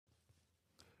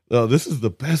Oh, this is the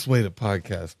best way to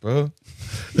podcast, bro.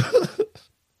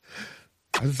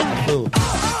 I feel.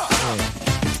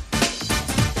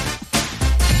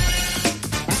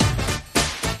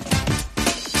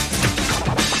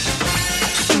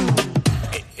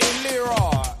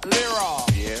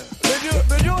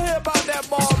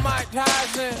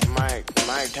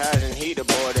 Mike Tyson, he the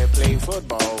boy that played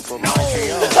football for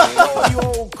Montreal. No, you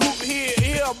old coop,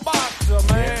 he a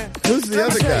boxer, man. Who's the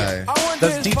other guy?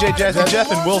 That's DJ Jazzy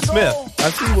Jeff and Will Smith. I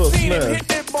see Will Smith.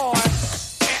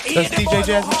 That's DJ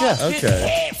Jazzy Jeff. Okay. His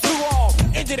head flew off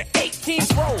into the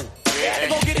 18th row. He had to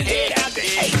go get his head out the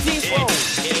 18th row.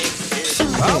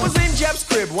 I was in Jeff's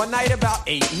crib one night about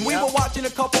 8, and we were watching a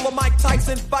couple of Mike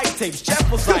Tyson fight tapes.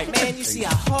 Jeff was like, man, you see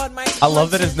how hard Mike Tyson. I love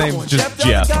that his name's just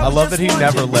Jeff. I love that he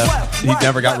never left. He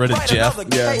never got rid of Jeff.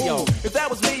 Yeah. If that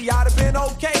was me, I'd have been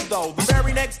okay, though. The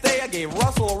very next day, I gave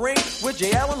Russell a ring with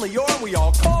JL and Leor, and we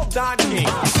all called Don King.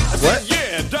 I said,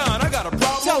 yeah, Don, I got a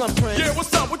problem. Tell him, Prince. Yeah,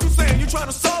 what's up? What you saying? You trying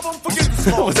to solve him? Forget the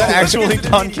smoke. Was that actually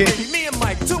Don King? Me and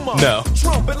Mike, 2 months. No.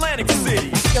 Trump, Atlantic City.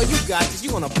 Yo, you got this.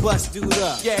 You want to bust dude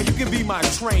up. Yeah, you can be my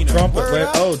trainer. Trump,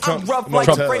 I'm Trump. rough like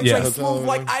Trump, freight yeah. train, smooth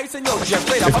like ice, and yo, Jeff,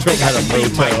 later, If I Trump think I had a can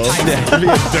beat Mike motel, Tyson. it'd be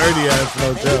a dirty ass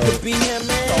motel. You could be him,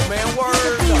 man. Yo, man,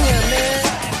 word. Be him,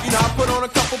 man. You know, I put on a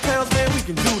couple pounds, man. We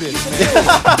can do this, man.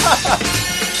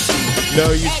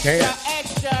 No, you can't.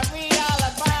 Extra, read all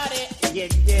about it.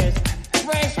 Get this.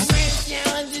 Fresh Prince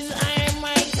challenges Iron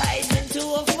Mike Tyson to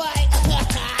a fight.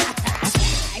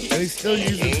 And he still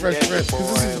uses Fresh Prince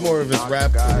because this is more of his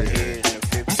rap career.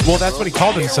 Well, that's what he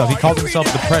called himself. He called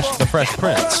himself the Fresh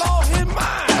Prince. Oh,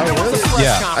 really?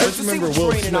 Yeah. I just remember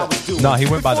Will Smith. No, he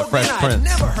went by the Fresh Prince.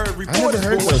 I never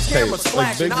heard those tapes.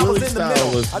 Like Big Willie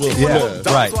style was Will Yeah, Smith.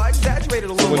 right. So I exaggerated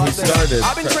a little. when he started.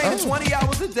 I've been training 20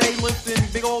 hours a day, lifting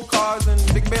big old cars and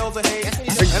big bales of hay. And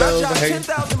I bales jog of hay.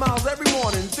 10,000 miles every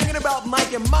morning, thinking about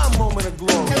Mike and my moment of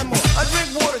glory. I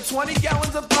drink water, 20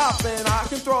 gallons of pop, and I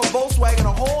can throw a Volkswagen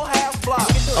a whole half block.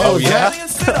 Oh, yeah?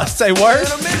 Say word?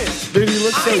 In a minute. Dude, he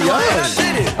looks so young.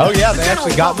 Oh, yeah, they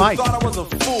actually got Mike. Thought I was a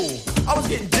fool. I was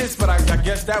getting dissed, but I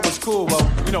guess that was cool. Well,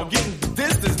 you know, getting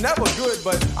dissed is never good,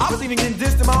 but I was even getting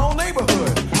dissed in my own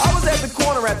neighborhood. I was at the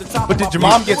corner at the top. But did your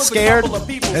mom get scared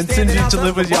and send you to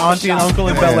live with your auntie and uncle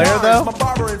in Bel Air, though?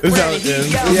 This is how it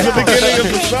is. This is the beginning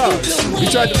of the song. He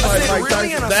tried to fight Mike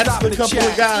Tyson. That's the couple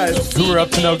of guys Who were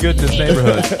up to no good in his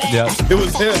neighborhood. Yeah. It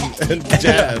was him and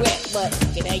Jazz.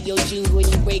 Can I your shoes when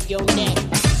you break your neck?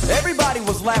 Everybody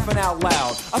was laughing out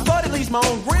loud. I thought at least my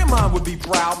own grandma would be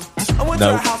proud. I went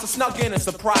to her house and snuck in and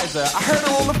surprised her. I heard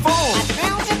her on the phone.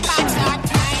 Found your box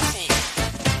Tyson.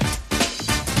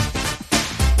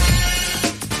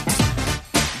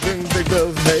 Big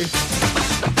bills, hey.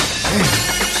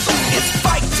 It's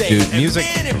fight day. Dude, music-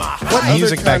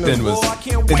 music back then was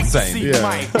insane. Yeah.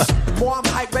 Boy, I'm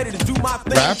hyped, ready to do my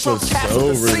thing. Rap Trump was Castle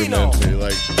so Casino. rudimentary.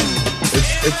 Like,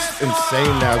 it's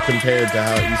insane now compared to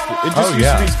how it used to. It just Oh, used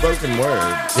yeah. to be spoken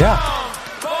word. Yeah.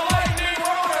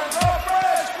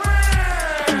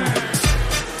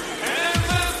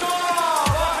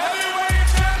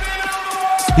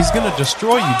 He's going to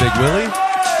destroy you, Big Willie.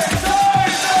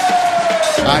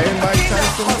 Iron Mike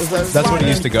Tyson? Is that his That's what he name?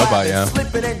 used to go by, yeah.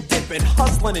 Slipping and dipping,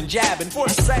 hustling and jabbing for a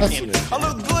second. Hustling. I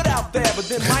look good out there, but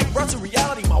then Mike brought to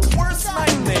reality my worst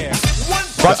nightmare.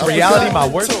 Brought to reality my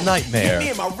Took. worst nightmare. Me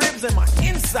and my ribs and my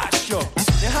inside shook.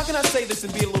 Now how can I say this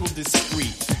and be a little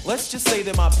discreet? Let's just say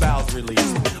that my bowels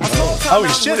released. Oh,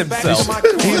 he shit himself.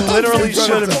 He literally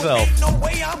shit himself. Ain't no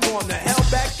way I'm going to hell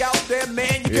back out there,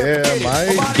 man. You Yeah, can't forget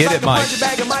Mike. Get it,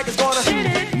 Mike. Mike is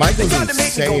gonna. Mike was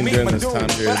insane during this time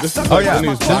period. This is Oh, like yeah. when he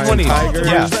was This is when he, buying tigers.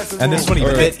 yeah. And this is when he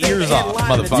bit ears off,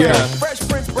 motherfucker. Yeah. Fresh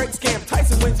Prince breaks camp.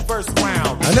 Tyson wins first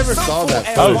round. I never saw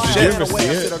that. Oh, Did shit. you ever see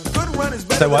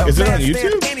it? Say what? Is it on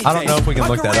YouTube? I don't know if we can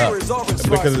look that up.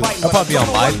 Because It'll probably be on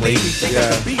Live League.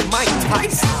 Yeah. Beat Mike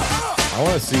Tyson. I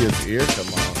want to see his ear come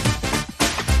off.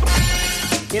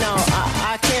 You know,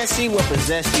 I can't see what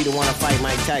possessed you to want to fight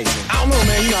Mike Tyson. I don't know,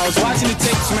 man. You know, I was watching the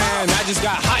tapes, man. And I just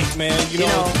got hyped, man. You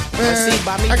know, but see,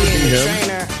 by me I can being see the him.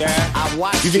 trainer, Yeah. I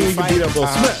watched You think you can fight, beat up Will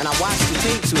Smith? and I watched the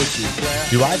tapes with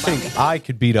you. Do I think I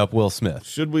could beat up Will Smith?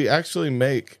 Should we actually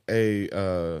make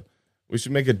a? We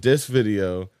should make a diss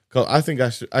video called "I think I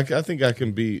should." I think I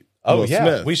can beat Will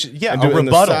Smith. We should. Yeah, and a do it in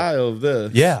the rebuttal. style of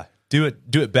this. Yeah, do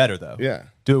it better though. Yeah.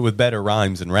 Do it with better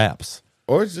rhymes and raps.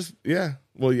 Or it's just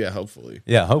Well, yeah. Hopefully.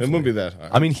 Yeah, hopefully. It won't be that hard.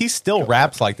 I mean, he still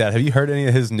raps like that. Have you heard any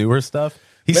of his newer stuff?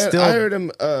 He's Man, still. I heard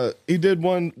him. He did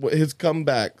his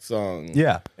comeback song.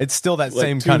 Yeah, it's still that like,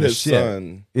 same to kind of his shit.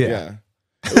 son. Yeah.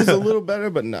 It was a little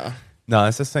better, but nah. No,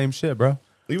 it's the same shit, bro.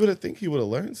 You would have think he would have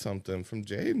learned something from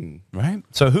Jaden. Right.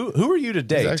 So who are you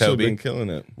today, He's actually Toby? been killing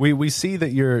it. We see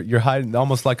that you're hiding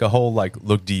almost like a whole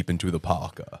look deep into the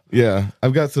parka. Yeah,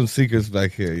 I've got some secrets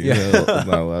back here. You know, I'm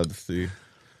not allowed to see.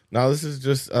 No, this is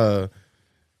just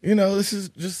this is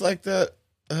just like that.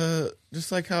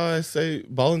 Just like how I say,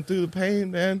 balling through the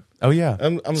pain, man. Oh yeah.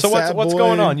 I'm so a sad what's boy.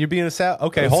 going on? You're being a sad.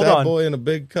 Okay, hold sad on. boy in a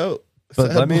big coat.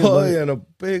 But Sad boy in a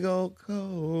big old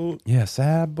coat. Yeah,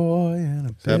 sad boy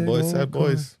and a Sad big boys, old sad coat.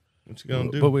 boys. What you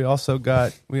gonna do? But we also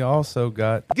got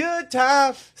good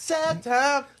time, sad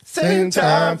time, Same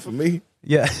time for me.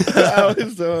 Yeah. I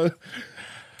was,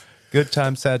 Good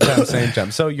time, sad time, same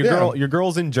time. So your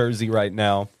girl's in Jersey right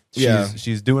now.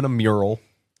 She's doing a mural,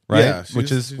 right? Yeah,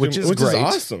 which is great.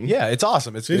 Awesome. Yeah, it's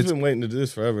awesome. She's been waiting to do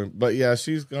this forever. But yeah,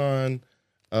 she's gone.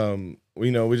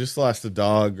 We just lost a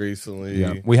dog recently.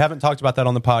 Yeah. We haven't talked about that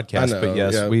on the podcast, I know, but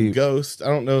yes, we Ghost. I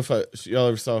don't know if y'all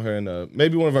ever saw her in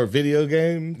maybe one of our video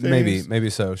game things. maybe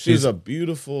so. She's a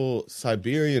beautiful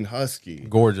Siberian Husky.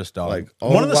 Gorgeous dog. Like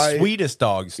one of the white. sweetest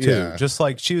dogs too. Yeah. Just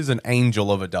like she was an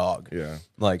angel of a dog. Yeah.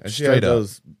 Like And she straight had up.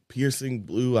 those piercing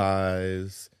blue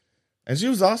eyes. And she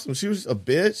was awesome. She was a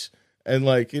bitch. And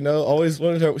always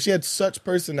wanted her. She had such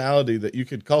personality that you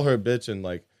could call her a bitch and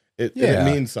it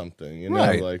means something.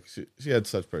 Right. Like she had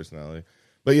such personality.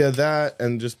 But yeah, that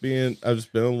and I've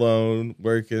just been alone,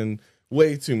 working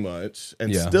way too much,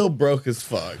 and still broke as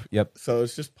fuck. Yep. So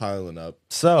it's just piling up.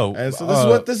 So this is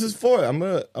what this is for. I'm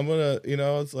gonna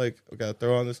it's like I gotta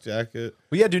throw on this jacket.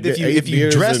 Well, yeah, dude. Get If 8 you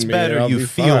beers dress in me better, and I'll you be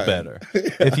feel fine. better.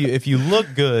 If you look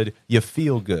good, you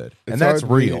feel good, and It's that's hard to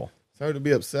be- real. It's hard to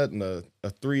be upset in a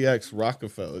 3X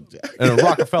Rockefeller jacket. And a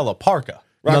Rockefeller parka,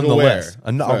 nonetheless,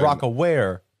 a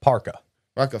Rockaware parka.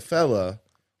 Rockefeller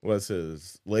was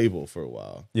his label for a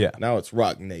while. Yeah. Now it's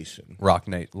Rock Nation. Rock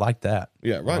Nate, like that.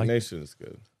 Yeah, Rock Like- Nation is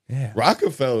good. Yeah.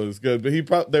 Rockefeller is good, but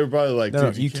they were probably like, No,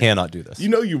 dude, you cannot do this.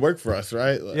 You work for us,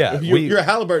 right? Like, Yeah, you're a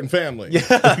Halliburton family. Yeah.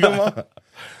 Come on.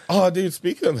 Oh, dude,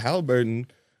 speaking of Halliburton,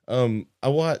 I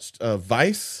watched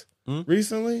Vice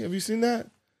recently. Have you seen that?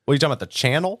 What are you talking about? The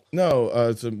channel? No,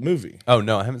 it's a movie. Oh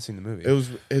no, I haven't seen the movie.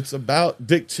 It's about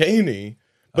Dick Cheney,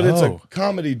 but it's a Oh.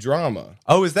 comedy drama.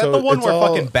 Oh, is that So the one it's where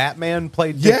all- fucking Batman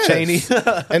played Dick Yes. Cheney?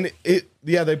 And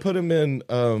they put him in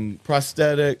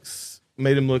prosthetics,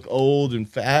 made him look old and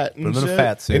fat and Put him in a shit.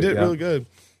 fat suit, He did yeah. really good.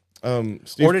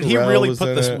 Steve Or did he Carell really was put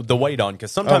in it. the weight on?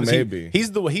 Because sometimes maybe.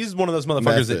 he's one of those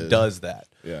motherfuckers that Method. does that.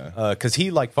 Yeah. Because he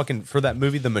fucking for that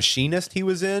movie The Machinist he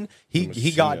was in, he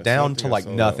got Machinist. down I to think I saw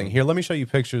that nothing. one. Here, let me show you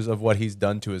pictures of what he's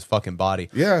done to his fucking body.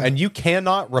 Yeah. And you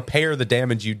cannot repair the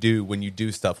damage you do when you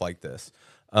do stuff like this.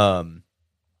 So I'm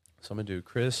gonna do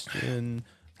Christian.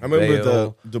 I remember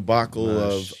Bale, the debacle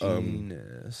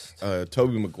Machinist. of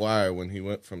Tobey Maguire when he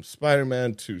went from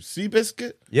Spider-Man to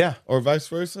Seabiscuit, Yeah. or vice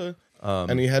versa,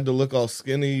 and he had to look all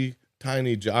skinny,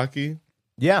 tiny, jockey,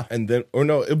 Yeah. and then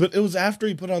but it was after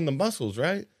he put on the muscles,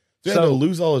 right? So he had So- to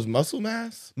lose all his muscle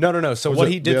mass. No. So Was what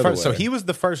it he the did other first, so way? he was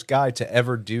the first guy to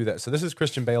ever do that. So this is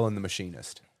Christian Bale in The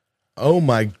Machinist. Oh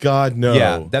my God, no!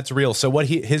 Yeah, that's real. So what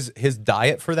his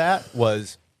diet for that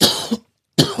was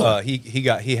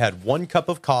he had 1 cup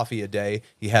of coffee a day,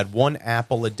 he had 1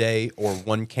 apple a day, or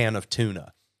 1 can of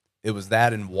tuna. It was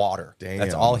that and water. Damn.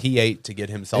 That's all he ate to get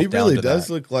himself He down really to does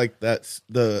that. look like that's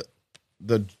the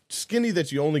skinny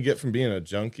that you only get from being a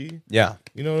junkie. Yeah.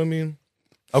 You know what I mean?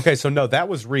 Okay, so no, that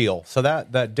was real. So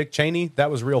that Dick Cheney,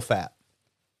 that was real fat.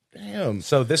 Damn.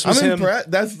 So this was him. impressed.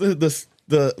 That's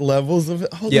the levels of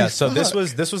it. Holy Yeah, so this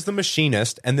fuck. was The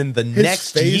Machinist, and then the His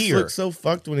next face year. looks so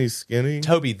fucked when he's skinny.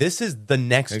 Toby, this is the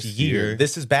next year. year?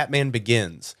 This is Batman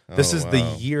Begins. This Oh, is the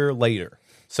wow. year later.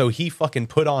 So he fucking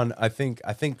put on, I think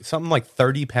something like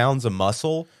 30 pounds of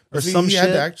muscle or See, some he shit. had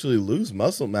to actually lose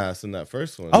muscle mass in that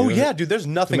first one. Oh you know? yeah, dude. There's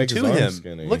nothing make to his arms him.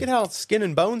 skinny. Look at how skin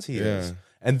and bones he is. Yeah.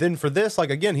 And then for this,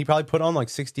 again, he probably put on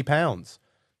 60 pounds.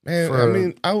 Man, for- I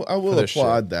mean, I will this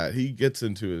applaud that. He gets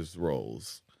into his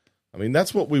roles. I mean,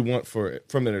 that's what we want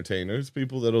from entertainers,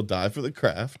 people that'll die for the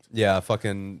craft. Yeah,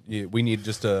 we need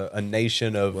just a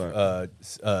nation of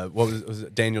what was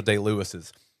it, Daniel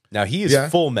Day-Lewis's. Now he is Yeah.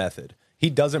 full method. He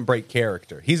doesn't break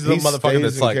character. He's the He motherfucker stays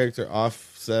that's in like character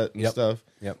offset and Yep. stuff.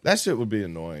 Yep. That shit would be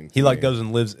annoying. he to me. goes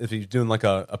and lives. If he's doing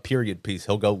a period piece,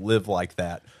 he'll go live like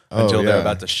that Oh, until they're yeah.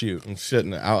 about to shoot. and shit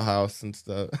in the outhouse and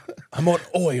stuff. I'm an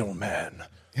oil man.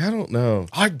 Yeah, I don't know.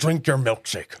 I drink your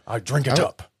milkshake. I drink it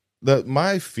up.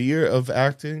 My fear of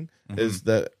acting Mm-hmm. is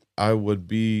that I would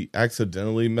be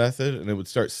accidentally method and it would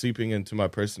start seeping into my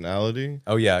personality.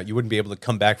 Oh yeah, you wouldn't be able to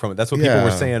come back from it. That's what people Yeah.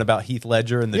 were saying about Heath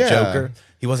Ledger and the Yeah. Joker.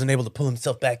 He wasn't able to pull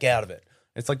himself back out of it.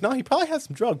 It's like, no, he probably had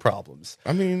some drug problems.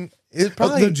 I mean, It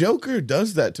probably- the Joker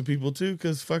does that to people too,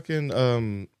 because fucking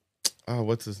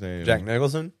what's his name? Jack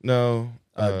Nicholson? No.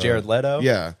 Jared Leto?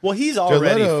 Yeah. Well, he's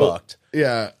already fucked.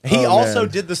 Yeah. He also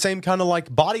did the same kind of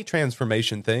like body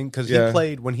transformation thing because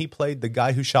when he played the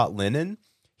guy who shot Lennon,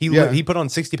 he put on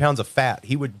 60 pounds of fat.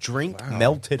 He would drink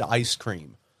melted ice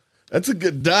cream. That's a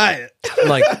good diet.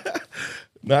 Like,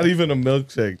 not even a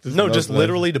milkshake. Just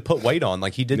literally to put weight on.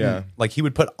 Like he didn't. Like he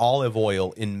would put olive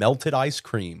oil in melted ice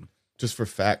cream just for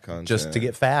fat content, just to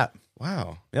get fat.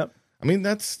 Wow. Yep. I mean,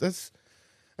 that's.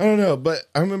 I don't know, but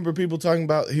I remember people talking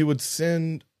about he would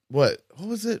send what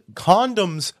was it?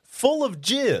 Condoms full of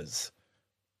jizz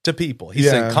to people. He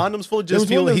sent condoms full of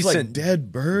jizz. He sent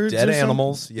dead birds, dead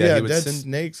animals. Yeah, he would dead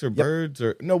snakes or birds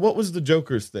or no. What was the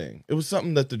Joker's thing? It was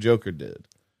something that the Joker did.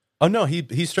 Oh no, he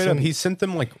straight up he sent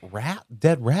them like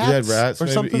dead rats or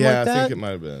maybe. something yeah, like that. I think it might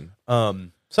have been.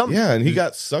 Something. Yeah, and he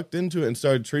got sucked into it and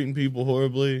started treating people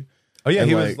horribly. Oh yeah,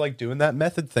 he was like doing that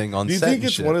method thing on set. Do you think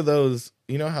it's one of those?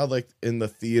 You know how like in the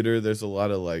theater, there's a lot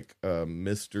of like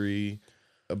mystery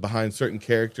behind certain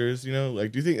characters. You know,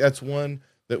 like do you think that's one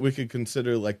that we could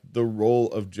consider like the role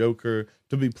of Joker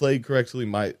to be played correctly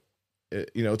might?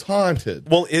 It's haunted.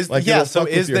 Well, like, so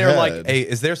is there like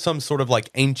is there some sort of like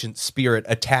ancient spirit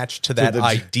attached to that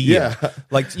idea? Yeah.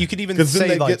 Like you could even because say then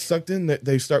they like, get sucked in,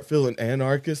 they start feeling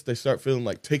anarchist. They start feeling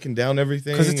like taking down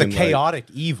everything because it's a chaotic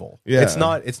evil. Yeah, it's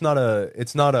not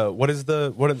a what's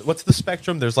the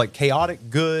spectrum? There's like chaotic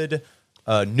good,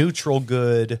 neutral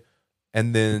good,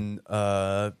 and then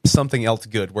something else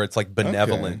good where it's like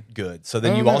benevolent good. So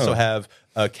then you also have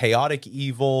a chaotic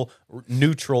evil,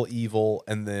 neutral evil,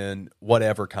 and then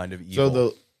whatever kind of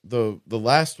evil. So the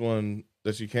last one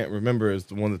that you can't remember is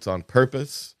the one that's on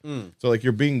purpose. So like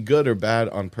you're being good or bad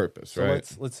on purpose, right?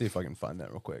 So let's see if I can find that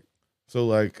real quick. So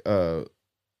like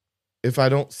if I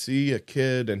don't see a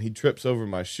kid and he trips over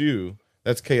my shoe,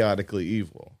 that's chaotically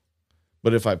evil.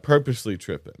 But if I purposely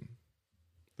trip him,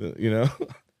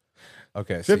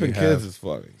 Okay, tripping kids is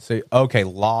funny. So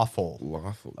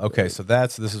lawful. Okay, so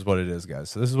this is what it is, guys.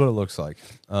 So this is what it looks like.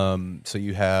 So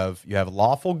you have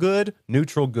lawful good,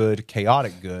 neutral good,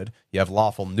 chaotic good. You have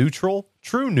lawful neutral,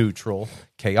 true neutral,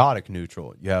 chaotic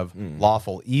neutral. You have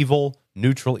lawful evil,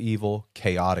 neutral evil,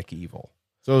 chaotic evil.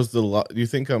 So do you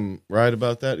think I'm right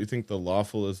about that? Do you think the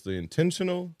lawful is the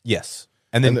intentional? Yes,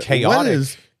 and then chaotic. What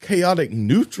is chaotic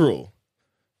neutral?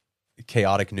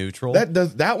 Chaotic neutral.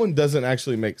 That one doesn't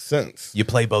actually make sense. You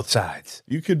play both sides.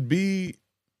 You could be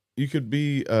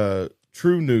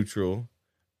true neutral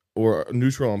or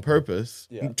neutral on purpose.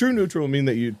 Yeah. True neutral would mean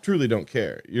that you truly don't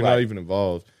care. You're not even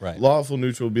involved. Right. Lawful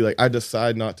neutral would be like I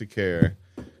decide not to care.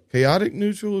 Chaotic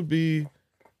neutral would be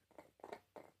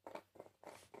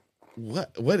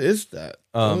what is that?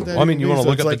 I mean, you want to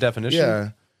look up the definition? Yeah.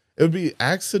 It would be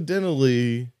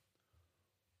accidentally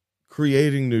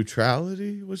creating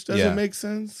neutrality, which doesn't make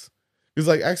sense. It's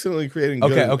like accidentally creating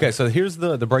good. Okay. So here's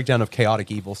the breakdown of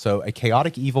chaotic evil. So a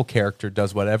chaotic evil character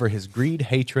does whatever his greed,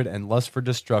 hatred, and lust for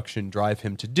destruction drive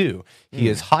him to do. He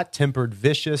is hot-tempered,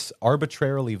 vicious,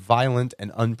 arbitrarily violent, and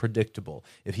unpredictable.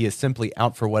 If he is simply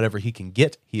out for whatever he can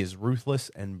get, he is ruthless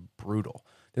and brutal.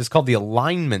 This is called the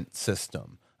alignment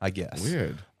system, I guess.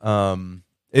 Weird.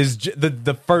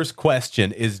 The first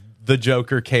question is the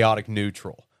Joker chaotic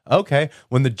neutral? Okay,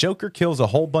 when the Joker kills a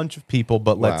whole bunch of people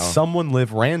but lets someone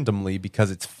live randomly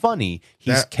because it's funny,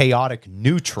 he's chaotic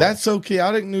neutral. That's so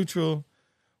chaotic neutral.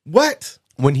 What?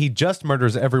 When he just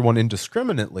murders everyone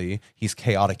indiscriminately, he's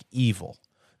chaotic evil.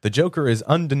 The Joker is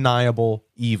undeniable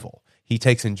evil. He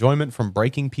takes enjoyment from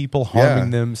breaking people,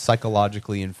 harming them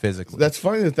psychologically and physically. That's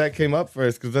funny that came up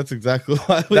first because that's exactly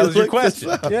why that was your question.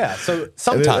 Yeah, so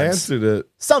sometimes it answered it.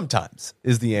 Sometimes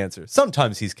is the answer.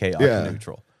 Sometimes he's chaotic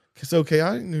neutral. So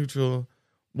chaotic neutral,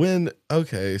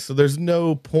 so there's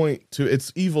no point to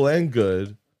it's evil and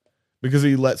good because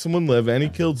he let someone live and he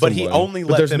killed someone. But he only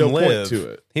let them live. Point to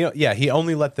it. He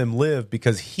only let them live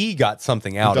because he got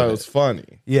something out of it. That was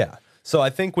funny. Yeah. So I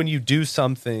think when you do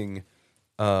something,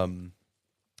 kind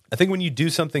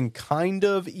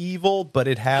of evil, but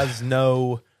it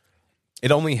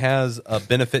only has a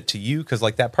benefit to you because,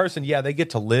 like, that person, they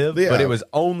get to live, but it was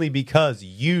only because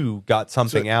you got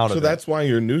something out of it. So that's why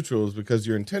you're neutral, is because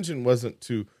your intention wasn't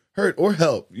to hurt or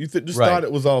help. You just thought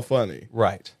it was all funny.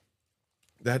 Right.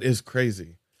 That is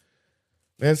crazy.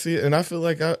 Man, see, and I feel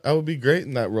like I would be great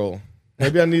in that role.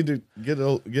 Maybe I need to get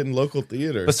in local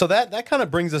theater. But so that kind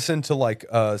of brings us into, like,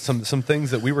 some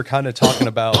things that we were kind of talking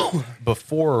about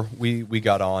before we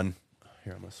got on.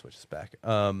 Here, I'm going to switch this back.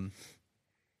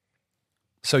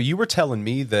 So you were telling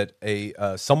me that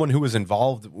someone who was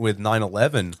involved with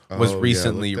 9/11 was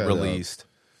recently released.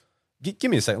 Give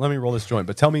me a second. Let me roll this joint.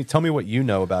 But tell me what you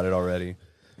know about it already.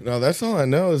 No, that's all I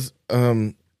know is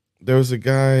there was a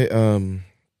guy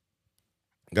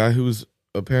who was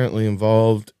apparently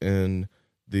involved in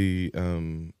the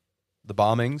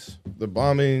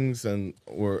bombings, and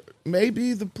or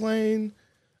maybe the plane.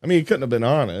 I mean, he couldn't have been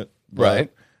on it,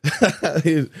 right?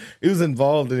 he was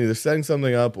involved in either setting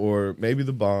something up or maybe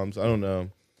the bombs. I don't know,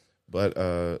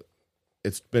 but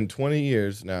it's been 20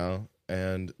 years now,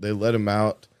 and they let him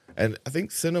out, and I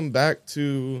think sent him back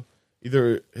to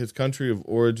either his country of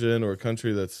origin or a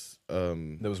country that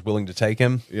was willing to take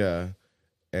him. Yeah,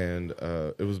 and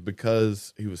it was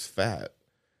because he was fat,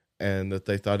 and that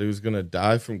they thought he was going to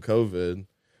die from COVID.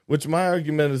 Which my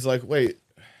argument is like, wait,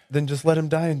 then just let him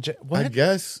die in jail. What? I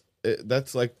guess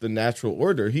that's like the natural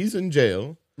order. He's in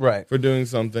jail, right, for doing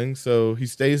something, so he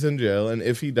stays in jail, and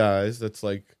if he dies, that's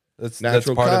natural that's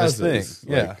part causes. of his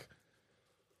thing. Yeah.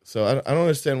 So I don't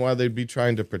understand why they'd be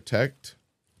trying to protect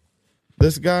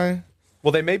this guy.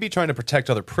 Well, they may be trying to protect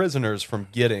other prisoners from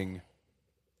getting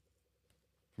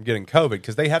COVID,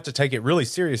 because they have to take it really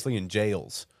seriously in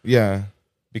jails. Yeah.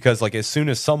 Because like as soon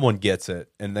as someone gets it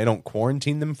and they don't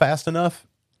quarantine them fast enough,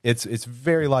 it's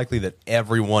very likely that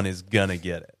everyone is gonna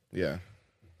get it. Yeah.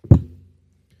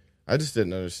 I just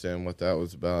didn't understand what that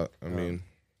was about. I mean,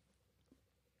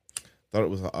 thought it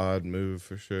was an odd move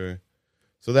for sure.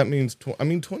 So that means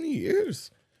 20 years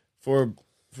for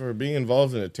being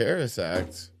involved in a terrorist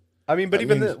act. I mean, but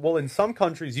in some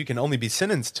countries you can only be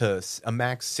sentenced to a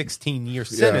max 16-year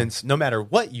sentence no matter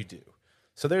what you do.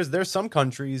 So there's some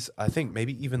countries, I think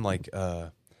maybe even like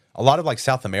a lot of like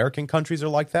South American countries are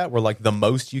like that, where like the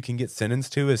most you can get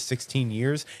sentenced to is 16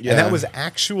 years. Yeah. And that was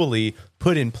actually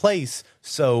put in place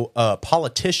so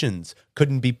politicians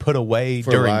couldn't be put away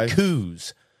during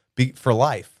coups for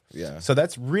life. Yeah. So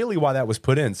that's really why that was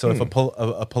put in. So if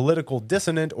a political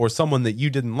dissonant or someone that you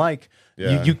didn't like,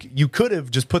 you could have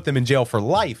just put them in jail for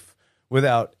life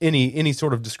without any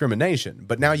sort of discrimination.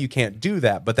 But now you can't do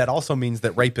that. But that also means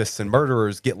that rapists and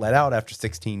murderers get let out after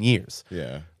 16 years.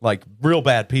 Yeah. Like real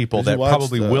bad people that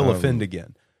probably will offend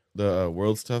again. The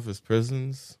World's Toughest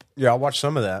Prisons? Yeah, I watched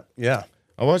some of that. Yeah.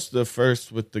 I watched the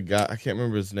first with the guy. I can't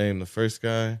remember his name. The first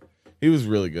guy, he was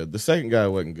really good. The second guy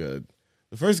wasn't good.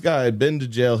 The first guy had been to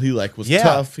jail. He was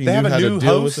tough. He knew how to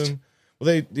deal with him.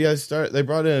 Well, they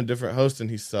brought in a different host and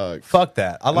he sucked. Fuck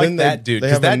that. I like that dude,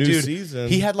 because that dude, season.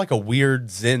 He had like a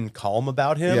weird zen calm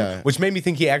about him, which made me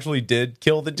think he actually did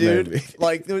kill the dude. Maybe.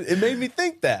 Like it made me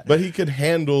think that. But he could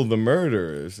handle the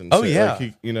murderers and shit. Yeah,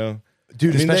 like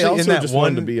dude. Especially they also in that just one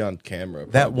wanted to be on camera.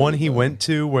 That one he went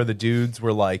to where the dudes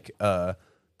were like,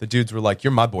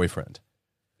 "You're my boyfriend."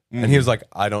 And he was like,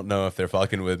 I don't know if they're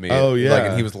fucking with me. Oh, yeah.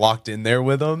 And he was locked in there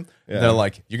with them. Yeah. And they're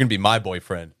like, you're going to be my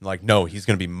boyfriend. I'm like, no, he's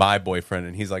going to be my boyfriend.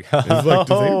 And he's like, do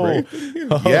they rape you?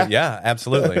 Yeah,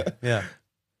 absolutely. Yeah.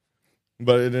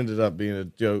 But it ended up being a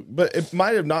joke. But it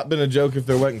might have not been a joke if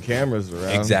there wasn't cameras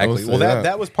around. Exactly. Well,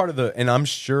 that was part of and I'm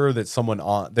sure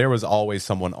that there was always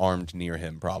someone armed near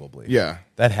him, probably. Yeah.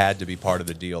 That had to be part of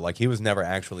the deal. Like, he was never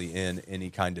actually in any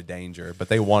kind of danger, but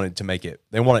they wanted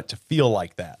to feel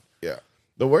like that. Yeah.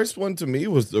 The worst one to me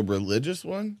was the religious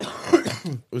one.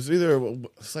 It was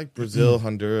it's like Brazil,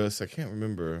 Honduras. I can't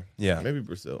remember. Yeah, maybe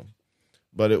Brazil.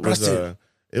 But it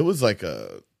was like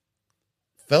a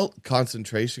felt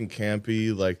concentration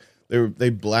campy. Like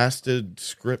they blasted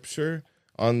scripture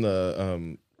on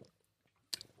the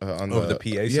over the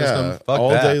PA system. Fuck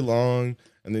all that. day long,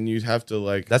 and then you'd have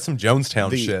to that's some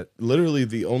Jonestown shit. Literally,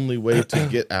 the only way to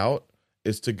get out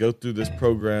is to go through this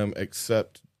program,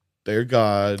 accept their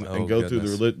God, and go through the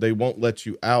religion. They won't let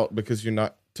you out because you're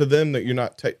not, to them, that you're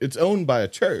not, it's owned by a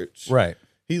church. Right.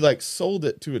 He sold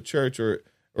it to a church or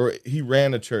he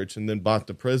ran a church and then bought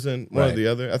the prison, one or the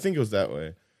other. I think it was that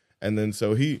way. And then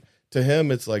so to him,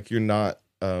 it's like you're not,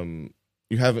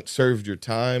 you haven't served your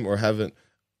time or haven't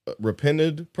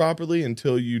repented properly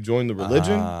until you join the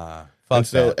religion. And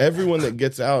so everyone that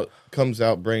gets out comes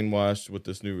out brainwashed with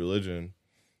this new religion.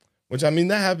 Which, I mean,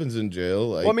 that happens in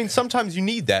jail. Sometimes you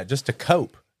need that just to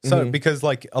cope. So because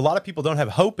a lot of people don't have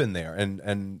hope in there,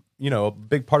 and a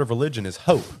big part of religion is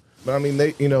hope. But I mean,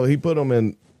 he put them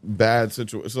in bad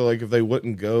situations. So if they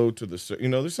wouldn't go to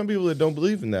there's some people that don't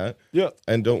believe in that,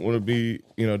 and don't want to be,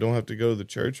 don't have to go to the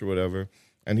church or whatever.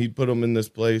 And he put them in this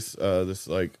place, I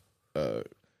can't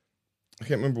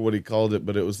remember what he called it,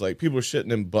 but it was like people were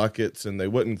shitting in buckets and they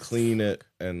wouldn't clean it,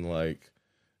 and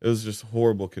it was just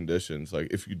horrible conditions. Like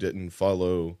if you didn't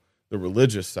follow the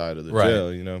religious side of the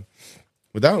jail,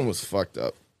 But that one was fucked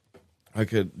up.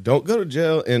 Don't go to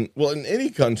jail in any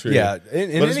country. Yeah,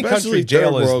 in any country,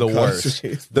 jail is the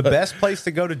worst. The best place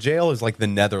to go to jail is like the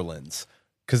Netherlands,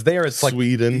 because there it's like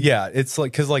Sweden. Yeah, it's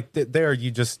like because like there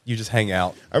you just hang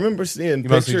out. I remember seeing You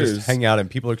mostly pictures. just hang out and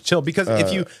people are chill because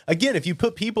if you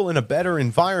put people in a better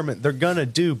environment, they're gonna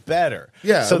do better.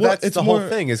 Yeah, so well, that's it's the whole more-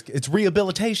 thing is it's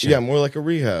rehabilitation. Yeah, more like a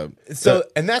rehab. So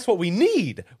and that's what we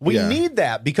need. We Yeah. need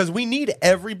that because we need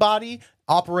everybody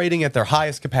operating at their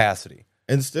highest capacity.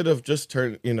 Instead of just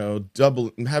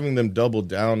having them double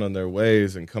down on their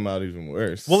ways and come out even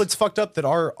worse. Well, it's fucked up that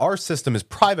our system is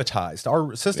privatized.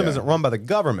 Our system isn't run by the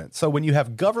government. So when you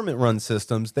have government-run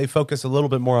systems, they focus a little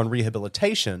bit more on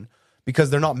rehabilitation because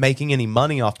they're not making any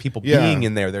money off people being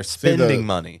in there. They're spending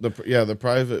money. The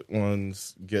private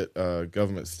ones get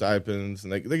government stipends,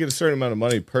 and they get a certain amount of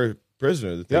money per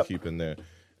prisoner that they keep in there.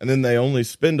 And then they only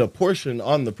spend a portion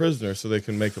on the prisoner so they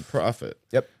can make a profit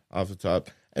off the top.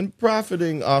 And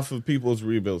profiting off of people's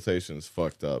rehabilitation is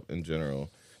fucked up in general.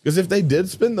 Because if they did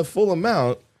spend the full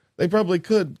amount, they probably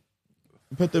could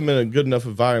put them in a good enough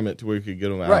environment to where you could get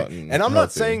them out. Right. And I'm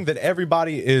not healthy. saying that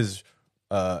everybody is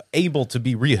able to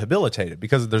be rehabilitated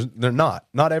because they're not.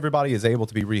 Not everybody is able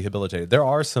to be rehabilitated. There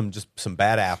are some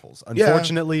bad apples.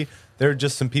 Unfortunately, there are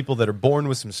just some people that are born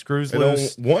with some screws They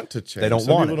loose. don't want to change. They don't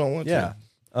Some want people it. don't want yeah.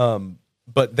 to.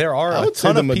 But there are I a would say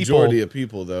ton the of majority people of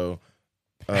people, though,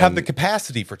 have the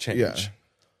capacity for change. Yeah.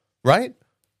 Right?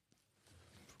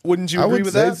 Wouldn't you I agree would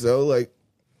with say that? so. Like,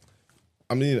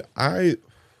 I mean,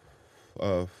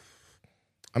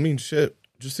 shit.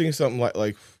 Just thinking something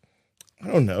like, I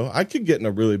don't know. I could get in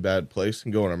a really bad place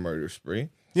and go on a murder spree.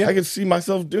 Yeah. I could see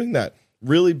myself doing that.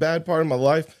 Really bad part of my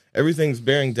life. Everything's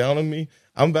bearing down on me.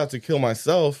 I'm about to kill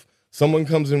myself. Someone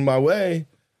comes in my way,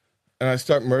 and I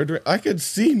start murdering. I could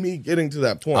see me getting to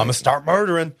that point. I'm gonna start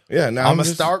murdering. Yeah, now I'm gonna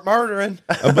start murdering.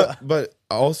 but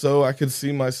also I could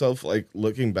see myself like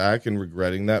looking back and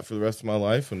regretting that for the rest of my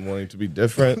life and wanting to be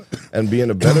different and be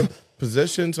in a better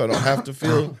position so I don't have to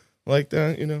feel like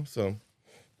that, So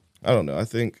I don't know. I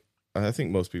think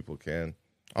most people can.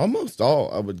 Almost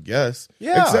all, I would guess.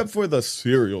 Yeah. Except for the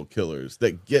serial killers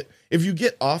that if you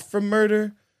get off from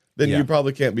murder, then you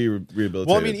probably can't be rehabilitated.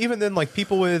 Well, I mean, even then, like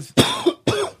people with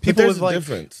but there's a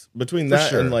difference between that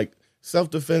sure. and like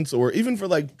self-defense or even for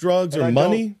like drugs And or I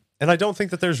money. And I don't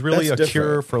think that there's really That's a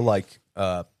cure different. for like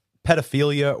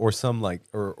pedophilia or some like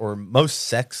or most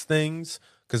sex things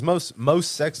because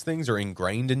most sex things are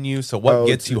ingrained in you. So what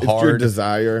gets you it's hard? your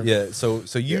desire. Yeah. So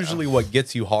usually what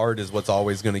gets you hard is what's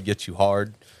always going to get you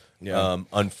hard. Yeah.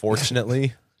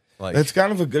 Unfortunately, like That's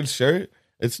kind of a good shirt.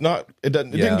 It's not. It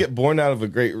didn't get born out of a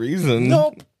great reason.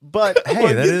 nope. But hey,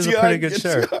 What that gets is a you pretty hard good gets you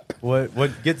shirt. hard.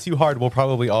 What gets you hard will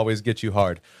probably always get you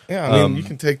hard. Yeah, I mean, you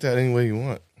can take that any way you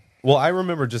want. Well, I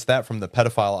remember just that from the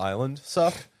pedophile island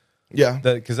stuff. Yeah,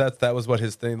 Because that was what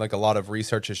his thing. Like a lot of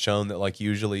research has shown that like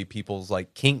usually people's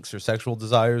like kinks or sexual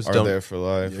desires are there for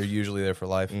life. They're usually there for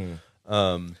life.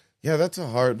 Yeah, that's a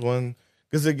hard one.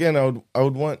 Because again, I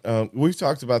would want. We've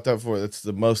talked about that before. That's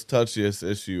the most touchiest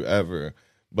issue ever.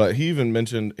 But he even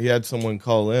mentioned he had someone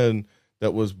call in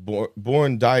that was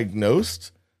born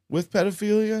diagnosed with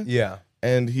pedophilia. Yeah,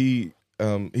 and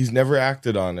he's never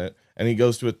acted on it, and he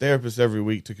goes to a therapist every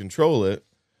week to control it.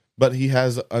 But he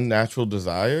has unnatural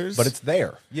desires. but it's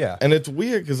there. Yeah, And it's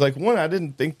weird because, like, one, I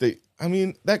didn't think that. I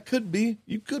mean, that could be.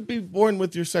 You could be born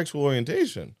with your sexual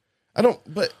orientation. I don't.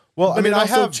 But Well, I but mean, it I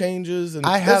also have- changes, and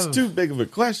I that's have- too big of a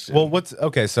question. Well, what's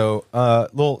okay? So,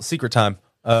 little secret time.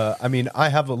 I mean, I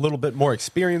have a little bit more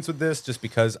experience with this just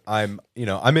because I'm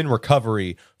in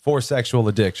recovery for sexual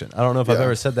addiction. I don't know if I've Yeah.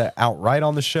 ever said that outright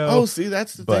on the show. oh, see,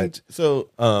 that's the thing. but, So,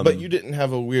 but you didn't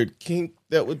have a weird kink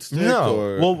that would stick. No.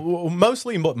 Or, Well,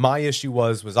 mostly what my issue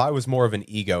was I was more of an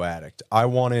ego addict. I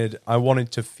wanted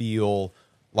to feel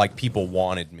like people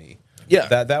wanted me.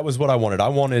 Yeah. That was what I wanted. I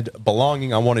wanted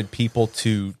belonging. I wanted people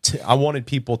to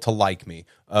like me,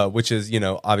 which is,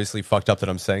 obviously fucked up that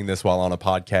I'm saying this while on a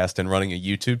podcast and running a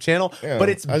YouTube channel, Yeah. but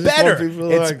it's I just want better. people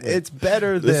to like me. It's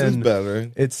better This is than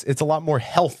better. It's a lot more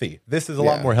healthy. This is a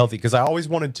lot Yeah. more healthy because I always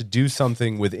wanted to do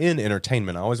something within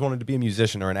entertainment. I always wanted to be a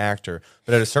musician or an actor,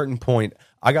 but at a certain point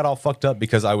I got all fucked up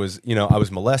because I was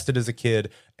molested as a kid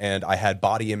and I had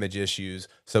body image issues.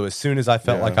 So as soon as I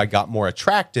felt like I got more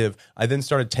attractive, I then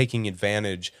started taking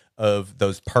advantage of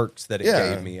those perks that it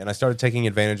gave me. And I started taking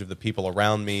advantage of the people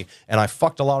around me. And I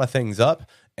fucked a lot of things up.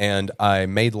 And I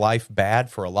made life bad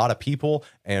for a lot of people.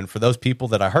 And for those people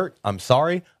that I hurt, I'm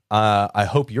sorry. I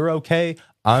hope you're okay.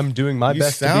 I'm doing my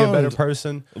best to be a better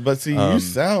person. But see, you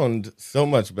sound so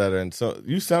much better, and so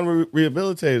you sound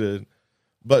rehabilitated.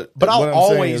 But But what I'll I'm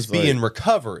saying always is, be like, in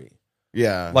recovery.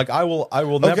 Yeah, Like I will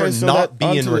never so not be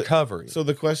in onto the- recovery. So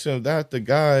the question of that, the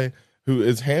guy who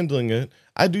is handling it,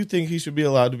 I do think he should be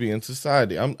allowed to be in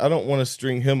society. I don't want to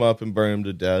string him up and burn him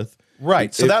to death.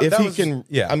 Right. So if that he was, can,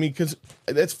 yeah. I mean, because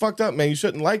it's fucked up, man. You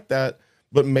shouldn't like that,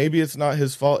 but maybe it's not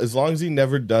his fault as long as he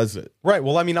never does it. Right.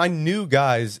 Well, I mean, I knew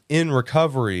guys in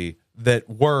recovery that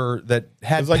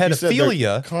had It's like you said,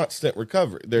 pedophilia. they're constant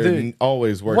recovery. They're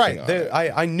always working on it.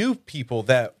 I knew people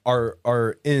that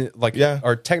are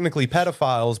technically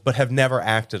pedophiles, but have never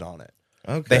acted on it.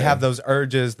 Okay. They have those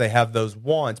urges, they have those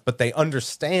wants, but they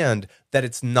understand that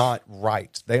it's not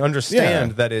right. They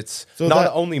understand that it's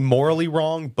not only morally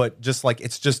wrong, but just like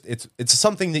it's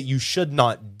something that you should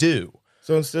not do.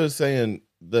 So instead of saying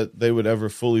that they would ever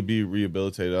fully be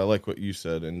rehabilitated, I like what you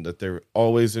said, and that they're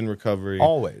always in recovery.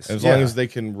 Always. As long as they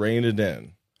can rein it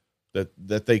in,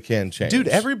 that they can change. Dude,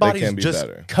 everybody's can be just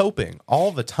better. coping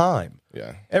all the time.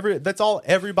 Yeah. That's all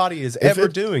everybody is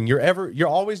doing. You're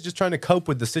always just trying to cope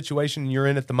with the situation you're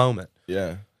in at the moment.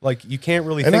 Yeah. Like you can't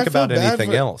really And think I feel about bad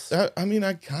anything else. I mean,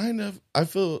 I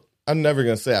feel, I'm never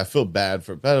going to say I feel bad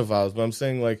for pedophiles, but I'm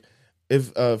saying like,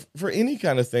 if for any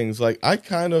kind of things, like I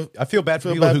feel bad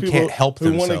for people who can't help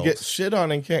who themselves, want to get shit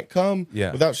on and can't come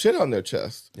without shit on their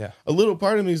chest. Yeah. A little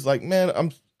part of me is like,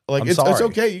 man, it's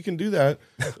okay, you can do that.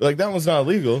 Like that one's not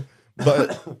illegal.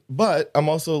 But I'm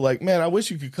also like, man, I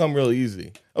wish you could come real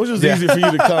easy. I wish it was easy for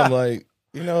you to come. Like,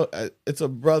 you know, it's a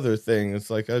brother thing. It's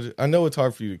like I know it's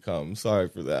hard for you to come. I'm sorry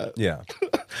for that. Yeah.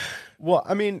 Well,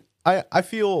 I mean, I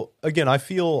feel I don't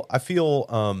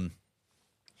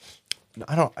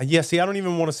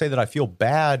even want to say that I feel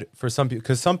bad for some people,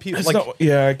 because some people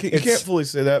you can't fully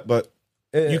say that, but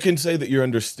you can say that you're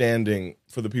understanding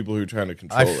for the people who are trying to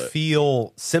control it. I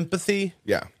feel sympathy.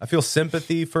 Yeah. I feel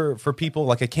sympathy for people.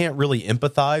 Like I can't really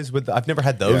empathize with. I've never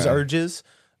had those urges.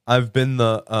 I've been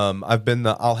the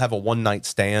I'll have a one night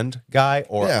stand guy,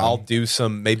 or I'll do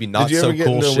some maybe not Did you so ever get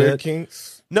cool into shit. Weird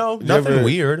kinks? No, nothing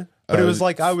weird. But it was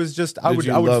like I would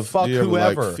fuck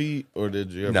whoever. Like feet, or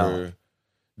did you ever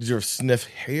sniff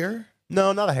hair?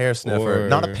 No, not a hair sniffer,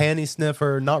 not a panty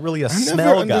sniffer, not really a smell guy. I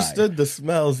never understood the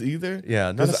smells either.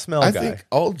 Yeah, not a smell guy. I think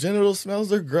all genital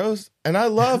smells are gross, and I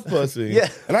love pussy.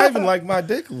 And I even like my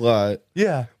dick a lot.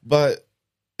 Yeah. But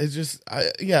it's just,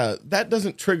 that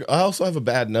doesn't trigger. I also have a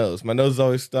bad nose. My nose is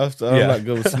always stuffed, so I'm not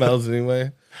good with smells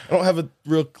anyway. I don't have a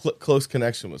real close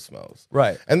connection with smells.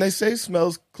 Right. And they say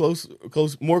smells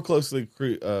more closely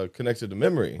connected to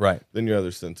memory than your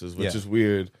other senses, which is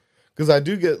weird. Because I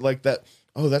do get like that,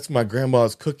 oh, that's my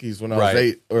grandma's cookies when I was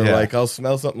 8. Or like I'll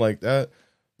smell something like that.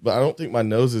 But I don't think my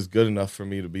nose is good enough for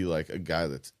me to be like a guy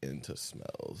that's into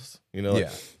smells. You know?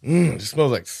 Like, it just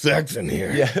smells like sex in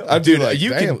here. Yeah. Dude, like,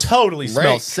 you can totally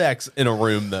smell sex in a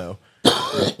room though.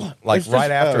 Like right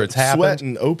after it's happened. Sweat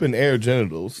and open air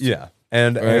genitals. Yeah.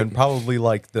 And probably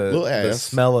like the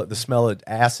smell of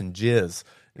ass and jizz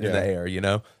in the air, you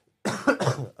know?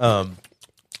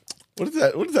 What is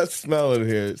that? What does that smell in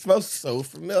here? It smells so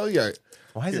familiar.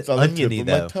 Why is it oniony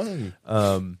though?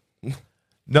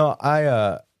 No,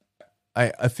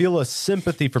 I feel a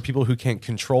sympathy for people who can't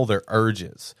control their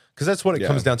urges, because that's what it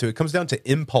comes down to. It comes down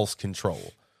to impulse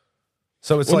control.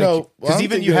 So it's because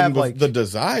even you have like the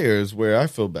desires where I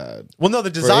feel bad. Well, no, the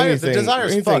desires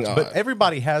fucked, but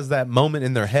everybody has that moment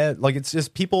in their head. Like it's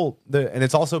just people, and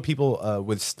it's also people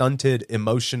with stunted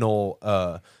emotional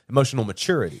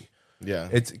maturity. Yeah,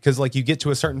 it's because like you get to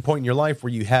a certain point in your life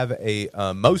where you have a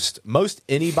most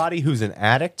anybody who's an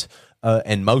addict,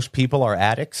 and most people are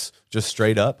addicts, just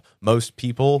straight up. Most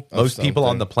people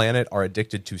on the planet are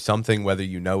addicted to something, whether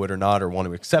you know it or not, or want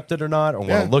to accept it or not, or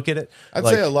want to look at it. I'd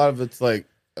say a lot of it's like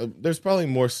there's probably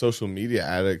more social media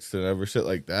addicts than ever shit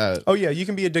like that. Oh yeah, you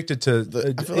can be addicted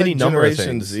to any like number of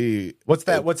Generation things. Z. What's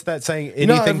that saying?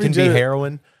 Anything can be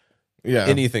heroin. Yeah,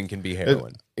 anything can be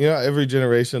heroin. Every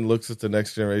generation looks at the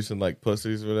next generation like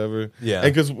pussies or whatever. Yeah,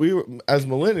 and because we were, as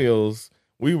millennials,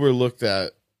 we were looked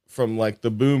at from like the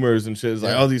boomers and shit. It's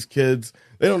like, these kids,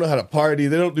 they don't know how to party.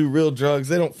 They don't do real drugs.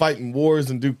 They don't fight in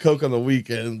wars and do coke on the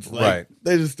weekends. Like,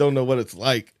 they just don't know what it's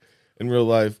like in real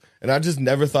life. And I just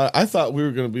never thought, I thought we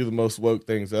were going to be the most woke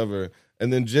things ever.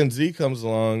 And then Gen Z comes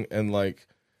along and like,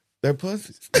 they're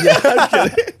pussies. Yeah, I'm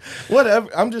kidding. Whatever.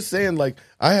 I'm just saying, like,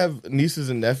 I have nieces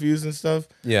and nephews and stuff.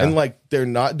 Yeah. And like, they're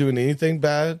not doing anything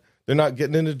bad. They're not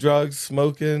getting into drugs,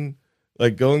 smoking,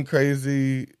 like going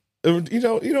crazy. You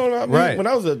know what I mean? Right. When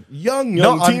I was a young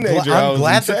teenager, I'm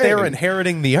glad that they're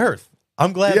inheriting the earth.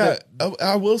 I'm glad. Yeah,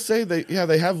 I will say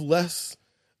they have less.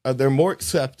 They're more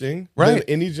accepting than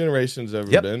any generation's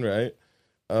ever been. Right.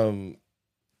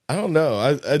 I don't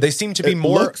know. They seem to be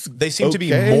more. They seem to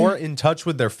be more in touch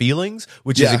with their feelings,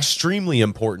 which is extremely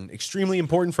important. Extremely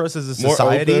important for us as a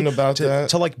society open about that.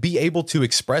 to like be able to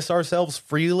express ourselves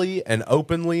freely and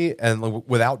openly and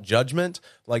without judgment.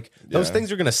 Like those things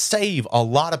are going to save a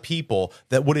lot of people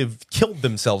that would have killed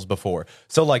themselves before.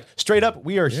 So like straight up,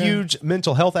 we are huge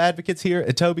mental health advocates here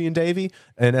at Toby and Davey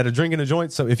and at A Drink and a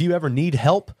Joint. So if you ever need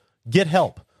help, get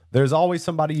help. There's always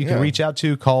somebody you can reach out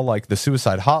to. Call like the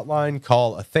suicide hotline.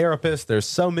 Call a therapist. There's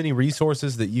so many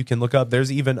resources that you can look up. There's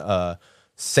even a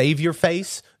Save Your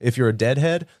Face if you're a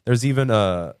deadhead. There's even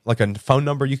like a phone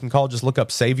number you can call. Just look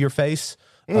up Save Your Face,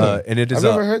 and it is.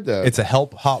 I've never heard that. It's a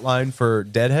help hotline for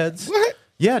deadheads. What?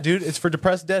 Yeah, dude, it's for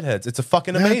depressed deadheads. It's a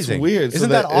fucking amazing. That's weird. Isn't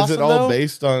so that awesome? Is it all though?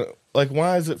 based on like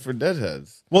why is it for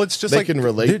deadheads? Well, it's just they like can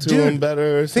relate to them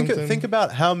better. Or something? Think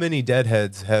about how many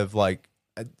deadheads have like.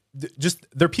 Just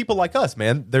they're people like us,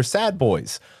 man. They're sad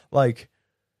boys. Like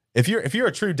if you're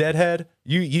a true deadhead,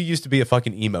 you used to be a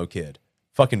fucking emo kid.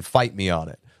 Fucking fight me on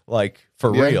it. Like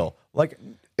for real. Like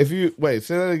if you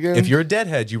say that again. If you're a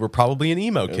deadhead, you were probably an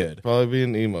emo kid. Probably be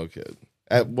an emo kid.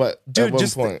 At what? Dude, at what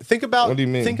just point? Think about what do you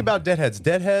mean? Think about deadheads.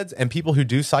 Deadheads and people who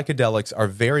do psychedelics are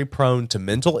very prone to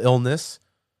mental illness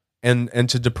and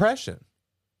to depression.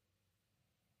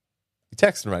 You're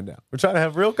texting right now. We're trying to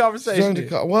have a real conversation.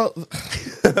 Well,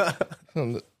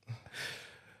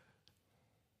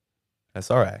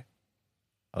 that's all right.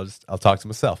 I'll talk to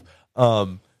myself.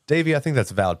 Davey, I think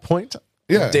that's a valid point.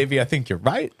 Yeah. Davey, I think you're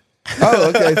right.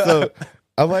 Oh, okay. So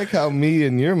I like how me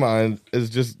in your mind is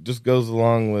just goes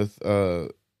along with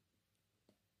what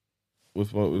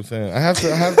we're saying. I have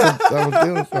to I'm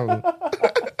feeling something.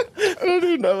 I don't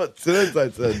even know what sentence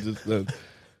I said just then.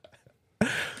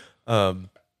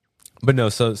 But no,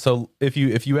 so if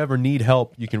you ever need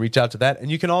help, you can reach out to that, and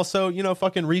you can also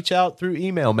fucking reach out through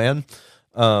email, man.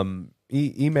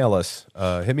 Email us,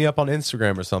 hit me up on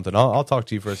Instagram or something. I'll talk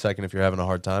to you for a second if you're having a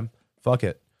hard time. Fuck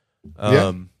it.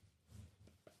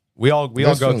 We all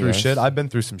go through shit. I've been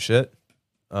through some shit.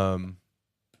 But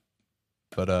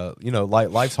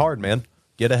life's hard, man.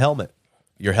 Get a helmet.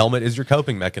 Your helmet is your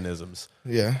coping mechanisms.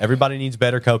 Yeah. Everybody needs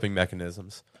better coping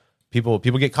mechanisms. People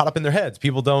get caught up in their heads.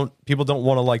 People don't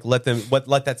want to like let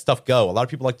that stuff go. A lot of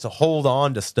people like to hold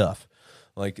on to stuff.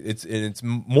 Like it's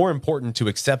more important to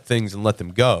accept things and let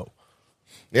them go.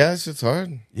 Yeah, it's just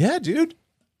hard. Yeah, dude.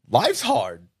 Life's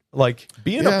hard. Like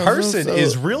being a person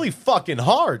is really fucking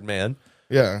hard, man.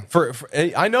 Yeah. For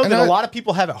I know that a lot of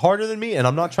people have it harder than me, and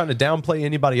I'm not trying to downplay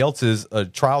anybody else's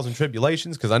trials and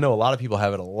tribulations, because I know a lot of people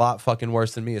have it a lot fucking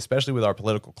worse than me, especially with our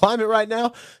political climate right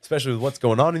now, especially with what's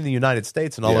going on in the United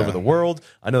States and all over the world.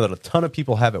 I know that a ton of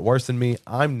people have it worse than me.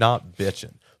 I'm not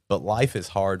bitching, but life is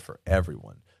hard for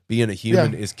everyone. Being a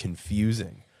human is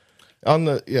confusing. On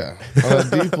a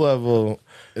deep level,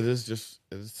 it's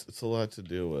a lot to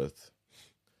deal with.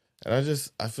 And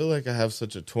I feel like I have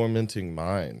such a tormenting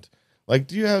mind. Like,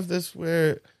 do you have this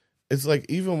where it's like,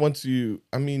 even once it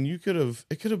could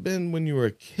have been when you were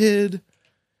a kid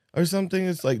or something.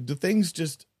 It's like, do things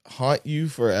just haunt you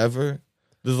forever?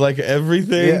 Does like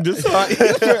everything just haunt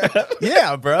you forever?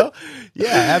 Yeah, bro.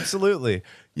 Yeah, absolutely.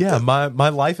 Yeah, my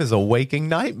life is a waking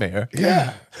nightmare.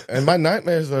 Yeah. And my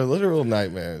nightmares are literal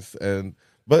nightmares.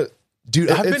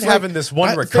 Dude, I've been having this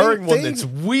one recurring one that's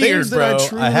weird, bro.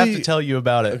 I have to tell you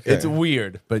about it. Okay. It's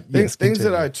weird, but yes, things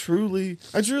that I truly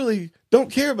don't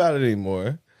care about it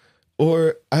anymore,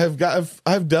 or I've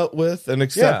dealt with and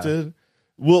accepted,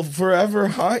 will forever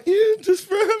haunt you, just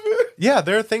forever. Yeah,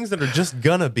 there are things that are just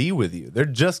gonna be with you. They're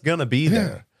just gonna be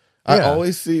there. I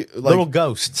always see little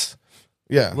ghosts.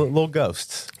 Yeah, little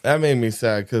ghosts. That made me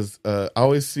sad because I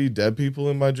always see dead people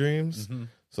in my dreams. Mm-hmm.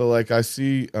 So, like, I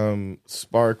see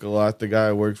Spark a lot, the guy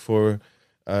I worked for,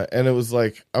 and it was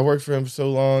like, I worked for him so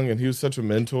long, and he was such a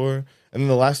mentor. And then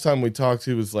the last time we talked,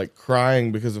 he was, like,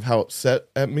 crying because of how upset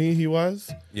at me he was.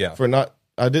 Yeah.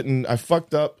 I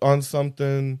fucked up on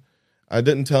something. I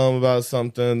didn't tell him about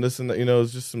something, this and that. It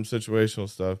was just some situational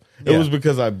stuff. It was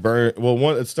because I burned,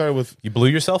 it started with... You blew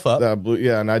yourself up.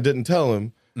 And I didn't tell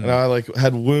him. Mm. And I, like,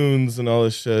 had wounds and all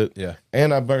this shit. Yeah.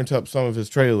 And I burnt up some of his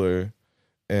trailer.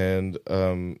 And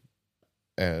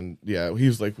he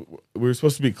was like, we were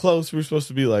supposed to be close. We were supposed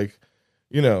to be like,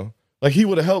 like he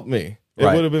would have helped me. It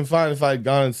would have been fine if I had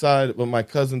gone inside, but my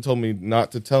cousin told me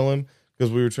not to tell him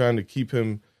because we were trying to keep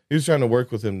him. He was trying to work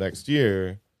with him next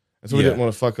year. And so we didn't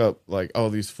want to fuck up like, oh,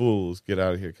 these fools, get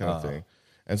out of here kind of thing.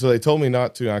 And so they told me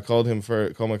not to. And I called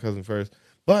my cousin first.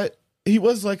 But he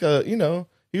was like he was another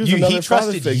he trusted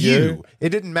father figure. You.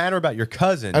 It didn't matter about your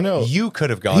cousin. I know. You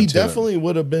could have gone He to definitely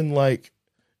would have been like,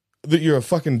 that you're a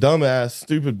fucking dumbass,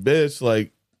 stupid bitch.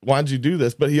 Like, why'd you do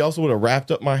this? But he also would have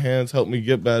wrapped up my hands, helped me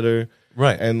get better.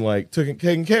 Right. And like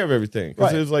taking care of everything.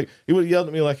 Because Right. it was like, he would have yelled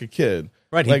at me like a kid.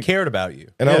 Right. Like, He cared about you.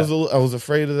 and Yeah. I was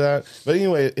afraid of that. But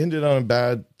anyway, it ended on a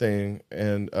bad thing.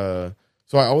 And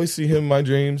so I always see him in my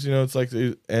dreams, you know, it's like,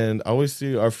 and I always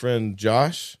see our friend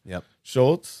Josh Yep.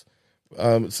 Schultz.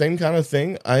 Same kind of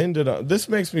thing. I ended up, this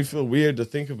makes me feel weird to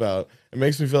think about. It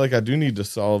makes me feel like I do need to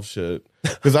solve shit.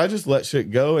 Because I just let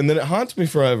shit go and then it haunts me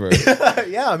forever.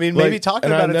 Yeah, I mean, maybe Like, talking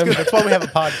and I about it's never- good. That's why we have a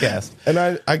podcast.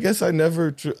 And I guess I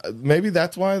never, maybe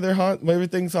that's why maybe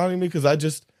things haunting me, because I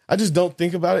just don't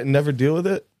think about it and never deal with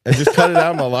it and just cut it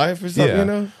out of my life or something, Yeah. you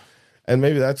know? And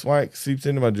maybe that's why it seeps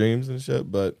into my dreams and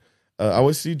shit. But I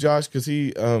always see Josh because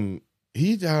he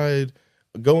died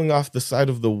going off the side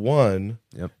of the one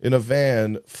Yep. in a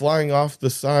van, flying off the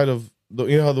side of the,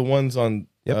 you know how the one's on,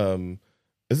 Yep.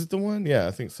 is it the one? Yeah,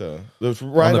 I think so. It's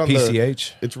right On the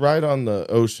PCH. it's right on the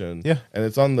ocean. Yeah. And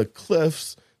it's on the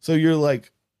cliffs. So you're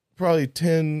like probably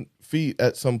 10 feet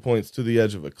at some points to the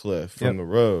edge of a cliff from Yep. the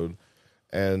road.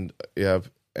 And yeah,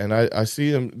 and I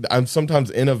see him. I'm sometimes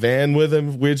in a van with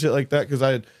him, weird shit like that. Cause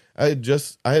I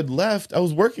had left. I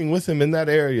was working with him in that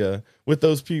area with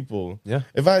those people. Yeah.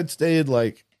 If I had stayed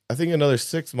like, I think another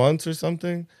 6 months or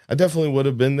something, I definitely would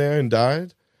have been there and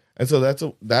died. And so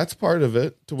that's part of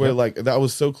it, to where Yep. like that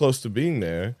was so close to being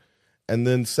there. And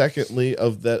then secondly,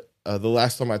 of that, the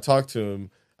last time I talked to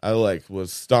him, I like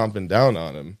was stomping down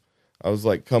on him. I was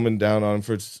like coming down on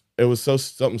him it was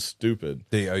something stupid.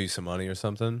 Did he owe you some money or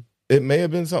something? It may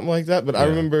have been something like that, but I Yeah.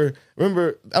 remember,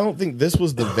 I don't think this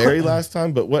was the very last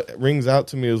time, but what rings out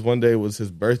to me is one day was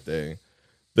his birthday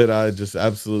that I just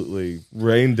absolutely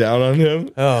rained down on him.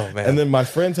 Oh, man. And then my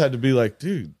friends had to be like,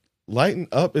 dude, lighten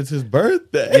up, it's his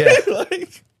birthday. Yeah.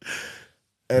 Like,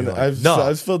 and You're like, I "Nah,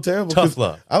 just feel terrible. tough 'cause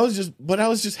love." I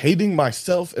was just hating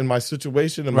myself and my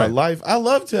situation and my Right. life. I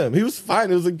loved him. He was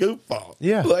fine. It was a goofball.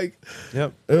 Yeah. Like,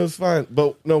 Yep. it was fine.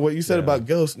 But no, what you said Yeah. about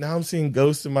ghosts, now I'm seeing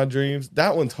ghosts in my dreams.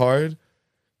 That one's hard.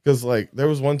 Because like there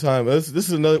was one time, this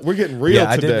is another, we're getting real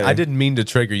Yeah, today. I didn't mean to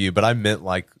trigger you, but I meant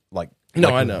like No,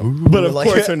 like, I know. But of like-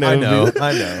 course her name I would be- know.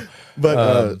 I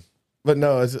know. But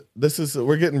no,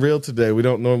 we're getting real today. We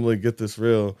don't normally get this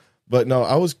real. But no,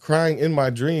 I was crying in my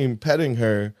dream, petting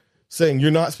her, saying, "You're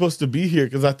not supposed to be here,"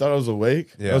 because I thought I was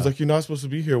awake. Yeah. I was like, "You're not supposed to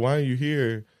be here. Why are you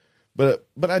here?" But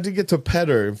I did get to pet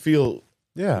her and feel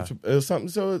Yeah. it was something.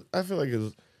 So I feel like it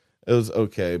was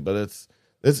okay. But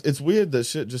it's weird that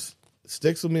shit just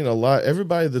sticks with me a lot.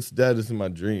 Everybody that's dead is in my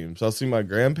dreams. I'll see my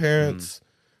grandparents,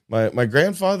 my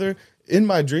grandfather in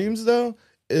my dreams though,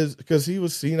 is because he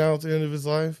was senile at the end of his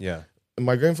life. Yeah. And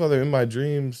my grandfather in my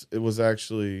dreams, it was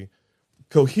actually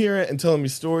coherent and telling me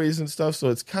stories and stuff. So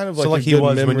it's kind of like So like a he good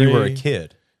was memory. when you were a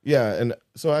kid. Yeah, and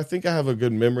so I think I have a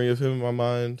good memory of him in my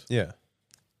mind. Yeah.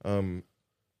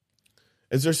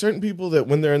 Is there certain people that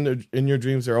when they're in your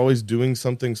dreams, they're always doing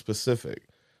something specific?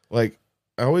 Like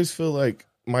I always feel like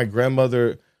my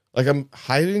grandmother, like I'm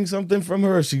hiding something from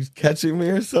her, or she's catching me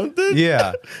or something.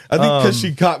 Yeah. I think because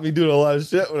she caught me doing a lot of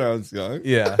shit when I was young.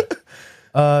 Yeah.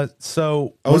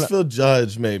 So I always feel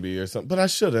judged maybe or something, but I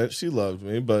shouldn't. She loved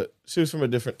me, but she was from a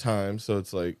different time, so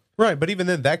it's like right, but even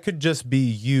then, that could just be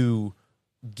you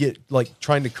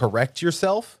trying to correct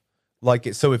yourself.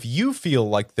 Like, so if you feel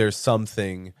like there's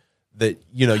something that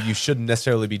you shouldn't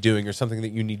necessarily be doing, or something that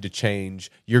you need to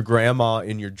change, your grandma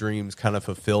in your dreams kind of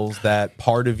fulfills that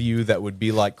part of you that would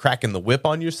be like cracking the whip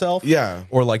on yourself. Yeah.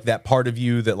 Or like that part of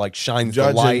you that like shines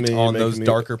Judging the light me, on making those me-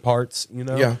 darker parts.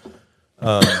 yeah.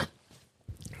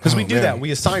 Because we do man. that.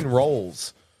 We assign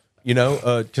roles.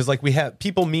 Because like we have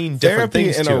people mean different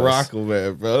Therapy things in to a us. rockle,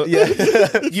 man, bro. Yeah,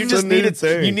 It's you a just new needed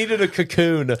thing. you needed a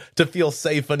cocoon to feel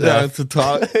safe Yeah, enough. to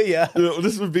talk. Yeah.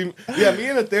 This would be me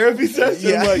in a therapy session.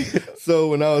 Yeah. Like, so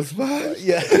when I was 5,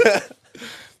 Yeah,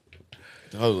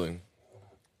 totally.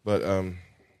 But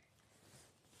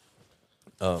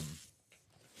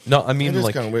no, I it mean is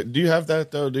like kind of weird. Do you have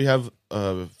that though? Do you have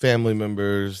family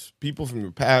members, people from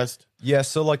your past? yeah.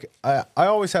 So like I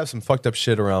always have some fucked up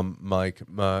shit around Mike.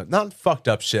 Not fucked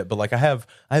up shit, but like I have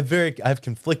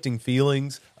conflicting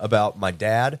feelings about my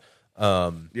dad.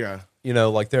 Yeah.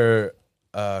 Like they're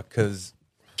because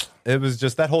it was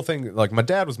just that whole thing. Like my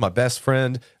dad was my best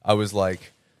friend. I was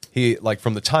like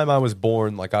from the time I was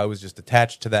born, like I was just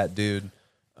attached to that dude.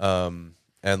 And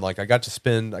like I got to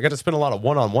spend a lot of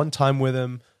one-on-one time with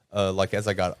him. Like as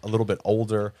I got a little bit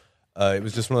older, it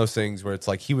was just one of those things where it's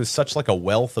like he was such like a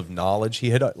wealth of knowledge. He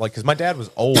had like because my dad was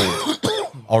old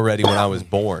already when I was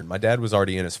born. My dad was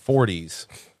already in his 40s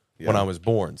when I was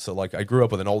born. So like I grew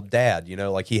up with an old dad.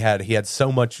 Like he had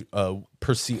so much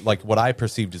like what I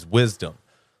perceived as wisdom.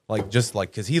 like just like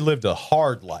because he lived a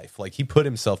hard life. Like he put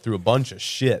himself through a bunch of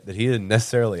shit that he didn't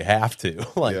necessarily have to.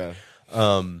 Like,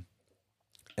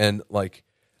 and like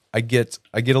I get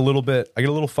a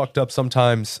little fucked up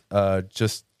sometimes,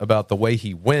 just about the way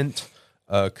he went.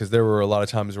 Because there were a lot of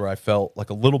times where I felt like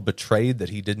a little betrayed that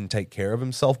he didn't take care of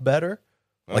himself better,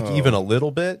 like even a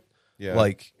little bit. Yeah.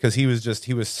 Like, because he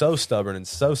was so stubborn and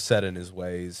so set in his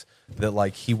ways that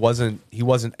like he wasn't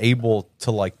able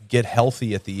to like get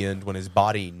healthy at the end when his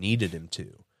body needed him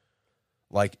to.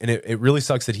 Like, and it really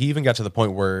sucks that he even got to the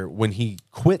point where when he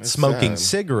quit smoking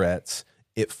cigarettes,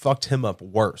 it fucked him up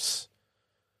worse.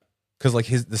 Because like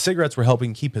the cigarettes were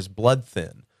helping keep his blood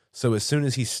thin. So as soon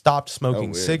as he stopped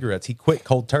smoking cigarettes, he quit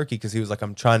cold turkey because he was like,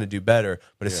 I'm trying to do better.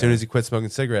 But as soon as he quit smoking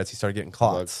cigarettes, he started getting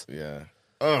clots.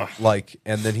 Like,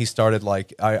 and then he started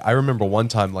like, I remember one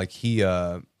time, like he,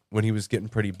 when he was getting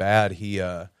pretty bad, he,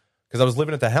 because I was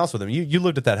living at that house with him. You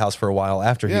lived at that house for a while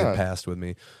after he had passed with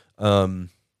me.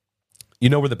 You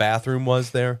know where the bathroom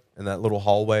was there in that little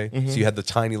hallway? Mm-hmm. So you had the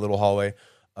tiny little hallway.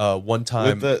 One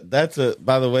time, by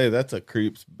the way, that's a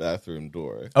creep's bathroom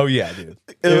door. Oh yeah, dude.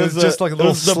 It was just like a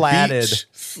little slatted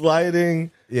sliding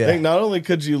thing. Not only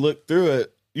could you look through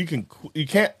it, you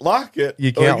can't lock it.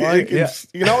 You can't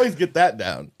you can always get that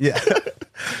down. Yeah.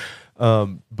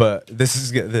 But this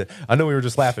is I know we were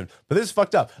just laughing, but this is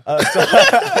fucked up. So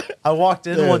I walked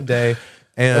in one day.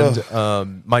 And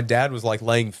my dad was like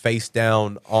laying face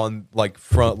down on like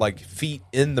front, like feet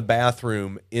in the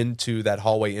bathroom into that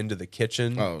hallway into the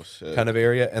kitchen kind of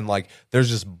area. And like there's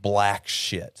just black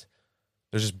shit.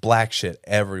 There's just black shit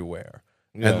everywhere.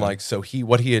 Yeah. And like so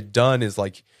what he had done is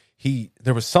like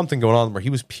there was something going on where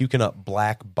he was puking up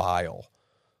black bile.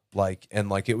 Like, and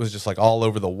like it was just like all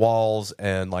over the walls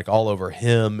and like all over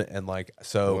him. And like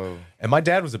so and my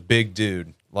dad was a big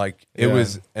dude. Like it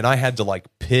was, and I had to like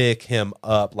pick him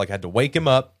up, like I had to wake him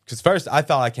up because first I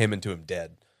thought I came into him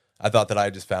dead. I thought that I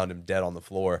just found him dead on the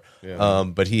floor,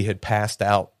 but he had passed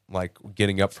out, like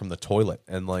getting up from the toilet,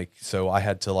 and like so I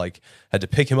had to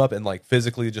pick him up and like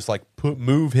physically just like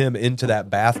move him into that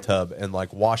bathtub and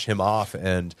like wash him off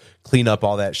and clean up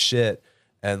all that shit,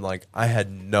 and like I had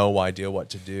no idea what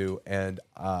to do, and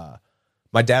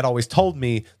my dad always told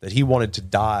me that he wanted to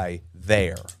die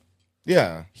there.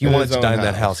 Yeah, he wanted to die in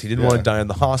that house. He didn't want to die in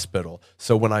the hospital.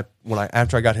 So when I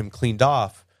after I got him cleaned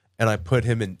off and I put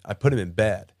him in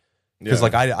bed because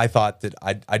like I thought that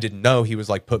I didn't know he was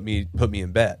like put me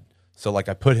in bed. So like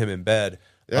I put him in bed.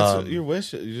 That's what your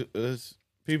wish.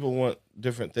 People want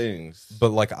different things, but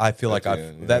like I feel like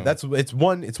it's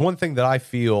one thing that I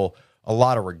feel a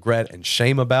lot of regret and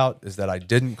shame about is that I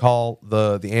didn't call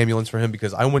the ambulance for him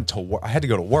because I went to work. I had to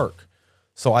go to work,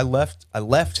 so I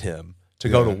left him to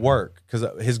go to work because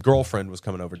his girlfriend was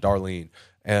coming over, Darlene,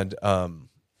 and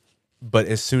but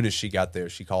as soon as she got there,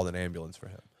 she called an ambulance for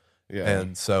him. Yeah,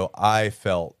 and so I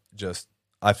felt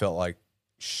like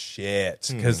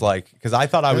shit because I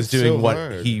thought I was doing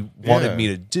what he wanted me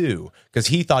to do because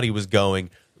he thought he was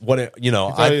going. I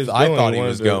thought he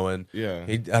was going. Yeah,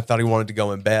 I thought he wanted to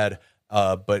go in bed,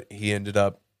 but he ended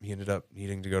up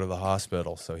needing to go to the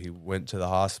hospital. So he went to the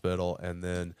hospital, and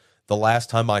then the last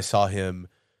time I saw him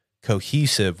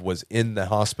cohesive was in the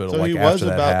hospital. So like he after was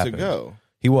that about happened. To go.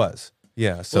 He was,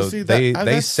 yeah. So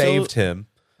they saved him.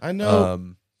 I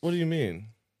know. What do you mean?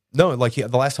 No, like the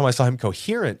last time I saw him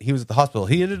coherent, he was at the hospital.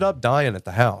 He ended up dying at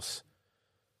the house.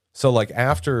 So like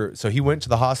so he went to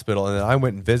the hospital, and then I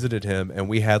went and visited him, and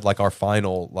we had like our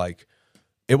final like.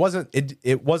 It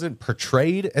wasn't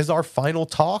portrayed as our final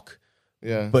talk.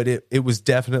 Yeah, but it was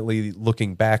definitely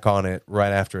looking back on it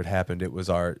right after it happened. There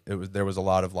was a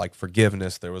lot of like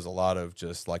forgiveness. There was a lot of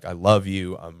just like I love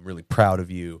you. I'm really proud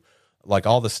of you. Like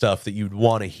all the stuff that you'd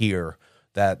want to hear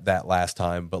that last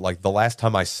time. But like the last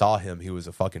time I saw him, he was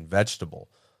a fucking vegetable.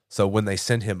 So when they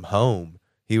sent him home,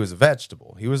 he was a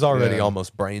vegetable. He was already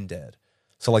almost brain dead.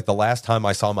 So like the last time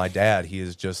I saw my dad, he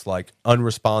is just like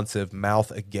unresponsive,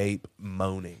 mouth agape,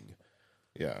 moaning.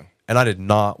 Yeah. And I did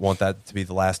not want that to be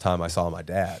the last time I saw my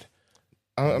dad.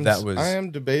 I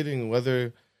am debating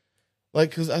whether, like,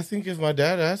 because I think if my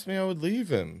dad asked me, I would leave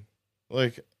him.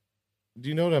 Like, do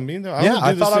you know what I mean? Though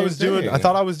I thought I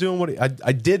was doing what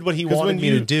I did what he wanted me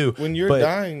to do. When you're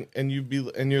dying and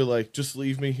you're like, just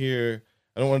leave me here.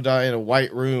 I don't want to die in a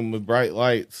white room with bright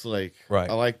lights. Like,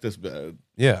 I like this bed.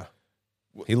 Yeah,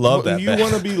 he loved that. You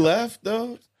want to be left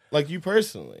though, like you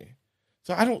personally.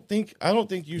 So I don't think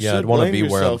you should I'd want to blame be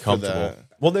where I'm yourself comfortable. for that.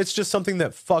 Well, it's just something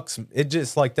that fucks. It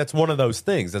just like that's one of those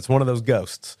things. That's one of those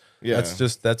ghosts. Yeah,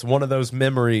 that's one of those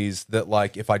memories that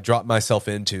like if I drop myself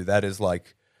into, that is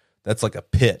that's like a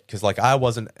pit, because like I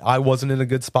wasn't in a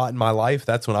good spot in my life.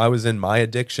 That's when I was in my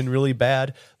addiction really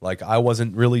bad. Like I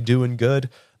wasn't really doing good,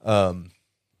 and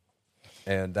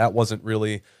that wasn't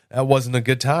a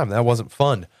good time. That wasn't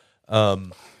fun.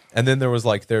 And then there was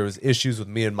issues with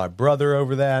me and my brother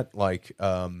over that. Like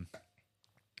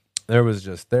there was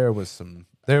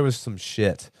some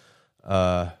shit.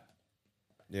 Yeah,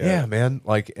 man.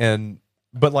 Like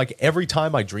but like every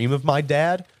time I dream of my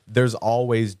dad, there's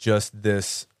always just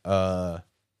this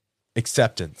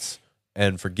acceptance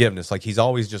and forgiveness. Like he's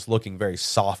always just looking very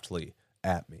softly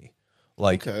at me.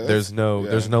 Like there's no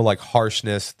like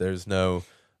harshness. There's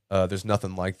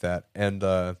nothing like that. And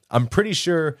I'm pretty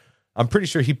sure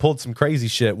he pulled some crazy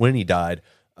shit when he died.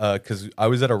 Because I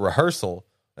was at a rehearsal.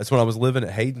 That's when I was living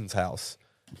at Hayden's house,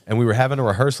 and we were having a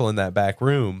rehearsal in that back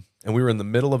room, and we were in the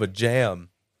middle of a jam,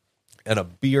 and a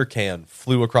beer can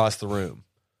flew across the room.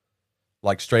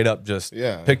 Like straight up just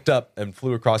picked up and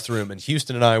flew across the room. And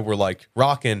Houston and I were like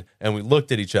rocking, and we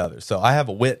looked at each other. So I have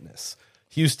a witness.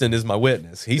 Houston is my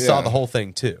witness. He saw the whole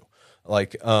thing too.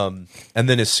 Like, and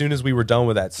then as soon as we were done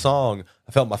with that song,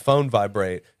 I felt my phone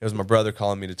vibrate. It was my brother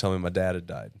calling me to tell me my dad had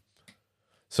died.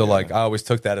 So like, I always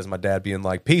took that as my dad being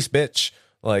like, peace, bitch.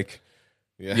 Like,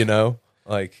 you know,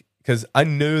 like, because I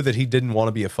knew that he didn't want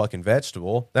to be a fucking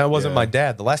vegetable. That wasn't my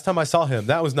dad. The last time I saw him,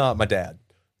 that was not my dad.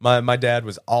 My dad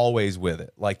was always with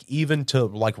it. Like, even to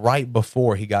like right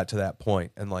before he got to that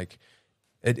point. And like,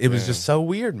 it was just so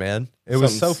weird, man. It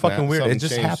was so fucking weird. It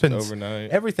just happened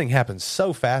overnight. Everything happened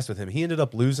so fast with him. He ended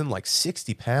up losing like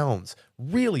 60 pounds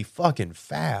really fucking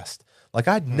fast. Like,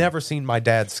 I'd never seen my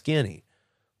dad skinny.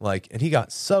 Like, and he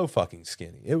got so fucking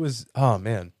skinny. It was, oh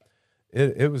man,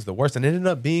 it was the worst. And it ended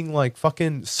up being like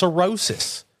fucking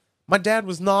cirrhosis. My dad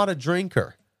was not a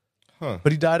drinker,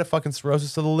 but he died of fucking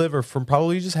cirrhosis of the liver from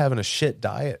probably just having a shit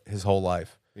diet his whole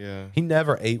life. Yeah. He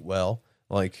never ate well.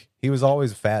 Like, he was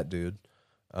always a fat dude.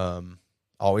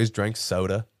 Always drank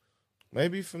soda.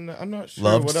 Maybe from that. I'm not sure.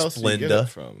 Loved what else Splenda. You get it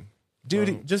from.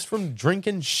 Dude, just from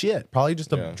drinking shit. Probably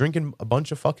just drinking a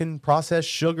bunch of fucking processed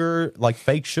sugar, like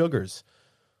fake sugars.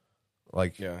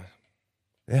 Like,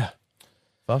 yeah.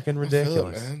 Fucking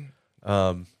ridiculous. It,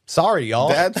 man. Sorry, y'all.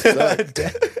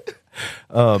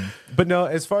 But no,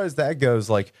 as far as that goes,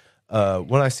 like,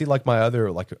 when I see like my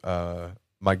other, like,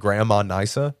 my grandma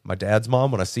Nisa, my dad's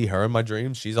mom, when I see her in my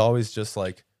dreams, she's always just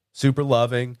like super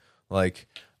loving. Like,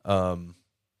 how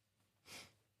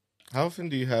often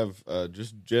do you have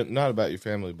just not about your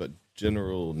family, but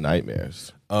general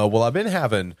nightmares? Well, I've been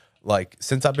having, like,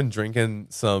 since I've been drinking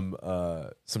some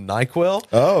NyQuil.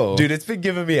 Oh, dude, it's been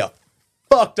giving me a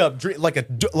fucked up dream, like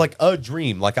a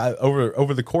dream. Like,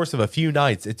 over the course of a few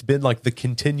nights, it's been like the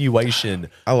continuation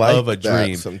of a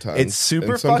dream. Sometimes it's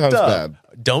super fucked up. Bad.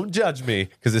 Don't judge me,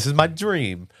 because this is my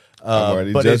dream. I'm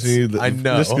already judging you. I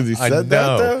know. Just because you said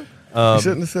that, though. You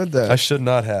shouldn't have said that. I should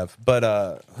not have. But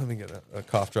let me get a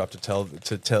cough drop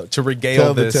to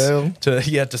regale this.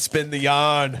 To spin the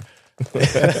yarn.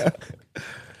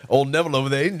 Old Neville over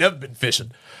there, he's never been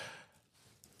fishing.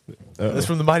 This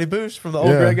from the Mighty Boosh, from the old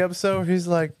Greg episode. He's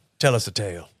like, tell us a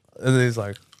tale. And then he's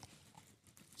like,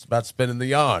 it's about spinning the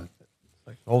yarn.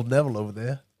 Like, old Neville over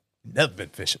there, never been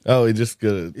fishing. Oh, he just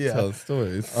good at telling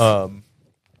stories.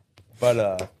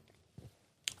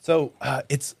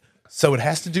 So it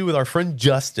has to do with our friend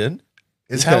Justin,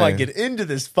 is how I get into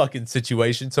this fucking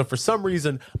situation. So for some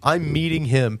reason, I'm meeting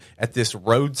him at this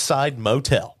roadside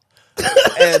motel.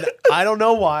 And I don't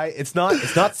know why. It's not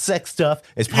sex stuff.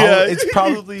 It's probably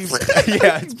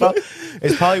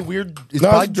weird. It's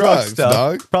probably drug stuff.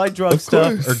 Dog. Probably drug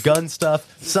stuff or gun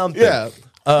stuff. Something. Yeah.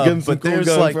 But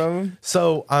there's like,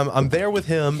 so I'm there with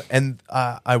him, and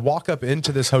I walk up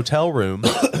into this hotel room,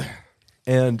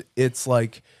 and it's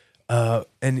like,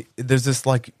 and there's this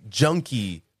like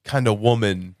junkie kind of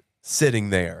woman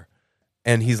sitting there,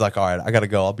 and he's like, all right, I gotta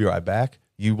go. I'll be right back.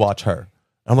 You watch her.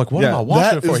 I'm like, what am I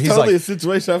watching her for? He's totally like, a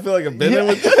situation I feel like I've been in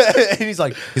with. And he's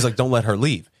like, don't let her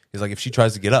leave. He's like, if she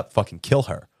tries to get up, fucking kill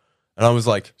her. And I was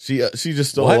like, she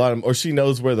just stole a lot of, or she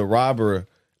knows where the robber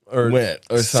went,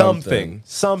 or something.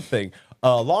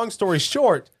 Long story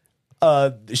short,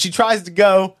 she tries to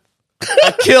go.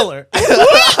 I kill her.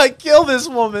 I kill this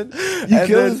woman. I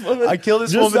kill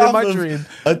this woman in my dream.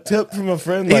 A tip from a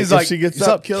friend. Like, if she gets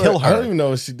up, kill her. I don't even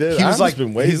know what she did. He was like,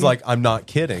 been waiting. He's like, I'm not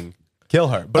kidding. Kill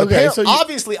her. But so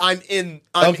obviously I'm in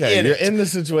you're in the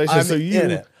situation. I'm so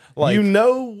you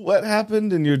know what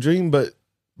happened in your dream, but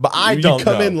I don't you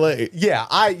come in late.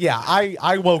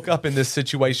 I woke up in this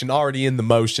situation already in the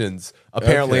motions.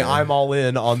 Apparently I'm all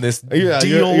in on this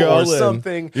deal you're or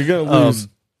something. You're gonna lose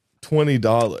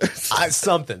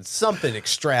 $20. Something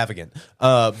extravagant.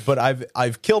 But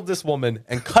I've killed this woman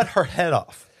and cut her head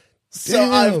off. So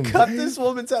I've cut this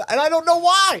woman's head, and I don't know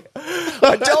why.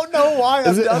 I don't know why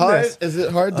I've done this. Is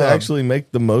it hard to actually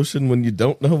make the motion when you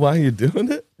don't know why you're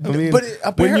doing it? I mean,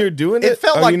 when you're doing it,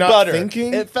 felt are like you not butter.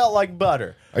 thinking? It felt like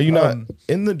butter. Are you not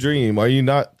in the dream? Are you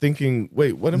not thinking?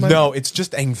 Wait, what am I? No, it's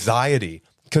just anxiety.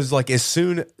 Because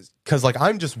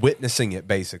I'm just witnessing it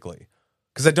basically.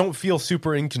 Because I don't feel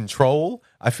super in control.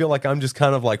 I feel like I'm just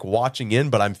kind of like watching in,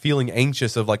 but I'm feeling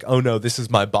anxious of like, oh no, this is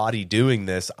my body doing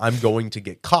this. I'm going to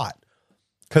get caught.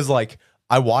 Because like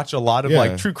I watch a lot of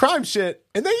like true crime shit,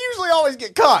 and they usually always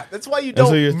get caught. That's why you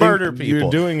don't murder people. You're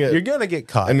doing it. You're gonna get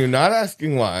caught, and you're not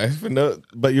asking why.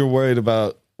 But you're worried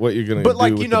about what you're gonna do. But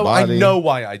like with the body. I know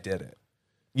why I did it.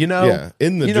 In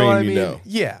the dream, you know.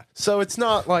 Yeah, so it's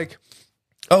not like,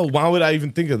 oh, why would I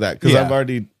even think of that? Because I've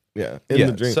already in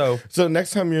the dream. So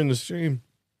next time you're in the stream,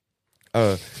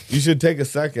 you should take a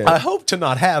second. I hope to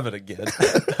not have it again.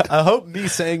 I hope me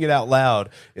saying it out loud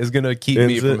is going to keep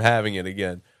me from having it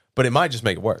again. But it might just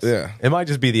make it worse. Yeah. It might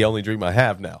just be the only dream I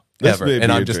have now. Ever.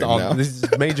 And I'm just on. This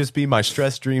may just be my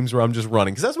stress dreams where I'm just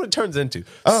running. Because that's what it turns into.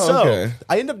 Okay.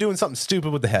 I end up doing something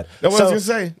stupid with the head. No, what I was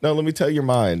going to say. No, let me tell your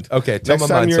mind. Okay, tell next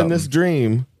my mind time you're something. in this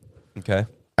dream,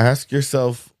 ask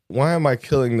yourself, why am I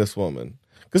killing this woman?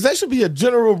 Because that should be a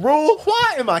general rule.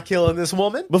 Why am I killing this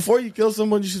woman? Before you kill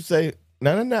someone, you should say,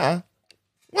 nah.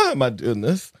 Why am I doing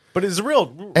this? But it's a real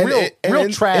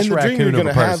trash in the raccoon dream, you're of a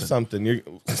gonna have person. something. You're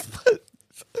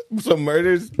some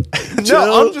murders.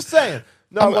 No, I'm just saying.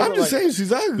 No, I'm just saying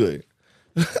she's ugly.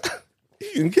 You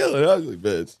can kill an ugly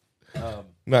bitch.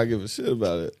 Not give a shit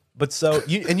about it. But so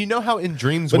you know how in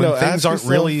dreams when things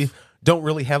don't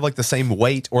really have like the same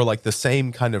weight or like the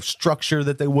same kind of structure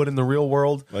that they would in the real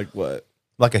world. Like what?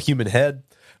 Like a human head.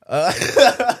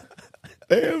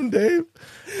 Damn, Dave.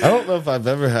 I don't know if I've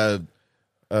ever had.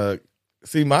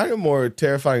 See, mine are more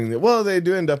terrifying. Well, they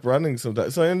do end up running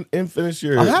sometimes. So in finish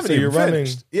your. I haven't even running.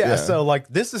 finished. Yeah. So like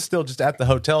this is still just at the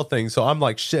hotel thing. So I'm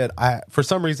like, shit. For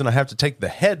some reason I have to take the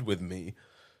head with me,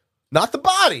 not the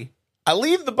body. I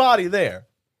leave the body there.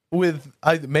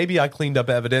 Maybe I cleaned up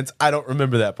evidence. I don't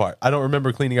remember that part. I don't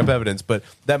remember cleaning up evidence, but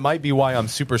that might be why I'm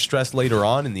super stressed later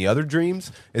on in the other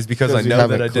dreams. Is because I know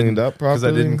that I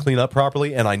didn't clean up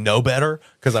properly, and I know better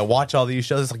because I watch all these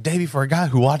shows. It's like, Davey, for a guy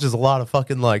who watches a lot of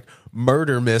fucking like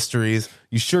murder mysteries,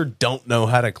 you sure don't know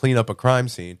how to clean up a crime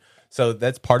scene. So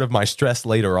that's part of my stress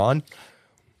later on.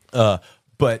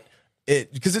 But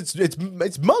because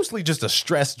it's mostly just a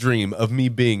stress dream of me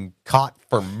being caught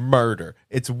for murder.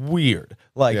 It's weird.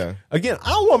 Like again, I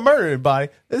don't want to murder anybody.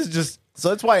 This is just so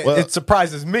that's why it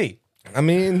surprises me. I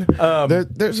mean,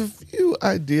 there's a few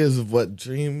ideas of what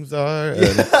dreams are,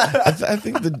 and I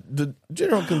think the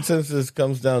general consensus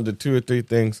comes down to 2 or 3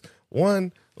 things.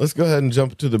 One, let's go ahead and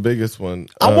jump to the biggest one.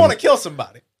 I want to kill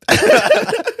somebody.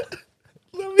 I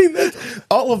mean,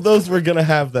 all of those were gonna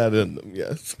have that in them.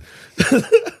 Yes.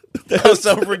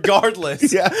 So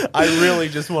regardless, I really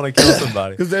just want to kill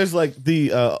somebody. Because there's like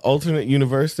the alternate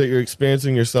universe that you're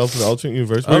experiencing yourself in the alternate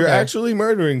universe where you're actually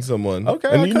murdering someone. Okay.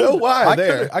 And you know why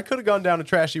I could have gone down a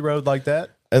trashy road like that.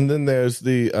 And then there's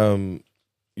the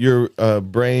your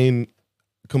brain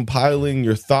compiling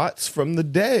your thoughts from the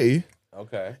day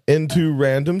into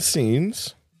random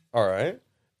scenes. All right.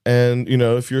 And,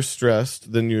 if you're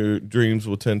stressed, then your dreams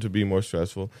will tend to be more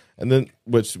stressful. And then,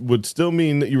 which would still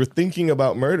mean that you were thinking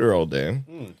about murder all day.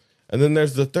 And then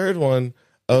there's the third one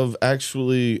of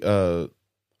actually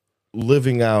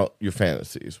living out your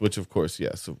fantasies, which, of course,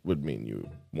 yes, would mean you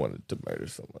wanted to murder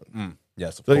someone.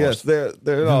 Yes, of course. Yes,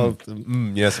 they're all of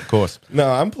them. Yes, of course. No,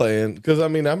 I'm playing because, I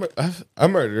mean, I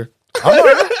murder.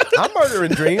 I'm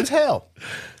murdering dreams. Hell.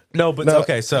 No, but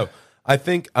okay, so... I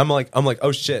think I'm like,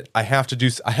 oh shit, I have to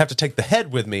take the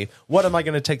head with me. What am I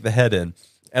going to take the head in?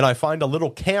 And I find a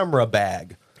little camera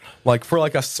bag, like for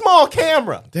like a small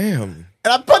camera. Damn.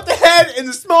 And I put the head in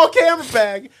the small camera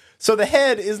bag. So the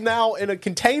head is now in a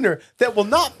container that will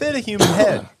not fit a human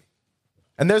head.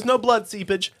 And there's no blood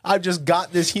seepage. I've just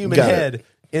got this human head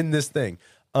in this thing.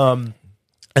 And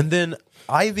then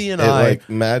Ivy and I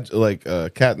like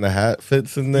Cat in the Hat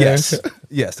fits in there.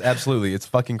 Yes, absolutely. It's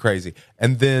fucking crazy.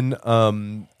 And then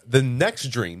the next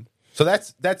dream. So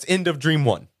that's end of dream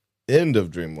 1. End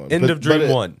of dream 1. End of dream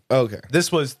 1. Okay. This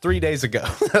was 3 days ago.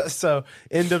 So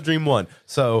end of dream 1.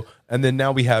 So and then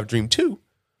now we have dream 2,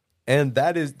 and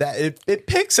that is that it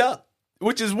picks up,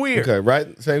 which is weird. Okay,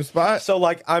 right, same spot. So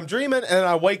like I'm dreaming and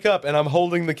I wake up and I'm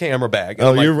holding the camera bag. And oh,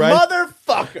 I'm like, you're right,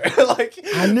 motherfucker! Like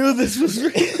I knew this was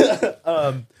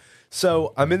real.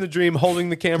 So I'm in the dream holding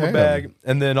the camera bag,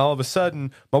 and then all of a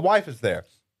sudden my wife is there,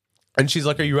 And she's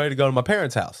like, "Are you ready to go to my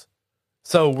parents' house?"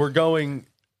 So we're going.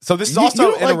 So this is You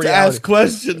also don't in like a to reality. ask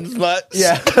questions much.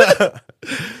 Yeah.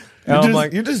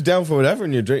 You're just down for whatever,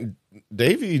 and you're drink.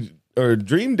 Davey or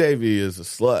Dream Davey is a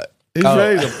slut. He's Oh.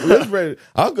 ready to. He's ready.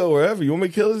 I'll go wherever you want me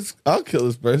to kill this. I'll kill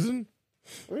this person.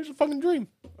 Where's your fucking dream?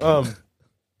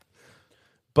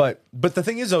 But the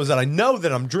thing is though is that I know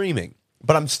that I'm dreaming,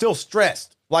 but I'm still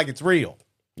stressed like it's real.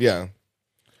 Yeah.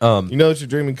 You know that you're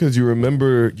dreaming because you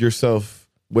remember yourself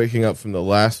waking up from the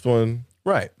last one.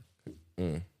 Right.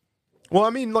 Well, I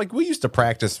mean, like we used to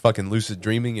practice fucking lucid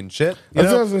dreaming and shit. That's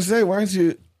what I was gonna say. Why aren't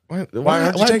you? Why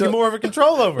aren't you taking more of a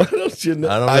control over? Why don't you know?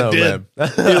 I don't know, I did.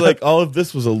 man. You're like, all of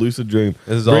this was a lucid dream.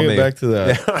 This is Bring all it me. back to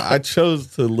that. I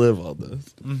chose to live all this.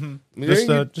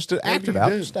 Mm-hmm. Just to act it out.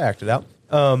 Just to act it out.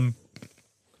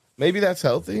 Maybe that's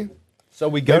healthy. So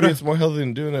we go Maybe to it's more healthy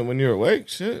than doing it when you're awake.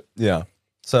 Shit. Yeah.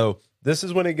 So this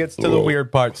is when it gets to the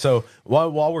weird part. So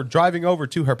while we're driving over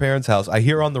to her parents' house, I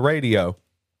hear on the radio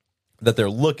that they're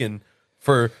looking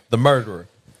for the murderer.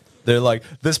 They're like,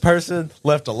 this person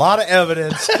left a lot of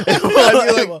evidence.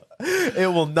 It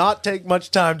will not take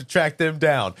much time to track them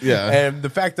down. Yeah. And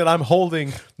the fact that I'm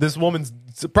holding this woman's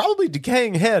probably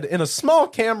decaying head in a small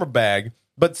camera bag,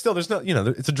 but still, there's no,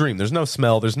 it's a dream. There's no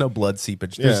smell. There's no blood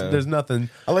seepage. There's nothing.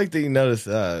 I like that you noticed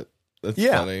that. That's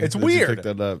funny. It's that you weird. picked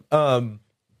that up. And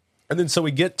then so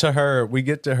we get to her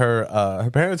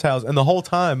parents' house, and the whole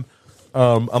time,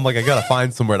 I'm like, I gotta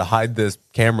find somewhere to hide this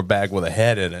camera bag with a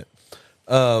head in it.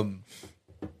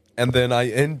 And then I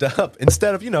end up,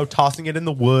 instead of, tossing it in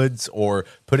the woods or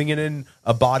putting it in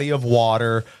a body of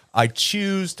water, I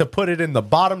choose to put it in the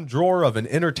bottom drawer of an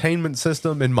entertainment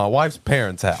system in my wife's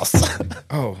parents' house.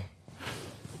 Oh.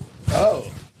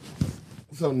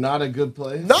 So not a good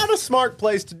place? Not a smart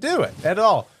place to do it at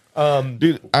all.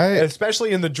 Dude,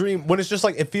 especially in the dream, when it's just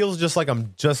like, it feels just like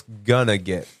I'm just gonna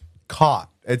get caught.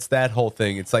 It's that whole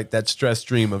thing. It's like that stress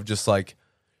dream of just like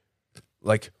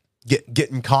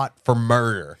getting caught for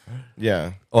murder.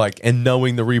 Yeah. And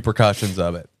knowing the repercussions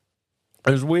of it.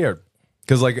 It was weird.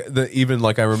 Because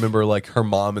I remember like her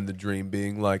mom in the dream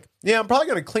being like, yeah, I'm probably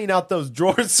gonna clean out those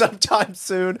drawers sometime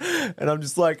soon. And I'm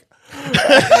just like,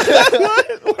 why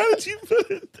did you put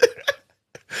it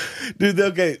there? Dude,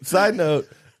 okay, side note,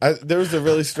 there was a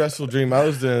really stressful dream I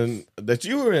was in that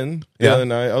you were in the other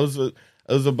night.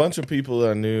 It was a bunch of people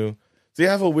that I knew. See,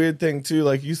 I have a weird thing too.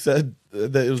 Like you said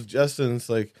that it was Justin. It's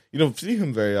like you don't see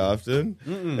him very often.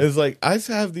 It's like I used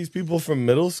to have these people from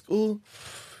middle school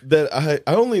that I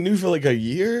only knew for like a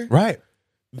year. right.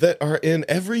 That are in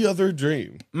every other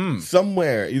dream.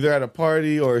 Somewhere, either at a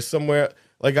party or somewhere.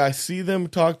 Like I see them,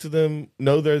 talk to them,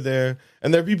 know they're there.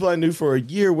 And they're people I knew for a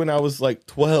year when I was like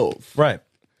 12. Right.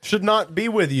 Should not be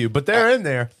with you, but they're in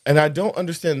there. And I don't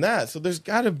understand that. So there's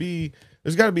got to be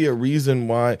a reason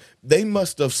why they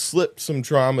must have slipped some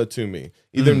trauma to me.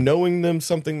 Either knowing them,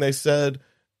 something they said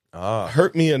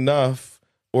hurt me enough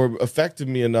or affected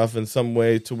me enough in some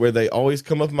way to where they always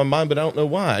come up in my mind, but I don't know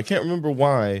why. I can't remember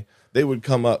why they would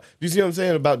come up. Do you see what I'm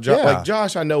saying about Josh? Yeah. Like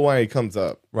Josh, I know why he comes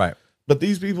up. Right. But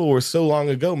these people were so long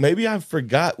ago. Maybe I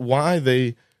forgot why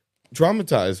they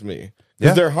traumatized me.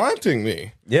 Because they're haunting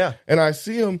me. Yeah. And I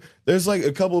see them. There's like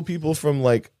a couple of people from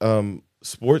like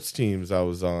sports teams I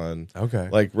was on. Okay.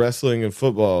 Like wrestling and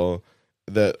football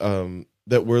that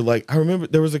were like, I remember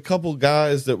there was a couple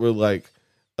guys that were like,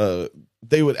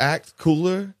 they would act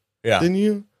cooler than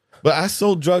you. But I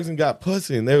sold drugs and got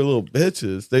pussy and they were little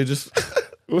bitches. They just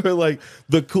were like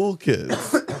the cool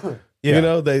kids.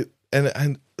 They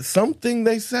and something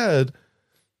they said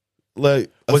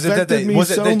like was it that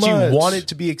you wanted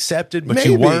to be accepted but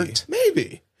you weren't?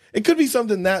 Maybe it could be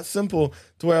something that simple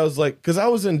to where I was like, because I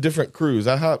was in different crews.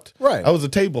 I hopped. Right. I was a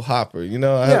table hopper.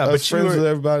 I was friends with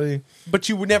everybody. But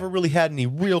you never really had any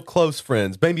real close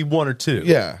friends. Maybe one or two.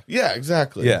 Yeah. Yeah.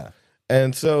 Exactly. Yeah.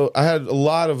 And so I had a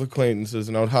lot of acquaintances,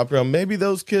 and I would hop around. Maybe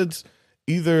those kids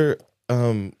either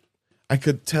I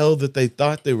could tell that they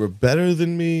thought they were better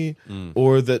than me,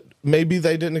 or that maybe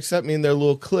they didn't accept me in their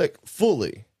little clique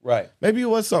fully. Right. Maybe it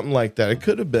was something like that. It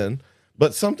could have been.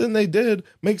 But something they did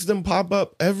makes them pop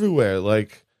up everywhere.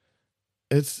 Like,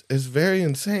 it's very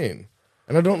insane.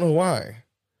 And I don't know why.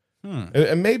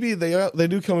 And maybe they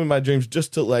do come in my dreams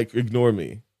just to, like, ignore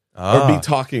me. Or be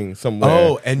talking somewhere.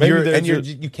 Oh, and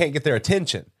you can't get their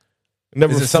attention.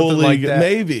 Never Is it something fully like that?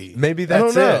 Maybe that's I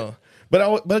don't know. it.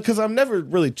 But because I'm never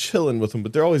really chilling with them,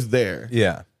 but they're always there.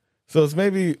 Yeah. So it's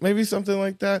maybe something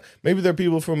like that. Maybe they're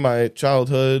people from my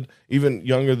childhood, even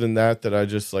younger than that I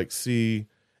just like see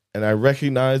and I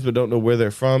recognize but don't know where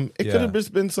they're from. It could have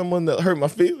just been someone that hurt my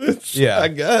feelings. Yeah. I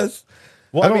guess.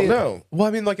 Well, I don't know. Well,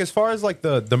 I mean, like as far as like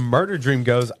the murder dream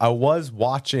goes, I was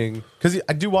watching because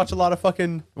I do watch a lot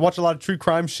of true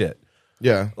crime shit.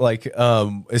 Yeah. Like,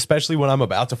 especially when I'm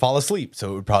about to fall asleep.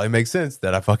 So it would probably make sense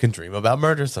that I fucking dream about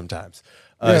murder sometimes,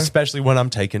 especially when I'm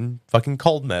taking fucking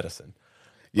cold medicine.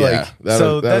 Yeah, Like,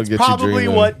 so that's probably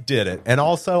what did it. And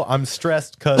also, I'm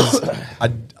stressed because I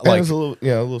like it was a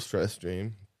little stress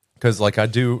dream. Because like I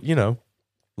do,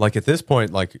 like at this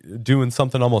point, like doing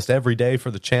something almost every day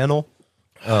for the channel,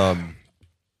 and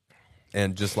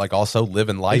just like also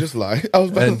living life, Just lie. I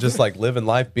was about and to just like living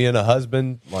life, being a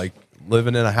husband, like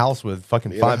living in a house with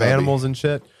fucking 5 animals and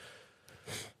shit.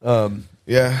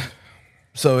 Yeah.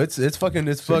 So it's fucking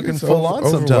It's full on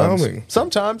overwhelming.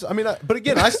 sometimes. I mean, but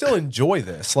again, I still enjoy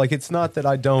this. Like, it's not that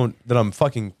that I'm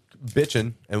fucking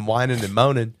bitching and whining and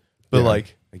moaning. But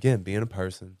like, again, being a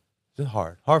person, it's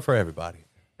hard for everybody.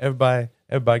 Everybody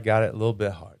got it a little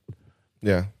bit hard.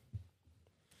 Yeah.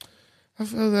 I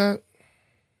feel that.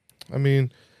 I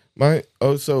mean, man,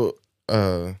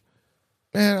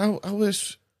 I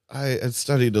wish I had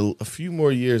studied a few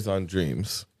more years on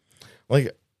dreams.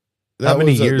 Like, how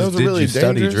many years did really you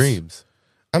study dreams?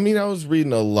 I mean, I was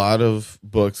reading a lot of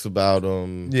books about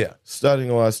them. Yeah,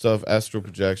 studying a lot of stuff, astral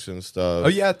projection stuff. Oh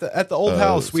yeah, at the old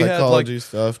house we had psychology like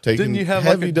stuff. Taking didn't you have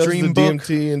heavy like a doses dream of book?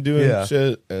 DMT and doing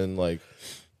shit, and like,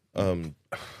 I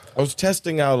was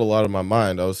testing out a lot of my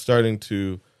mind. I was starting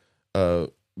to I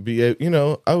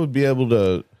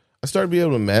started being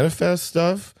able to manifest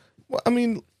stuff. Well, I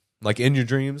mean, like in your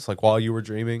dreams, like while you were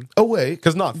dreaming, awake,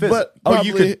 because not physical. but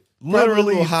You could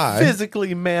literally high.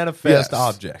 physically manifest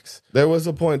objects. There was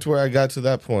a point to where I got to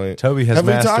that point. Toby has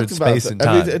mastered space and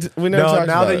time. We never talked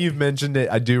now about that it. you've mentioned it,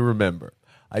 I do remember.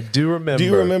 Do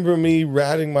you remember me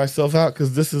ratting myself out?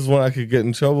 Because this is what I could get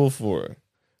in trouble for.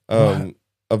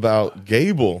 About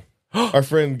Gable, our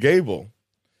friend Gable.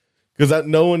 Because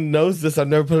no one knows this. I've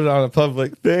never put it on a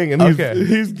public thing. And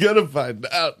he's going to find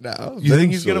out now. You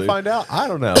think he's going to find out? I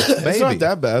don't know. Maybe. It's not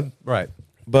that bad. Right.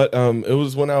 But it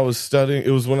was when I was studying.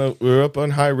 It was when we were up on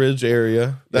High Ridge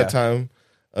area that time.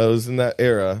 I was in that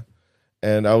era.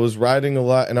 And I was writing a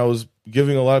lot. And I was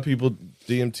giving a lot of people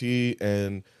DMT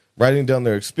and writing down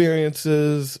their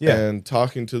experiences and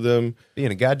talking to them.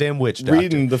 Being a goddamn witch doctor.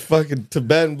 Reading the fucking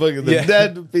Tibetan Book of the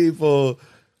Dead to people.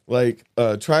 Like,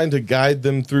 trying to guide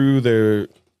them through their...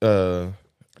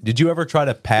 Did you ever try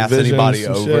to pass anybody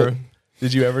over? Shit.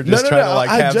 Did you ever just try to like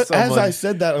have someone... As I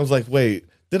said that, I was like, wait,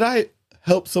 did I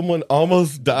help someone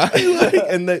almost die?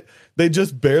 And they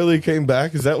just barely came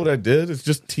back? Is that what I did? It's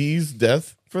just tease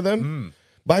death for them?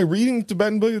 By reading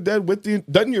Tibetan Book of the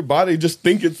Dead, doesn't your body just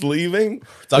think it's leaving?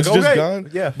 It's like, just gone?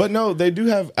 Yeah. But no, they do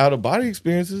have out-of-body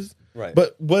experiences. Right.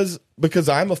 But because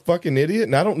I'm a fucking idiot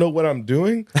and I don't know what I'm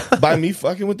doing by me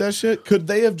fucking with that shit, could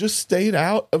they have just stayed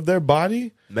out of their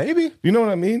body? Maybe. You know what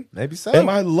I mean? Maybe so. Am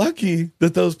I lucky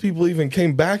that those people even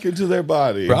came back into their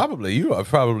body? Probably. You are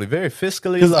probably very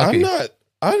fiscally lucky.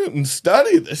 I didn't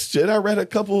study this shit. I read a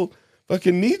couple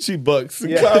fucking Nietzsche books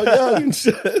and Carl Jung and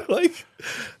shit. Like,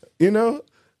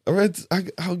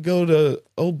 I'll go to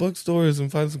old bookstores and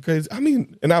find some crazy. I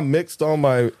mean, and I mixed all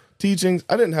my teachings.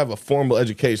 I didn't have a formal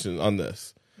education on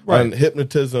this, on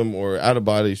hypnotism or out of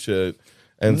body shit.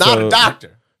 And not a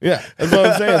doctor. Yeah, that's what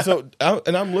I'm saying. So,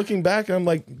 I'm looking back and I'm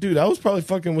like, dude, I was probably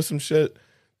fucking with some shit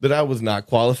that I was not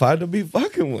qualified to be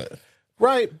fucking with.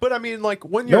 Right, but I mean, like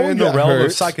when you're in the realm of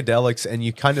psychedelics and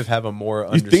you kind of have a more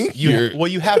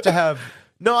you have to have.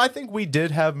 No, I think we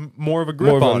did have more of a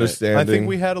grip on it. I think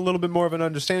we had a little bit more of an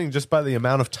understanding just by the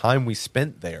amount of time we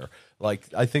spent there. Like,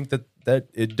 I think that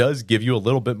it does give you a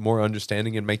little bit more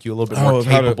understanding and make you a little bit more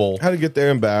capable. How to get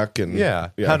there and back. And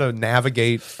how to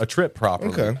navigate a trip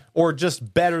properly. Okay. Or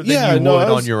just better than you would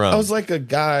on your own. I was like a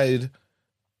guide,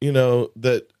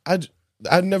 that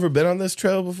I'd never been on this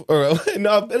trail before.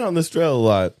 No, I've been on this trail a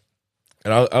lot.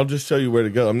 And I'll just show you where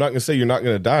to go. I'm not going to say you're not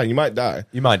going to die. You might die.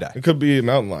 You might die. It could be a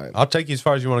mountain lion. I'll take you as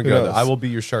far as you want to go. I will be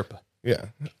your Sherpa. Yeah,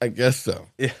 I guess so.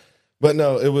 Yeah. But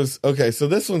no, it was, okay, so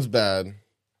this one's bad.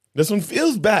 This one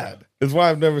feels bad. Is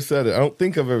why I've never said it. I don't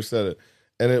think I've ever said it.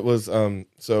 And it was,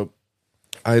 so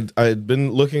I'd been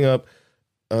looking up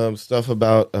stuff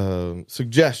about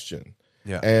suggestion.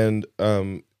 Yeah. And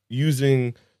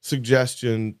using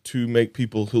suggestion to make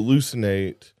people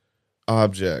hallucinate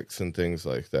objects and things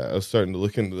like that. I was starting to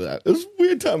look into that. It was a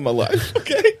weird time in my life,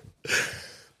 okay?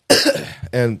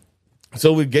 And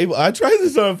so I tried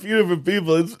this on a few different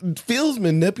people. It feels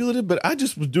manipulative, but I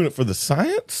just was doing it for the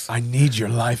science. I need your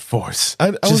life force.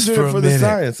 I was doing it for the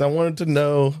science. I wanted to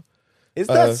know. Is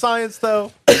that science,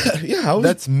 though? Yeah.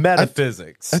 That's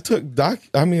metaphysics.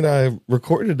 I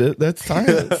recorded it. That's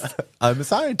science. I'm a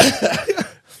scientist.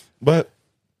 But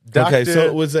Okay, so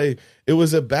it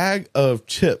was a bag of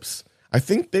chips. I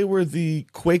think they were the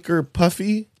Quaker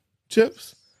Puffy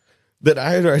chips that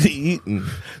I had already eaten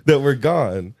that were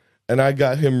gone, and I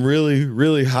got him really,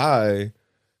 really high,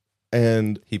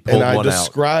 and I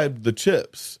described the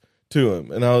chips to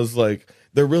him, and I was like,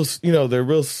 they're real, they're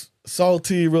real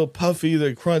salty, real puffy,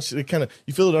 they're crunchy. They kind of,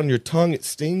 you feel it on your tongue, it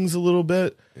stings a little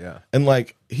bit, and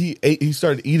like he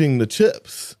started eating the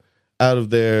chips out of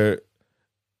their.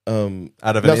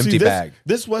 Out of an empty bag.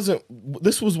 This was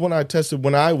when I tested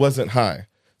when I wasn't high,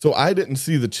 so I didn't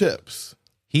see the chips.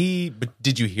 But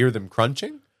did you hear them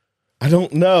crunching? I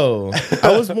don't know.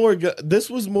 I was more. This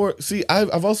was more. See,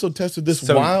 I've also tested this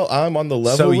while I'm on the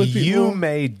level with people. So you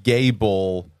made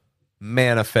Gable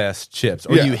manifest chips,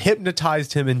 or you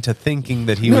hypnotized him into thinking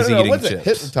that he was eating it wasn't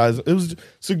chips. Hypnotized. It was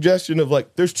suggestion of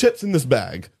like, there's chips in this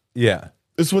bag. Yeah,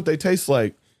 this is what they taste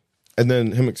like, and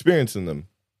then him experiencing them.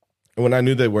 And when I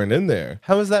knew they weren't in there,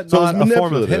 how is that not a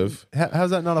form of how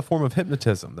is that not a form of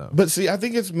hypnotism though? But see, I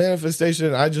think it's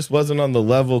manifestation. I just wasn't on the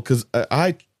level because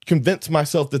I convinced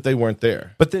myself that they weren't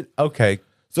there. But then, okay,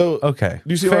 do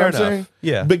you see what I'm saying?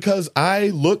 Yeah, because I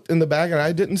looked in the bag and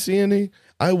I didn't see any.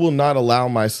 I will not allow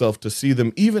myself to see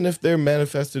them, even if they're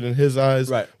manifested in his eyes,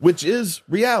 right? Which is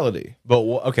reality. But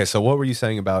okay, so what were you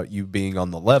saying about you being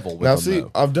on the level with now? them, See, though?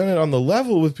 I've done it on the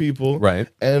level with people, right?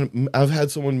 And I've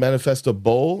had someone manifest a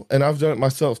bowl, and I've done it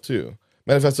myself too.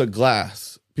 Manifest a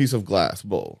piece of glass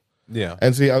bowl. Yeah,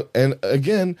 and see, and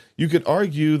again, you could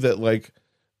argue that like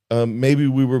maybe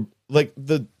we were like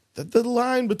the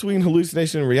line between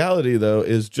hallucination and reality though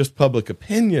is just public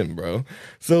opinion, bro.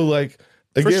 So like.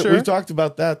 Again, we've talked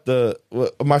about that.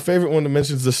 My favorite one to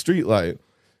mention is the street light.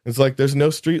 It's like there's no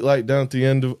street light down at the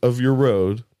end of your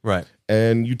road. Right.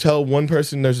 And you tell one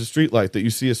person there's a street light, that you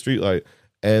see a street light,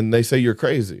 and they say you're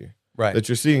crazy. Right. That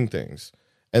you're seeing things.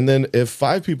 And then if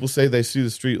 5 people say they see the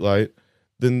street light,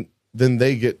 then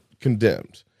they get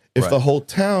condemned. If the whole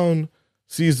town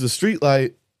sees the street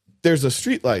light, there's a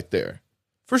street light there.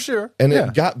 For sure. And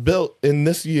it got built in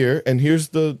this year, and here's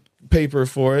the paper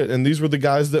for it, and these were the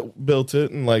guys that built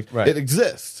it, and like it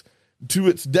exists to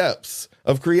its depths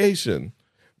of creation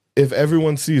if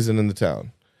everyone sees it in the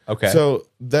town. Okay. So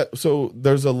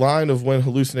there's a line of when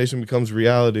hallucination becomes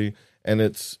reality, and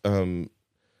it's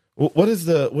what is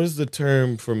the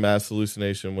term for mass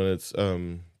hallucination when it's I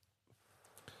mean,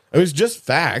 it's just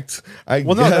fact. I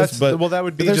guess, but that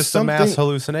would be just a mass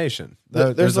hallucination.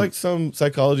 There's like some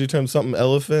psychology term, something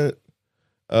elephant.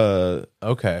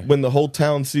 Okay. When the whole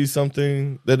town sees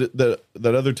something that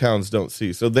other towns don't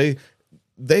see, so they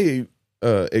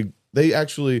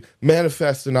actually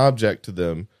manifest an object to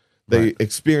them. They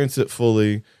experience it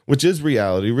fully, which is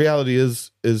reality. Reality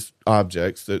is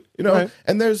objects that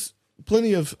and there's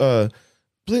plenty of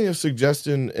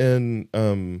suggestion in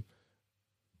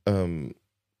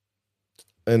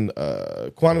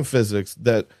quantum physics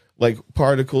that like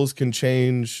particles can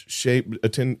change shape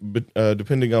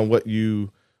depending on what you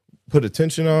put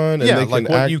attention on, and they can like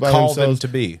what act you by call themselves. them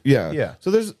to be. Yeah. So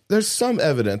there's some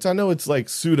evidence. I know it's like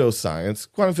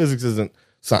pseudoscience. Quantum physics isn't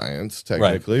science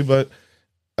technically, but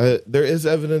there is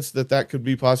evidence that could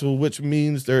be possible, which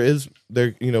means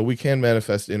we can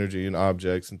manifest energy in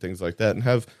objects and things like that, and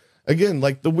have again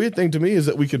like the weird thing to me is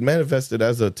that we could manifest it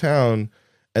as a town,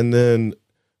 and then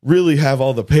really have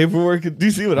all the paperwork. Do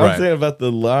you see what I'm saying about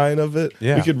the line of it?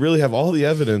 Yeah. We could really have all the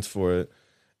evidence for it.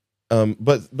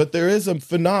 But there is a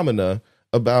phenomena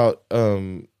about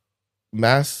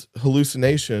mass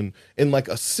hallucination in like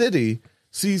a city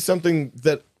sees something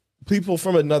that people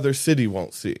from another city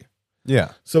won't see.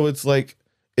 Yeah. So it's like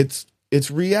it's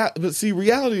but see,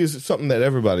 reality is something that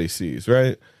everybody sees,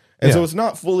 right? And so it's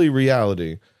not fully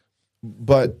reality,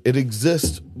 but it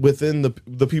exists within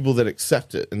the people that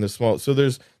accept it in the small. So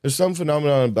there's some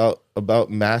phenomenon about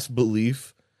mass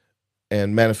belief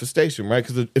and manifestation, right?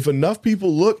 Because if enough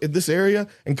people look at this area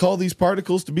and call these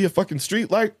particles to be a fucking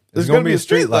street light, there's going to be a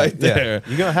street light there. Yeah.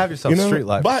 You're going to have yourself a street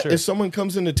light. But if someone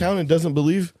comes into town and doesn't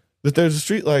believe that there's a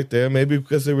street light there, maybe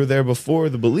because they were there before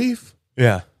the belief,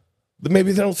 then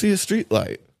maybe they don't see a street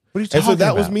light. What are you talking about? And so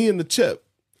that was me in the chip.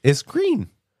 It's green.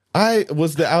 I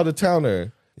was the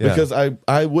out-of-towner because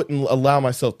I wouldn't allow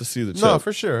myself to see the chip. No,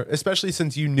 for sure. Especially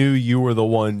since you knew you were the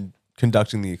one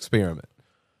conducting the experiment.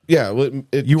 Yeah, well,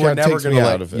 you were never going to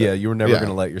out of it. Yeah, you were never going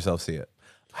to let yourself see it.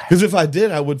 Because if I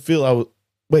did, I would feel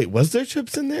wait, was there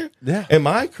chips in there? Yeah. Am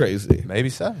I crazy? Maybe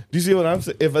so. Do you see what I'm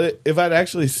saying? If I'd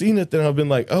actually seen it, then I've been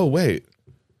like, oh wait,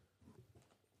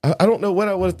 I don't know what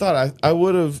I would have thought. I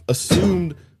would have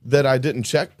assumed that I didn't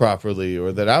check properly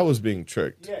or that I was being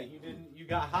tricked. Yeah, you didn't. You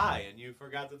got high and you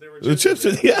forgot that there were chips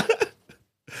in. Yeah.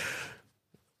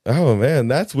 Oh man,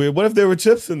 that's weird. What if there were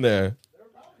chips in there?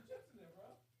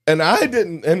 And I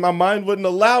didn't, and my mind wouldn't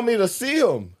allow me to see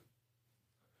them.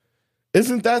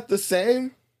 Isn't that the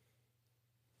same?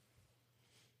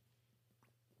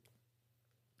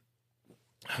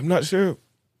 I'm not sure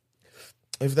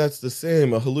if that's the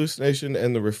same. A hallucination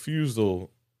and the refusal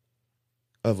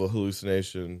of a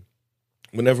hallucination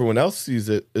when everyone else sees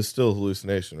it is still a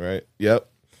hallucination, right? Yep.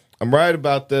 I'm right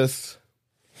about this.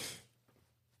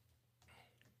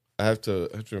 I have to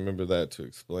remember that to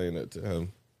explain it to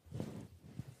him.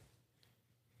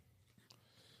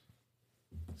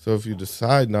 So if you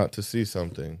decide not to see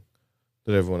something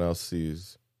that everyone else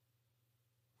sees,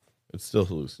 it's still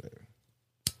hallucinating.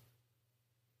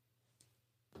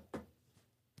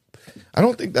 I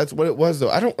don't think that's what it was, though.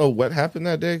 I don't know what happened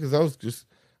that day because I was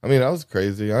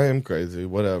crazy. I am crazy,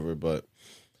 whatever, but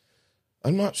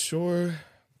I'm not sure.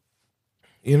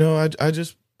 You know, I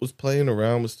just was playing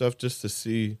around with stuff just to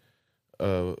see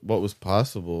what was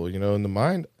possible, you know, in the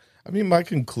mind. I mean, my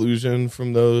conclusion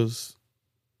from those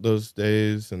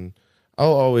days, and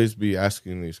I'll always be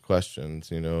asking these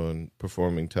questions, you know, and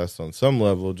performing tests on some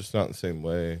level, just not in the same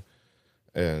way.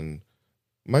 And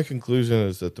my conclusion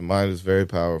is that the mind is very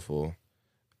powerful,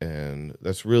 and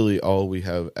that's really all we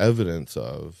have evidence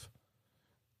of.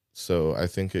 So I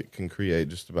think it can create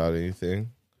just about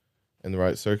anything in the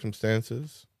right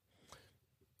circumstances.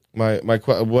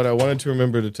 What I wanted to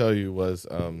remember to tell you was,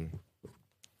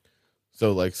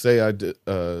 so like say I did,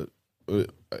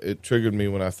 it triggered me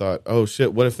when I thought, oh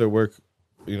shit, what if there were,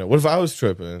 you know, what if I was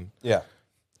tripping? Yeah.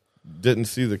 Didn't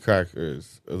see the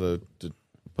crackers or the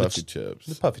puffy chips.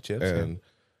 The puffy chips.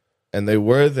 And they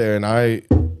were there and I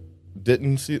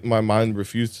didn't see, my mind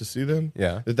refused to see them.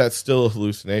 Yeah. That's still a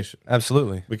hallucination.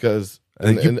 Absolutely. Because,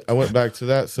 and I went back to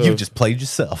that. So you just played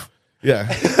yourself.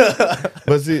 Yeah.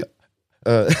 But see,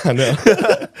 I know.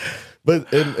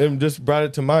 But and just brought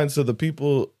it to mind. So the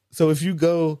people, so if you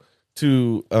go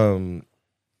to,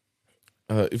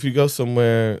 if you go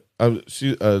somewhere,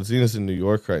 Zena's in New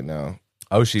York right now.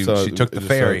 Oh, she took the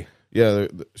ferry.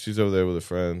 She's over there with a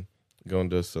friend going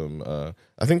to some.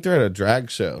 I think they're at a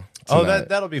drag show tonight. Oh,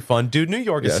 that'll be fun, dude. New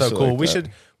York is so cool. Like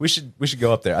we should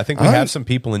go up there. I think we have some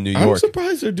people in New York. I'm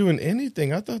surprised they're doing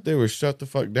anything. I thought they were shut the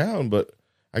fuck down, but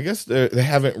I guess they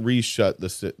haven't reshut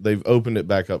the. They've opened it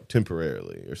back up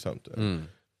temporarily or something.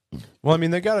 Well, I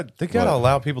mean, they gotta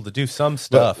allow people to do some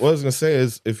stuff. What I was gonna say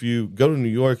is, if you go to New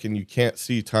York and you can't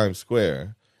see Times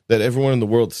Square, that everyone in the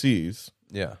world sees,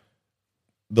 yeah,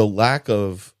 the lack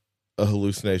of a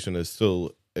hallucination is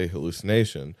still a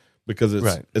hallucination because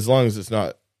it's as long as it's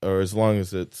not, or as long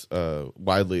as it's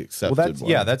widely accepted.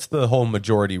 Well, that's the whole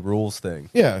majority rules thing.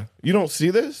 Yeah, you don't see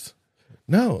this.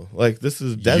 No, like this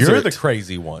is desert. You're the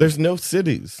crazy one. There's no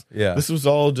cities. Yeah, this was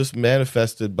all just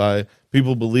manifested by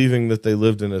people believing that they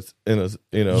lived in a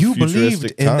you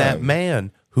believed in that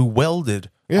man who welded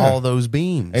all those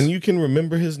beams, and you can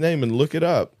remember his name and look it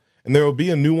up, and there will be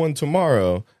a new one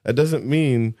tomorrow. That doesn't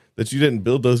mean that you didn't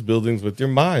build those buildings with your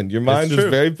mind. Your mind is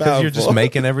very powerful. Because you're just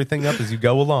making everything up as you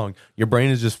go along. Your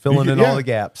brain is just filling in all the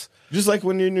gaps. Just like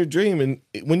when you're in your dream, and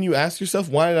when you ask yourself,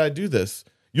 "Why did I do this?"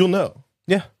 You'll know.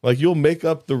 Yeah. Like you'll make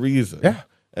up the reason. Yeah.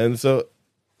 And so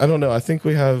I don't know. I think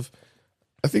we're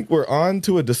on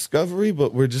to a discovery,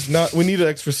 but we're just not. We need an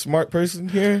extra smart person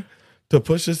here to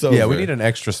push us over. Yeah, we need an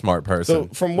extra smart person.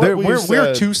 So from what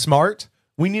we're too smart.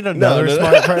 We need another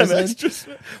smart person.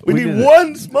 We need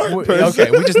one smart person.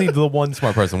 Okay, we just need the one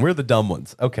smart person. We're the dumb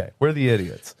ones. Okay, we're the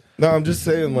idiots. No, I'm just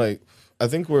saying, like, I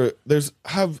think I've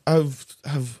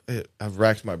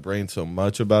racked my brain so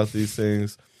much about these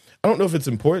things. I don't know if it's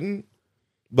important,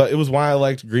 but it was why I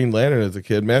liked Green Lantern as a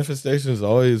kid. Manifestation has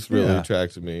always really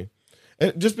attracted me.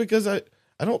 And just because I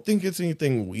don't think it's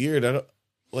anything weird. I don't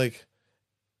like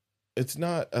it's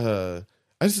not I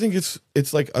just think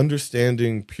it's like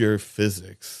understanding pure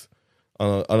physics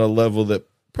on a level that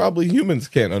probably humans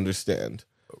can't understand.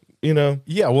 You know?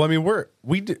 Yeah, well, I mean,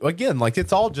 again, like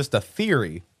it's all just a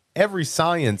theory. Every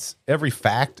science, every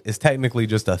fact is technically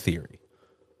just a theory.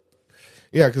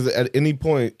 Yeah, because at any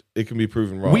point it can be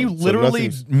proven wrong. We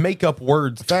literally make up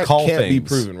words to call can't things. Be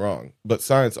proven wrong, but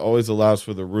science always allows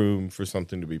for the room for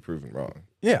something to be proven wrong.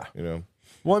 Yeah, you know.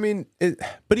 Well, I mean,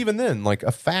 but even then, like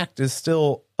a fact is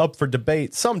still up for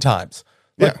debate sometimes.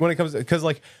 Like when it comes, because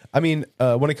like I mean,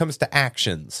 when it comes to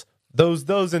actions,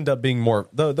 those end up being more.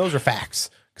 Those are facts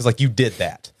because like you did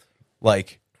that.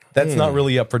 Like that's not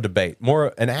really up for debate.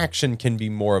 More an action can be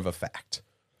more of a fact.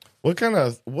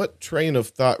 what train of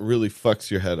thought really fucks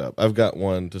your head up? I've got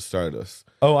one to start us.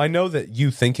 Oh, I know that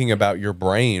you thinking about your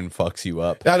brain fucks you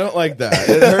up. I don't like that.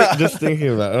 It hurt just thinking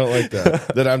about it. I don't like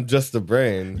that. That I'm just a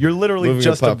brain. You're literally moving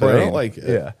just a puppet. brain. I don't like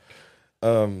it.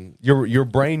 Yeah. Your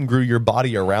brain grew your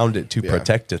body around it to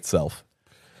protect itself.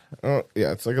 Oh,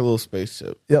 yeah, it's like a little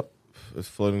spaceship. Yep. It's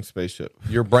a floating spaceship.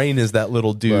 Your brain is that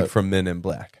little dude But- from Men in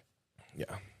Black. Yeah.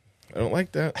 I don't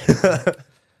like that.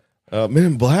 Men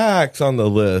in Black's on the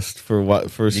list for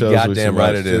shows. You goddamn we should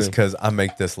right watch it is, too. because I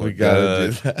make this look We gotta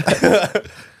good. do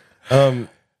that.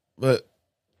 But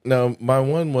no, my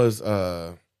one was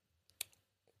what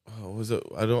was it?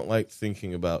 I don't like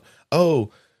thinking about.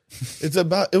 Oh,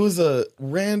 it was a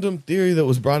random theory that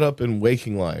was brought up in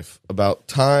Waking Life about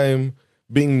time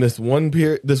being this one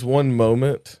period, this one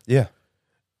moment. Yeah.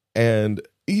 And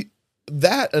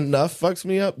that enough fucks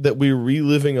me up that we're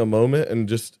reliving a moment and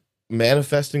just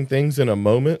manifesting things in a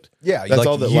moment. Yeah, that's like,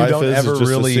 all that you life don't is ever just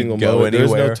really a single go moment. There's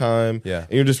anywhere. no time. Yeah.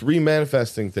 And you're just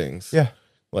remanifesting things. Yeah.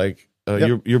 Like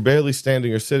Yep. you're barely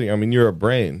standing or sitting. I mean, you're a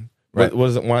brain. Right.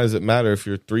 Why does it matter if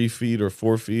you're 3 feet or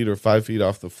 4 feet or 5 feet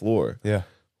off the floor? Yeah.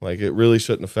 Like, it really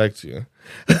shouldn't affect you.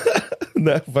 Isn't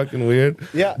that fucking weird?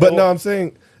 Yeah, But well- no, I'm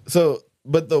saying so.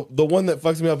 But the one that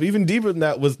fucks me up even deeper than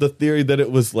that was the theory that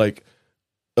it was like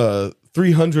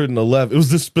 311. It was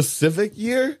this specific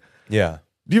year. Yeah.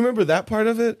 Do you remember that part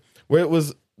of it? Where it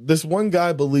was this one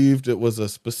guy believed it was a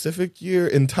specific year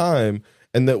in time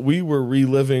and that we were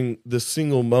reliving this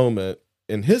single moment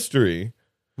in history.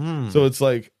 So it's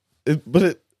like,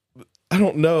 I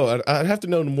don't know. I'd have to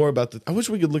know more about this. I wish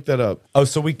we could look that up. Oh,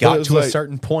 so we But it got was to a like-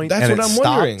 certain point That's and what it I'm stopped?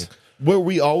 wondering. Were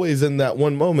we always in that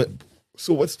one moment?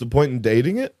 So what's the point in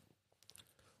dating it?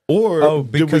 Or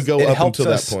did we because go it up helps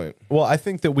until us- that point? Well, I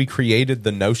think that we created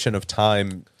the notion of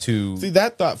time to... See,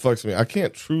 that thought fucks me. I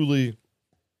can't truly...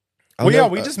 Well, yeah,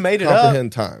 we just made it up.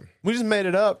 comprehend time. We just made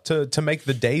it up to make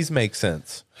the days make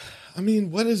sense. I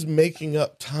mean, what does making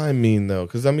up time mean, though?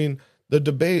 Because, I mean, the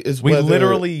debate is We whether...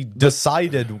 literally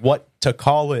decided what to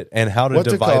call it and how to what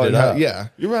to divide call it it. up. Yeah,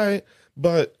 you're right.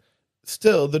 But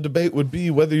still, the debate would be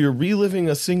whether you're reliving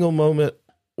a single moment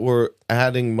or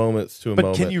adding moments to a But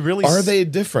moment. can you really Are they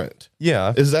different?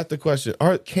 Yeah. Is that the question?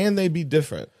 Can they be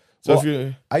different? So Well,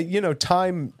 if you...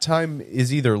 time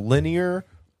is either linear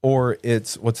or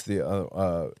it's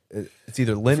it's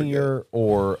either linear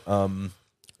or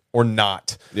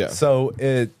not. Yeah. So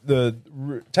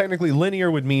technically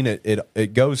linear would mean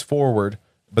it goes forward,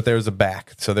 but there's a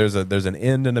back. So there's an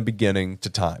end and a beginning to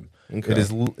time. Okay.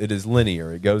 It is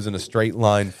linear. It goes in a straight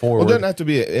line forward. Well, it doesn't have to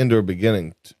be an end or a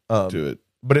beginning to it.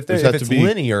 But if Does it have it's to be-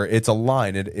 linear, it's a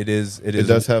line. It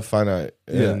does have finite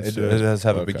Yeah, ends it to does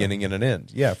have a Okay. beginning and an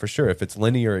end. Yeah, for sure. If it's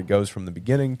linear, it goes from the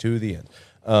beginning to the end.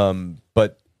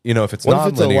 But if it's What not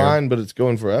if it's a linear, line but it's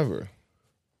going forever?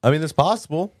 I mean, it's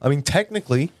possible. I mean,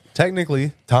 technically,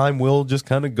 time will just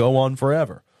kind of go on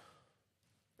forever,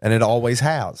 and it always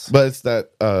has. But it's that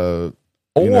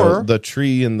Or- the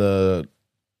tree in the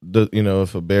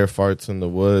if a bear farts in the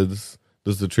woods,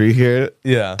 does the tree hear it?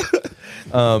 Yeah.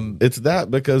 It's that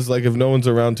because like if no one's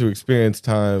around to experience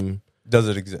time, Does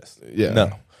it exist? Yeah.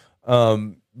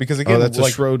 No. Because again, that's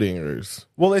like, a Schrodinger's.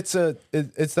 well, it's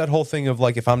that whole thing of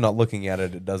like if I'm not looking at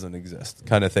it, it doesn't exist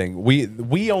kind of thing.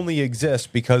 We only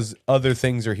exist because other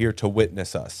things are here to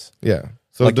witness us. Yeah.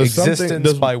 So Like does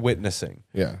existence by witnessing.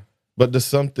 Yeah. But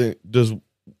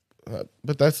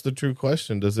but that's the true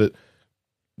question. Does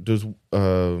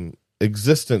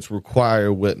existence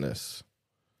require witness?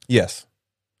 Yes,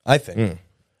 I think.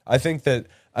 I think that,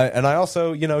 and I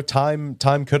also,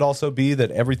 time could also be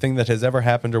that everything that has ever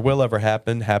happened or will ever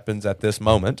happen happens at this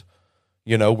moment.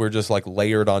 We're just like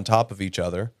layered on top of each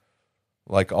other,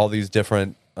 like all these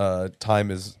different.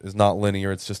 Time is not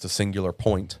linear; it's just a singular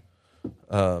point,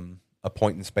 a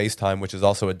point in space time, which is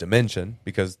also a dimension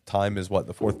because time is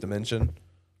the fourth dimension,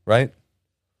 right?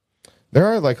 There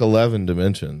are like 11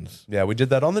 dimensions. Yeah, we did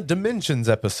that on the dimensions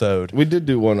episode. We did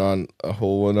do a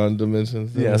whole one on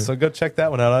dimensions. Yeah, so go check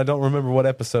that one out. I don't remember what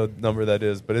episode number that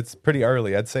is, but it's pretty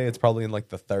early. I'd say it's probably in like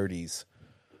the 30s.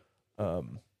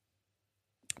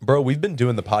 Bro, we've been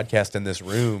doing the podcast in this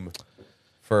room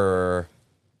for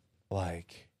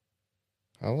like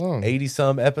How long? 80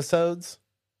 some episodes.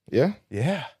 Yeah.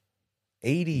 Yeah.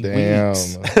 80 Damn.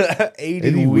 weeks. 80,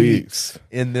 80 weeks weeks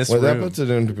in this Well, that room puts it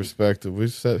into perspective.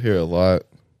 We've sat here a lot.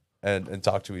 and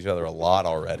talked to each other a lot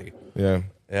already. Yeah.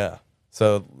 Yeah.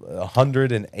 So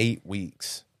 108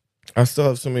 weeks. I still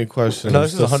have so many questions. No,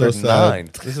 this is I'm still so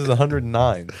 109. sad. This is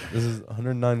 109. This is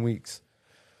 109 weeks.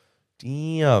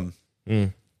 Damn.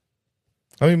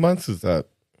 How many months is that?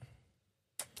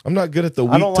 I'm not good at the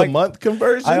I don't week to like- month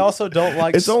conversion. I also don't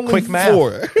like it's only quick math.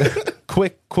 4.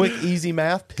 quick, easy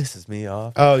math pisses me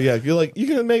off. Oh yeah, you're like, you're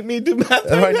gonna make me do math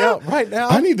Right now.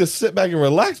 I need to sit back and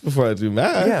relax before I do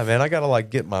math. Yeah, man, I gotta like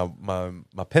get my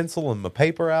pencil and my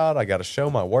paper out. I gotta show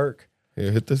my work.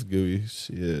 Here, hit this gooey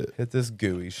shit. Hit this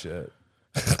gooey shit.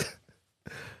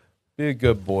 Be a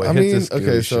good boy. I Hit mean, this gooey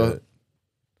okay, so shit.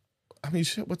 I mean,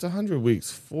 shit. What's 100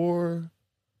 weeks? 4.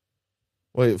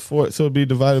 Wait, 4. So it'd be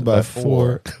divided by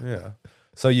 4. Yeah.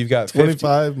 So you've got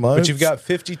 25 months. But you've got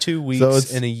 52 weeks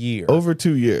it's in a year. over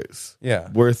 2 years. Yeah.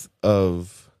 Worth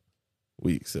of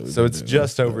weeks. That we've So been it's doing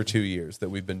just this. over 2 years that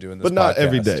we've been doing this. but not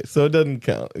every podcast. day, so it doesn't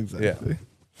count exactly.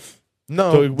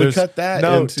 No, So we there's- cut that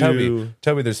no, into-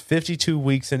 Toby, there's 52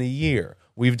 weeks in a year.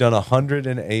 We've done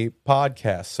 108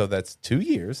 podcasts, so that's 2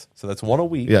 years. So that's one a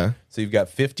week. Yeah. So you've got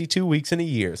 52 weeks in a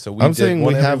year. So we I'm did saying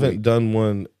one we every haven't week. done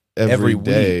one every Every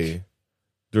day week.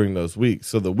 during those weeks.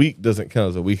 So the week doesn't count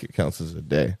as a week; it counts as a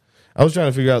day. I was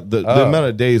trying to figure out the amount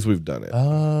of days we've done it.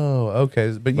 Oh,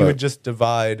 okay. But you would just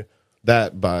divide.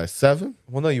 That by 7.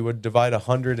 Well, no, you would divide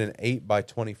 108 by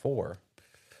 24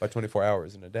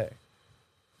 hours in a day.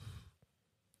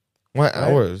 Why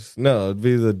hours? No, it'd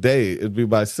be the day. It'd be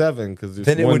by 7 because it's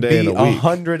Then it one would day in be a week.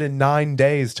 109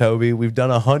 days, Toby. We've done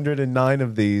 109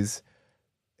 of these,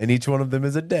 and each one of them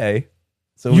is a day.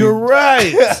 So You're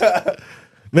right,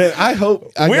 man. I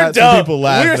hope I We're got dumb. some people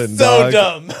laughing. We're so dog.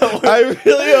 dumb. I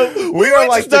really hope. We were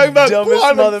like just talking the about dumbest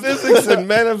quantum motherfuckers. physics and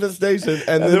manifestation,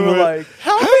 and then we're we're like,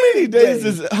 how many days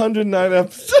is 109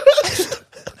 episodes?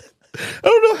 I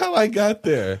don't know how I got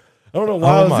there. I don't know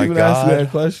why I was my even asking God.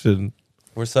 that question.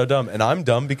 We're so dumb, and I'm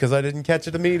dumb because I didn't catch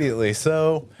it immediately.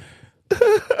 So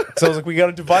I was like, we got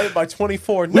to divide it by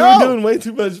 24. We No, were doing way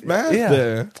too much math Yeah.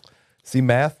 there. see,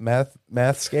 math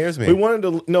scares me. We wanted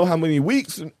to know how many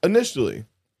weeks initially.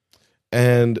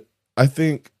 And I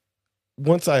think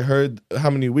once I heard how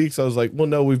many weeks, I was like, well,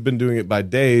 no, we've been doing it by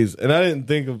days. And I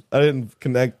didn't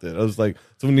connect it. I was like,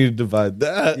 so we need to divide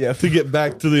that to get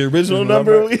back to the original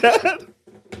number we had.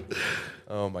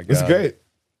 Oh my god, It's great.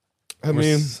 I We're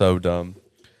mean, so dumb.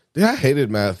 yeah, I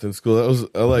hated math in school. That was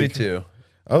like Me too.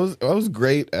 I was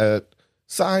great at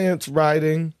science,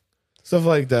 writing, stuff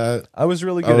like that. I was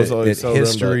really I good was at always so dumb,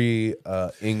 history,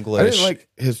 English. I didn't like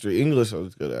history. English I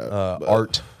was good at. but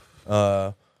art.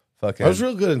 Fucking. I was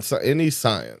real good in any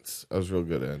science. I was real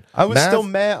good in. I was Math still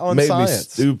mad on made science.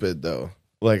 me stupid though.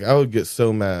 Like I would get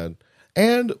so mad.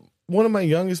 And one of my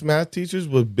youngest math teachers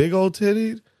was big old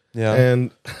tittied. Yeah.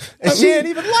 And she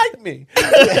didn't even like me.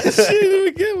 she didn't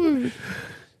even get with me.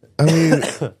 I mean,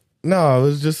 no, I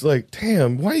was just like,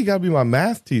 damn, why you gotta be my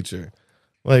math teacher?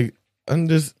 Like, I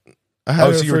had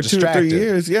her so you were for 2 or 3 distracted.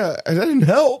 years. Yeah, and that didn't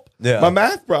help. Yeah. My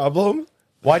math problem.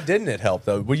 Why didn't it help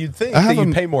though? Well, you'd think I that have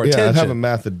you'd pay more I attention. have a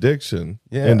math addiction.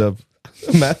 Yeah. End up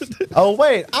math addiction. Oh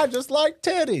wait, I just like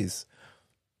titties.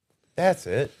 That's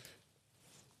it.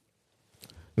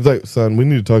 It's like, son, we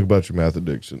need to talk about your math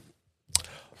addiction.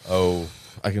 Oh,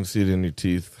 I can see it in your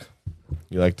teeth.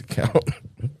 You like to count.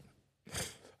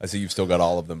 I see you've still got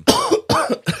all of them.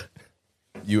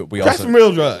 We Got also some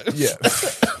real drugs. yeah.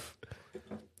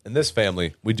 In this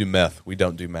family, we do meth. We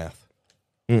don't do math.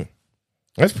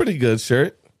 That's pretty good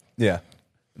shirt. Yeah.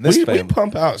 In this We family,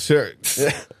 pump out shirts.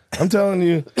 I'm telling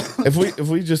you, if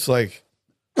we just like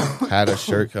had a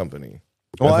shirt company,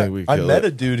 well, I think we I kill met it.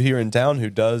 a dude here in town who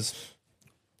does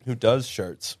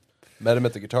shirts. Met him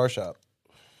at the guitar shop.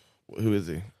 Who is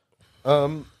he?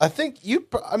 I think you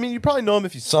probably know him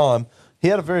if you saw him. He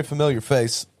had a very familiar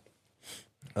face.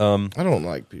 I don't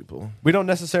like people. We don't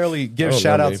necessarily give I don't know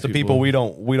shout many outs to people.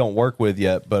 people we don't work with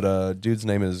yet, but dude's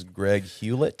name is Greg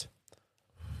Hewlett.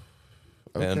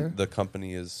 Okay. And the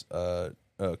company is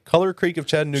Color Creek of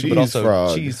Chattanooga, but Cheese also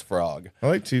Frog. Cheese Frog. I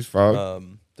like cheese frog.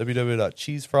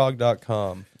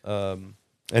 www.cheesefrog.com.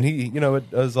 And he,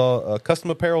 it does custom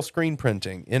apparel screen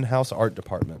printing, in-house art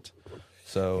department.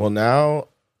 So, Well, now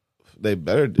they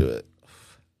better do it.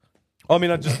 I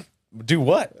mean, I just do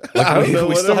what? Like, I don't know,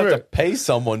 we still have whatever. to pay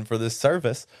someone for this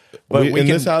service. But In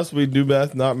this house, we do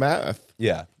math, not math.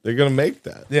 yeah, They're gonna make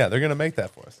that. yeah, they're gonna make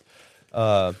that for us.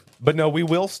 But no, we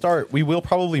will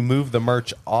probably move the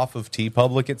merch off of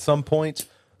TeePublic at some point.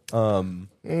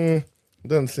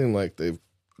 Doesn't seem like they've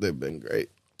been great.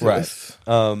 to Right. us.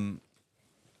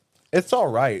 It's all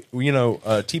right.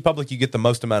 TeePublic, you get the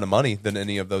most amount of money than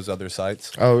any of those other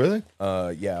sites. Oh, really?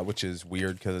 Yeah, which is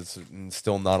weird because it's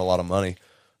still not a lot of money.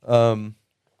 Yeah.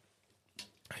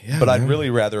 But I'd man. really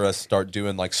rather us start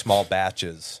doing like small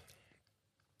batches.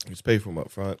 Just pay for them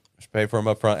up front. Just pay for them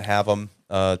up front, have them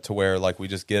to where like we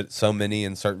just get so many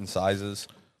in certain sizes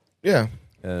Yeah.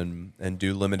 and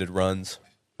do limited runs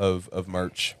of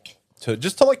merch.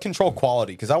 to like control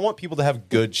quality, because I want people to have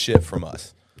good shit from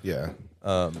us. Yeah.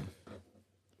 And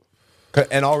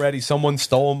already someone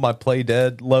stole my Play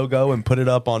Dead logo and put it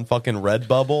up on fucking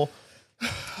Redbubble.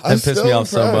 And pissed me off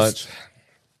so much.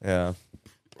 Yeah.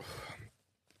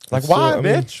 Like, why,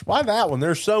 bitch? Why that one?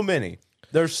 There's so many.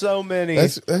 There's so many.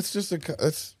 That's just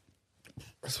that's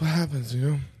what happens, you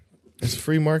know. It's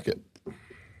free market.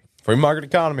 Free market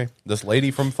economy. This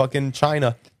lady from fucking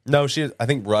China. No, I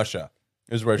think Russia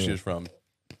is where she is from.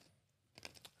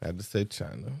 I had to say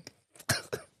China.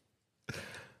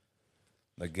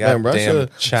 The goddamn Russia.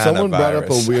 China Someone brought up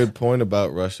virus. a weird point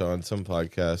about Russia on some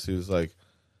podcast. He was like,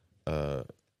 I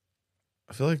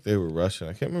feel like they were Russian.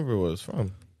 I can't remember what it was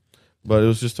from. But it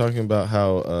was just talking about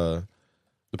how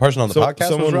the person on the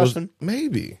podcast was Russian?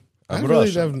 Maybe. I'm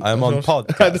Russian. I'm on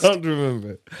podcast. I don't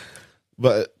remember.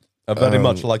 But I very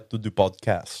much like to do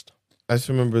podcast. I just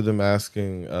remember them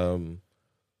asking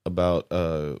about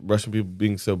Russian people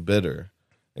being so bitter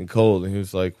and cold. And he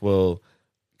was like, well,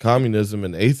 communism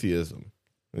and atheism.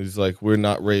 And he's like, we're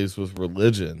not raised with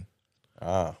religion.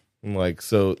 And like,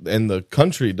 so, and the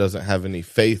country doesn't have any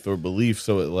faith or belief.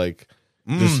 So it like,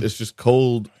 it's just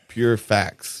cold, pure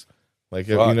facts. Like,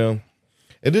 you know,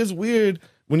 it is weird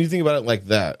when you think about it like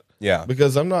that. Yeah.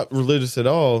 Because I'm not religious at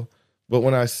all. But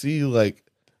when I see like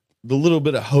the little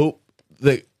bit of hope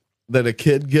that a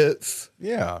kid gets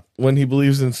when he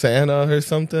believes in Santa or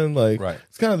something, like,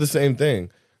 it's kind of the same thing.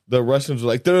 The Russians are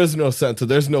like, there is no Santa,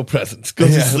 there's no presents, go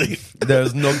to sleep.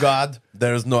 There's no God,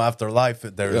 there's no afterlife,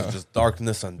 there is just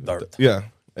darkness and dirt. Yeah,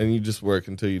 and you just work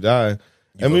until you die.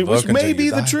 Which may be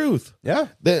the truth. Yeah.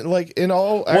 That, like, in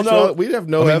all actuality, we have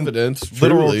no evidence.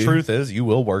 Literal truth is you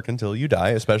will work until you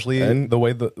die, especially in the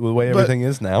way everything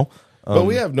is now. But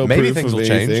we have no maybe proof things of will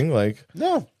anything. change. Like,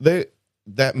 no,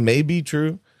 that may be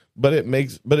true, but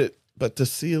but to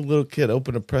see a little kid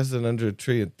open a present under a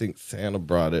tree and think Santa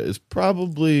brought it is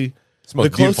probably the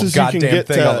closest you can get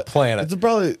thing on the planet. It's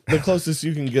probably the closest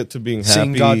you can get to being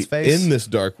Seeing happy God's face? in this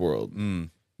dark world. You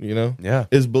know,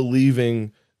 is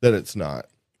believing that it's not.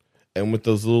 And with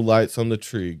those little lights on the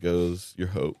tree goes your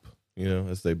hope. You know,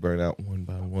 as they burn out one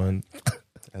by one,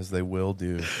 as they will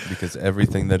do, because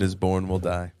everything that is born will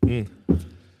die.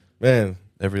 Man,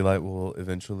 every light will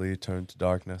eventually turn to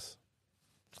darkness.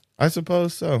 I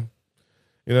suppose so.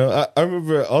 You know, I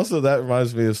remember also that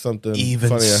reminds me of something even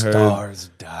funny I heard.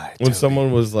 Stars die. When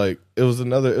someone was like, it was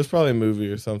probably a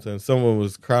movie or something. Someone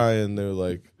was crying. They were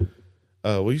like,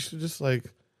 well, you should just like,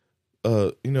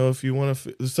 you know, if you want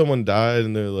to, someone died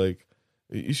and they're like,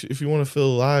 if you want to feel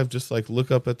alive, just like look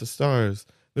up at the stars.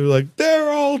 They were like, they're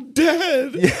all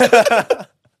dead. Yeah.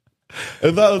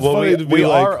 And that was funny to be we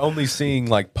like, are only seeing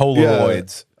like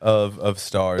Polaroids of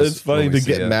stars. It's funny to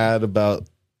get mad about.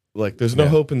 Like, there's no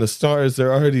hope in the stars.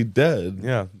 They're already dead.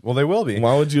 Yeah. Well, they will be.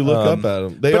 Why would you look up at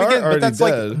them? They are already dead.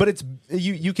 Like, but it's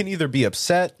you can either be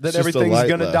upset that everything's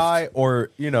going to die,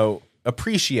 or, you know,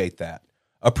 appreciate that.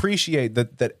 Appreciate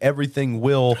that everything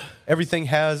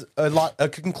has a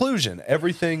conclusion.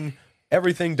 Everything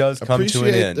does come to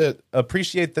an end.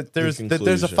 Appreciate that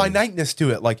there's a finiteness to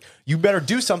it. Like, you better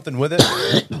do something with it.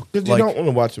 Because you don't want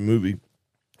to watch a movie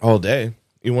all day.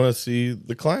 You want to see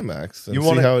the climax and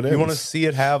see how it ends. You want to see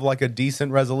it have like a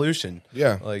decent resolution.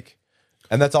 Yeah. Like,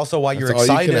 and that's also why you're all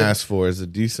excited. You can ask for is a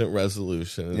decent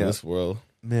resolution in this world.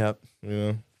 Yeah. You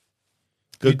know?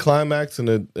 Good climax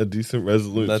and a decent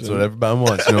resolution. That's what everybody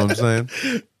wants, you know what I'm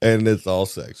saying? And it's all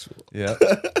sexual. Yeah.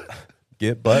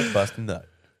 Get butt, bust a nut.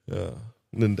 Yeah.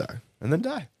 And then die. And then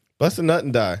die. Bust a nut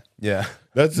and die. Yeah.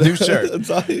 That's new shirt. That's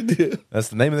all you do. That's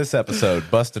the name of this episode.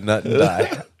 Bust a nut and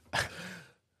die.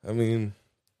 I mean,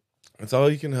 that's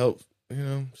all you can help, you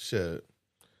know, shit.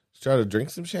 Just try to drink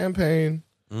some champagne,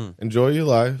 enjoy your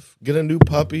life, get a new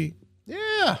puppy.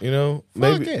 Yeah. You know,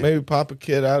 maybe pop a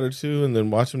kid out or two and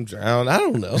then watch them drown. I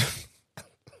don't know.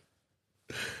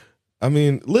 I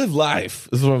mean, live life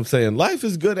is what I'm saying. Life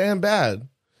is good and bad.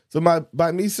 So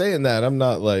by me saying that, I'm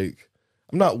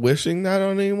not wishing that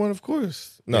on anyone, of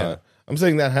course. No. Yeah. I'm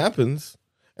saying that happens,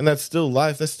 and that's still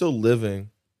life. That's still living.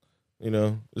 You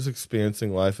know, just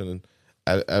experiencing life and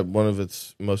at one of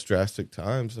its most drastic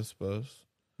times, I suppose.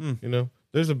 You know,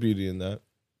 there's a beauty in that.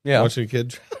 Yeah. Watching a kid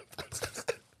drown.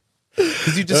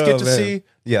 Because you just get to see.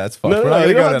 Yeah, it's fun. No,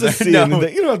 you don't have to see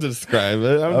anything. You don't have to describe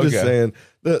it. I'm just saying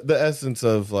the essence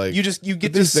of like you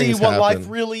get to see what life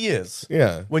really is.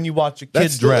 Yeah, when you watch a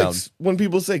kid drown. When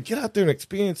people say get out there and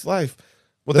experience life,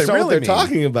 well, that's not really what they're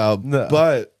talking about. No.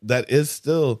 But that is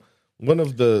still one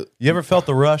of the. You ever felt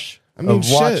the rush of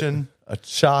watching a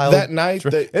child that night?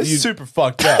 It's super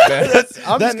fucked up, man.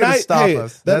 I'm just gonna stop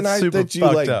us. That night that you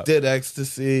like did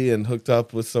ecstasy and hooked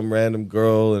up with some random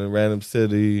girl in a random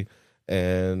city.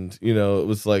 and you know, it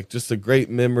was like just a great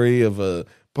memory of a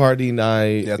party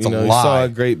night. That's you know, a you saw lie. a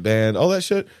great band, all that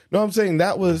shit. No, I'm saying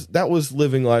that was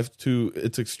living life to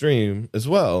its extreme as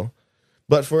well.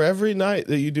 But for every night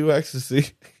that you do ecstasy,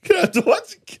 you have to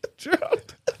watch it get drunk.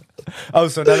 Oh,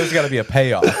 so now there's got to be a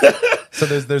payoff. So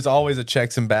there's always a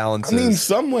checks and balances. I mean,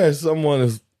 somewhere someone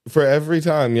is for every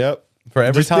time. Yep. For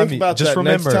every Just time, think about just that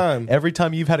next remember, time. every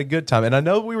time you've had a good time, and I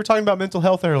know we were talking about mental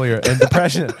health earlier and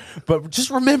depression, but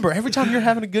just remember, every time you're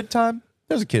having a good time,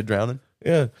 there's a kid drowning.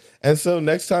 Yeah. And so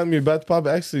next time you're about to pop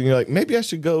ecstasy, you're like, maybe I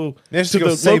should go Maybe I should to go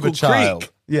the save a local child.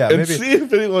 creek Yeah, and maybe- see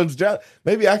if anyone's drowning.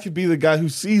 Maybe I could be the guy who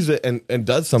sees it and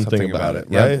does something about it,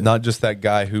 Yeah, right? not just that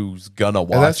guy who's gonna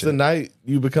watch And that's it. the night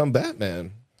you become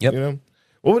Batman. Yep. You know?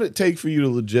 What would it take for you to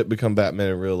legit become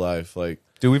Batman in real life? Like,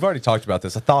 Dude, we've already talked about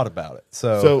this. I thought about it.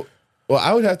 So well,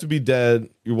 I would have to be dead.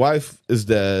 Your wife is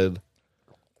dead.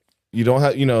 You don't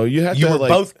have, you have you to were like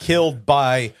both killed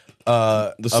by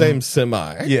the same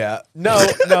semi. Yeah. No,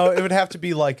 it would have to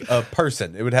be like a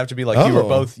person. It would have to be like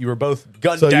you were both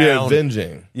gunned So down. you're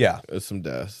avenging. Yeah. Some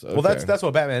deaths. Well, that's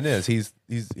what Batman is. He's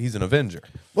an avenger.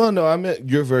 Well, no, I meant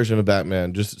your version of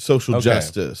Batman, just social Okay.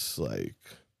 justice, like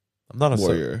I'm not a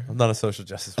warrior. I'm not a social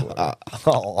justice warrior.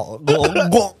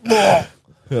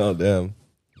 Oh damn.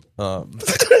 Um,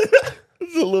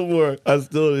 It's a little more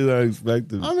hostility than I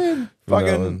expected. I mean, from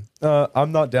that fucking. one.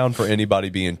 I'm not down for anybody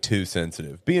being too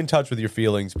sensitive. Be in touch with your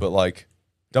feelings, but like,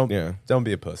 don't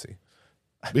be a pussy.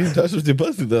 Be in touch with your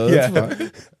pussy though. That's Yeah.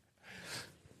 fine.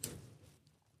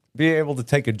 Be able to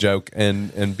take a joke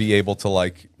and be able to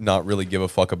like not really give a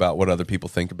fuck about what other people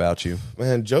think about you.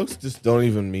 Man, jokes just don't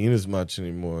even mean as much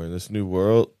anymore in this new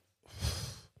world.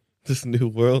 This new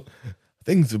world,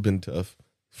 things have been tough.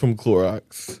 From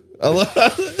Clorox,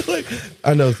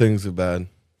 I know things are bad.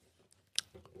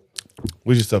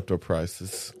 We just upped our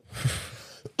prices.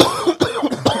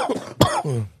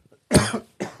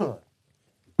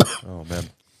 Oh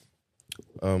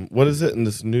man. What is it in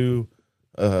this new?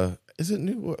 Is it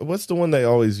new? What's the one they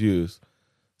always use?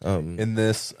 In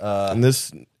this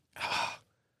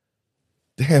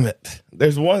Damn it!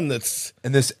 There's one that's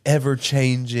in this ever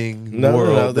changing no,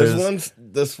 world. no. There's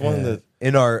this one that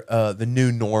in our the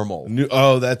new normal.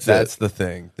 That's That's it. the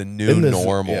thing. The new In this-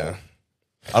 normal. yeah.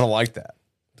 I don't like that.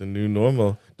 The new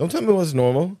normal. Don't tell me what's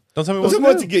normal. Don't tell me Don't what's tell me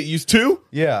what new. to get used to.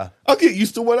 Yeah. I'll get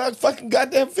used to what I fucking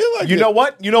goddamn feel like. You know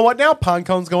what? You know what now? Pine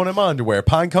cone's going in my underwear.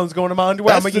 Pine cone's going in my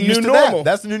underwear. That's I'm gonna the get used new to normal. that.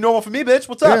 That's the new normal for me, bitch.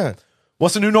 What's up? Yeah.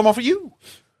 What's the new normal for you?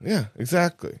 Yeah,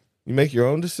 exactly. You make your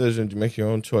own decisions. You make your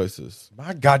own choices.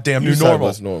 My goddamn You new decide normal.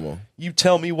 what's normal. You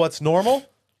tell me what's normal?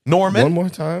 Norman? One more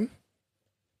time.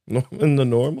 Norman the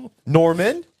Normal.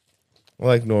 Norman? I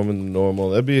like Norman the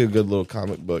Normal. That'd be a good little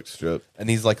comic book strip. And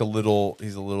he's like a little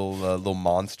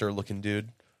monster looking dude.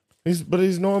 He's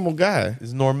a normal guy,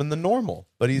 Is Norman the normal?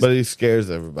 But he scares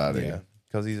everybody. yeah,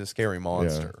 because he's a scary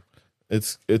monster.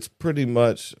 It's pretty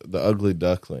much the ugly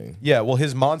duckling. Yeah, well,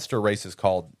 his monster race is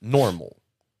called Normal.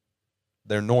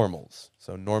 They're normals.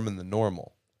 So Norman the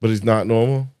normal. But he's not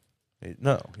normal.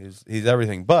 No, he's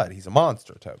everything but he's a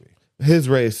monster, Toby. His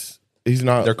race, he's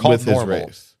not. They're called with normal. his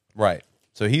race. Right.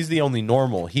 So he's the only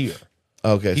normal here.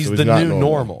 Okay, He's so the not new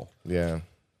normal. Yeah,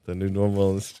 the new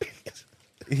normal in the street.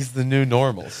 He's the new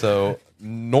normal. So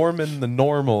Norman the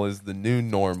normal is the new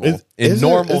normal. Isn't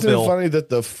it funny that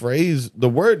the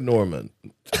word Norman?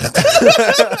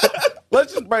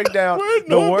 Let's just break down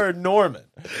the word Norman.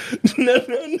 No.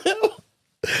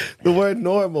 The word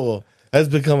normal has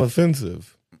become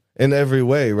offensive in every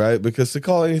way, right? Because to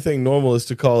call anything normal is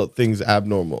to call things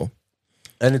abnormal.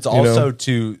 And it's also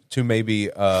to maybe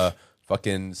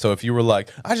fucking, so if you were like,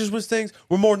 I just wish things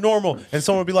were more normal, and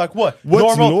someone would be like, what?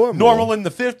 What's normal? Normal in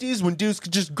the 50s when dudes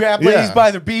could just grab ladies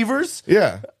by their beavers?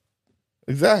 Yeah,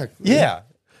 exactly. Yeah.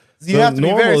 You So have to be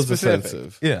normal very is specific.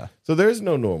 offensive. Yeah. So there's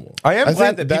no normal. I am glad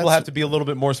think that people that's- have to be a little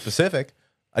bit more specific.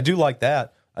 I do like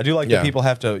that. I do like Yeah. that people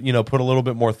have to, put a little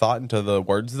bit more thought into the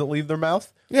words that leave their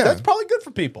mouth. Yeah. That's probably good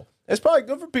for people. It's probably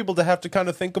good for people to have to kind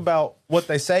of think about what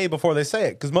they say before they say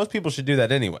it, because most people should do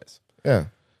that anyways. Yeah,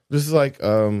 this is like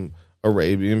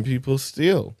Arabian people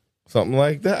steal, something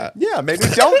like that. Yeah, maybe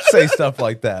don't say stuff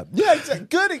like that. Yeah,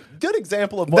 exactly. Good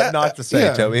example of what not to say,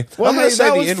 yeah. Toby. Well, I'm going hey, to say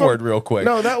that the was N-word from- real quick.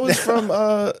 No, that was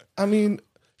from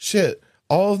shit.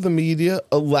 All of the media,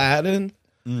 Aladdin,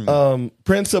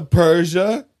 Prince of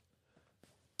Persia,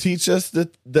 teach us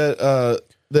that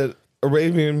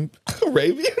Arabian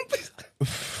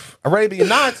Arabian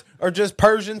Nights are just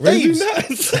Persian Arabian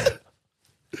thieves. Nights.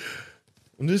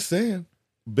 I'm just saying,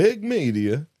 big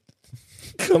media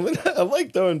coming out. I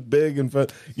like throwing big in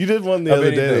front. You did one the Of other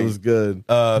day that anything. was good.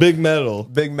 Big metal.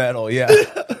 Big metal, yeah.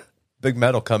 Big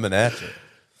metal coming at you.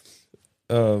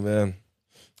 Oh man,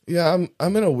 yeah,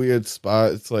 I'm in a weird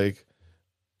spot. It's like,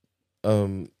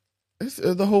 the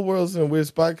whole world's in a weird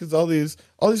spot because all these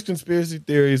conspiracy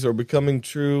theories are becoming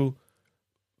true,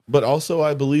 but also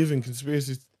I believe in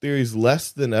conspiracy theories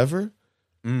less than ever.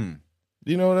 Do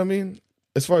you know what I mean?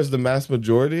 As far as the mass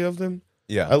majority of them,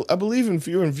 Yeah. I believe in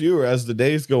fewer and fewer as the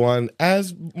days go on,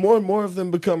 as more and more of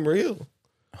them become real.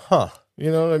 Huh.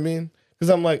 You know what I mean? Because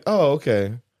I'm like, oh,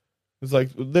 okay. It's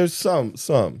like there's some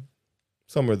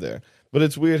are there, but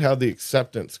it's weird how the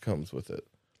acceptance comes with it.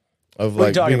 Of What are you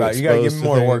like talking being about? You got to give me exposed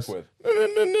more to work things.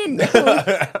 with.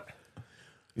 No.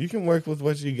 You can work with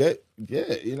what you get.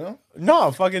 You know.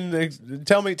 No, fucking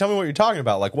tell me what you're talking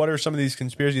about. Like, what are some of these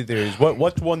conspiracy theories?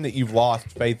 What's one that you've lost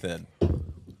faith in?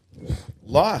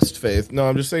 Lost faith? No,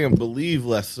 I'm just saying believe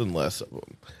less and less of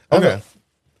them. Okay.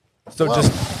 So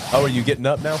are you getting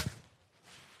up now?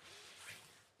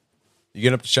 You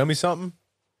getting up to show me something?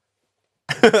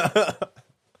 Show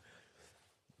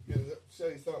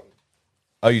you something.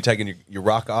 Oh, you taking your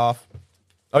rock off?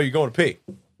 Oh, you're going to pee.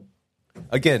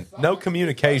 Again, no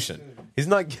communication. He's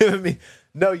not giving me.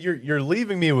 No, you're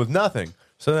leaving me with nothing.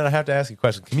 So then I have to ask you a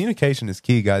question. Communication is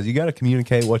key, guys. You got to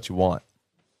communicate what you want.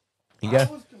 I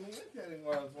was communicating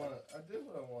what I wanted. I did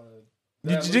what I wanted.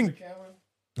 Did I move the camera?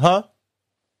 Huh?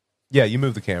 Yeah, you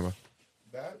move the camera.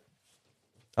 Back?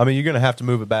 I mean, you're going to have to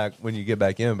move it back when you get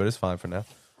back in, but it's fine for now.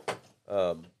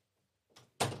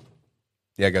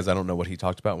 Yeah, guys, I don't know what he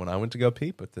talked about when I went to go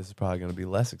pee, but this is probably going to be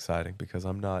less exciting because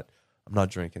I'm not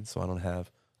drinking, so I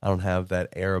don't have that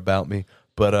air about me.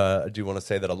 But I do want to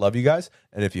say that I love you guys,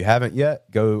 and if you haven't yet,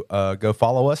 go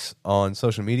follow us on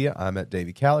social media. I'm at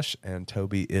Davey Kalish, and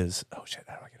Toby is how do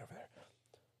I get over there?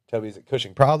 Toby's at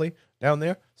Cushing Proudly down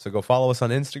there. So go follow us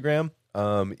on Instagram.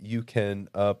 You can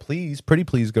please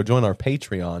go join our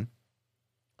Patreon.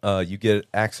 You get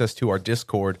access to our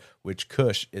Discord, which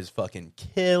Kush is fucking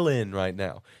killing right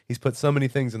now. He's put so many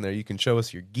things in there. You can show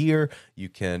us your gear. You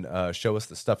can show us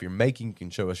the stuff you're making. You can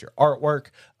show us your artwork.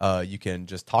 You can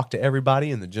just talk to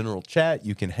everybody in the general chat.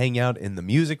 You can hang out in the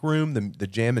music room, the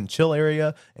jam and chill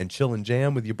area, and chill and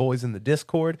jam with your boys in the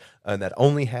Discord. And that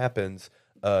only happens...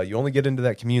 you only get into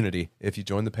that community if you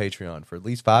join the Patreon for at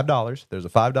least $5. There's a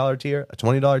 $5 tier, a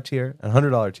 $20 tier, and a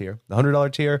 $100 tier. The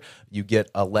 $100 tier, you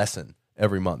get a lesson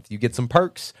every month. You get some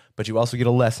perks, but you also get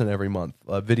a lesson every month,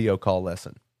 a video call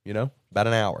lesson, about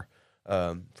an hour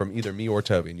from either me or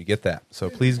Toby, and you get that. So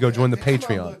please go join the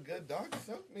Patreon. Look good, dog.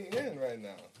 Soak me in right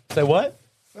now. Say what?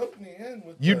 Soak me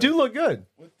in. You do look good.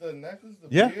 With the necklace, the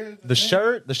beard,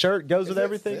 the shirt goes with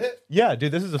everything. Fit? Yeah,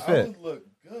 dude, this is a fit. I would look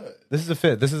good. This is a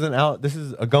fit. This is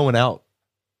a going out.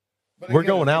 But we're again,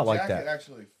 going if out the like that. jacket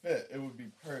actually fit, it would be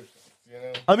perfect.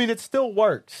 I mean, it still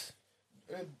works.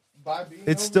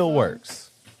 It still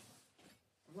works.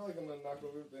 I feel like I'm gonna knock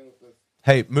over everything with this.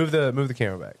 Hey, move the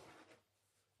camera back.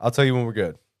 I'll tell you when we're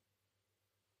good.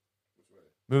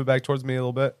 Move it back towards me a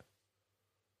little bit.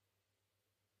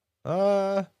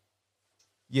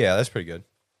 Yeah, that's pretty good.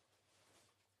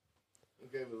 I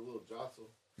gave it a little jostle.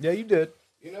 Yeah, you did.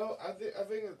 I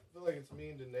feel like it's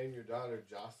mean to name your daughter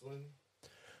Jocelyn.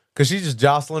 Because she's just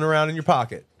jostling around in your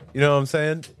pocket. You know what I'm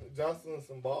saying? Jostling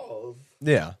some balls.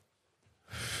 Yeah.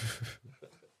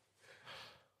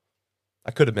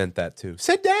 I could have meant that too.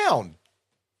 Sit down.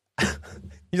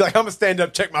 He's like, I'm going to stand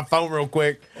up, check my phone real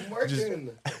quick. I'm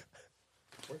working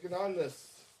on this.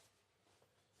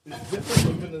 It's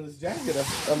different looking in this jacket.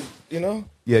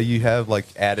 Yeah, you have like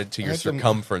added to your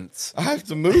circumference. I have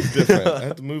to move different. I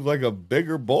have to move like a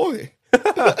bigger boy.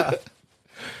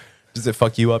 Does it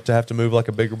fuck you up to have to move like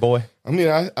a bigger boy? I mean,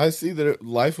 I see that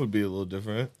life would be a little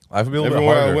different. Life would be a little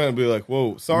Everywhere bit harder. I went, I'd be like,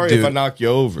 whoa, sorry Dude, if I knock you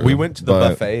over. We went to the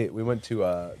buffet. We went to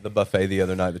the buffet the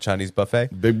other night, the Chinese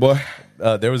buffet. Big boy?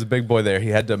 There was a big boy there. He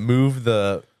had to move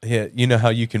you know how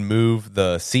you can move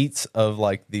the seats of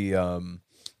like the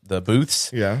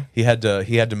booths? Yeah. He had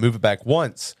to move it back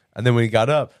once. And then when he got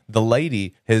up, the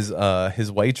lady, his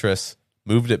waitress,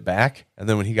 moved it back. And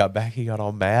then when he got back, he got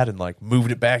all mad and like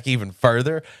moved it back even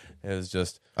further. It was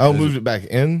just... moved it back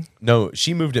in? No,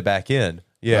 she moved it back in.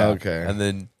 Yeah. Okay. And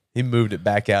then he moved it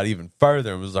back out even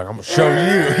further and was like, I'm going to show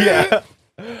you. Yeah.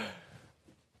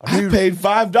 I paid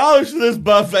 $5 for this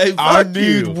buffet. I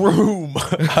need room.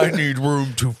 I need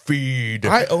room to feed.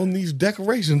 I own these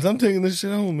decorations. I'm taking this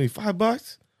shit home with me.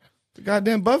 $5? The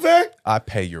goddamn buffet? I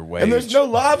pay your wage. And there's no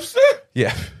lobster?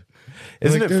 Yeah.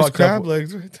 Isn't it fucked crab up?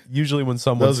 legs right there. Usually when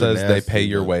someone Those are says they nasty, pay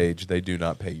your man. wage, they do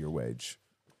not pay your wage.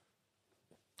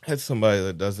 I had somebody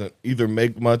that doesn't either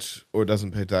make much or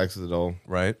doesn't pay taxes at all.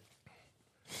 Right?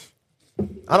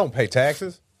 I don't pay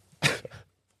taxes.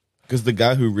 Because the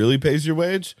guy who really pays your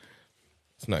wage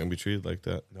It's not gonna be treated like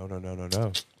that.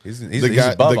 No. He's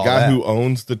The above all guy that. who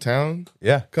owns the town,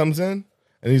 Yeah. comes in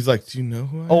and he's like, "Do you know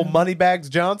who I Old am?" Moneybags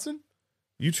Johnson.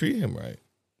 You treat him right,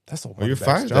 That's old or you're Moneybags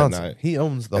fired Johnson. that night. He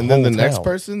owns the and whole then the next town.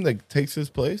 person that takes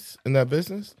his place in that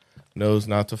business knows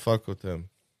not to fuck with him,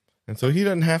 and so he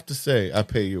doesn't have to say, "I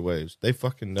pay your wage." They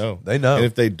fucking know. They know. and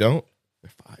if they don't,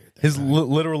 they're fired. His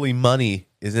literally money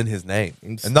is in his name,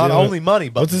 and still- not only money,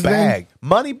 but What's his bag.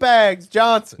 Moneybags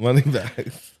Johnson. Money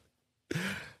bags.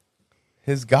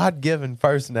 His God-given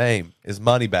first name is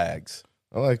Moneybags,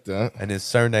 I like that. and his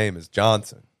surname is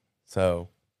Johnson. So,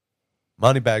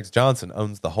 Moneybags Johnson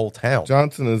owns the whole town.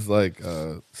 Johnson is like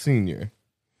senior.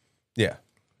 Yeah,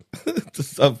 The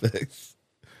suffix.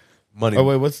 money. Oh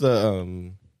wait, what's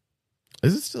the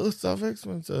Is it still a suffix?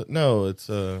 No, it's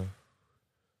Isn't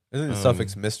the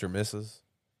suffix Mr. Mrs.?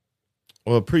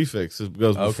 well, a prefix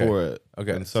goes Okay. before it.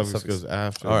 Okay, and so suffix suffix- goes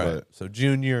after. All right. But So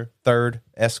junior, third,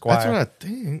 Esquire. that's what I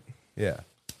think. Yeah.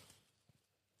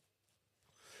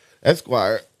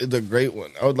 Esquire is a great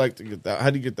one. I would like to get that. How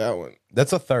do you get that one?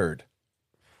 That's a third.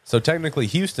 So technically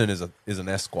Houston is an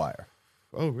Esquire.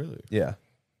 Oh, really? Yeah.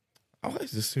 I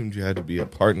always assumed you had to be a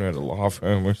partner at a law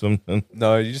firm or something.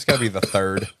 No, you just got to be the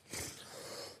third.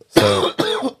 So,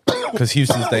 because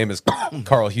Houston's name is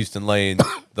Carl Houston Lane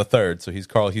the third, so he's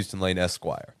Carl Houston Lane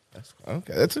Esquire.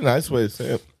 Okay, that's a nice way to say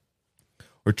it.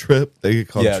 Or Trip. They get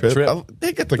called Trip. Trip.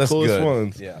 They get the That's coolest good.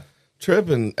 ones. Yeah. Trip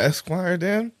and Esquire,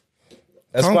 Dan.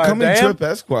 Esquire Come in Dan? Trip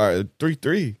Esquire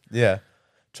 3-3. Yeah.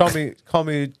 Call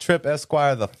me Trip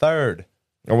Esquire the third,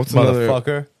 Or what's another?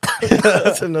 motherfucker.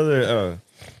 That's another.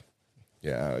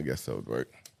 Yeah, I guess that would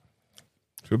work.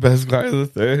 Trip Esquire the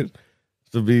third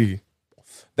to be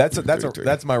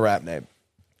That's my rap name.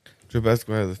 Trip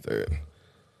Esquire the third,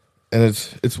 and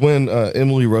it's when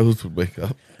Emily Rose would wake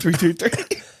up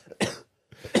 3-2-3.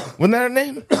 Wasn't that her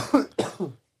name?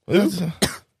 Was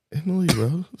Emily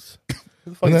Rose?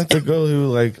 Wasn't that the girl who,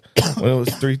 like, when it was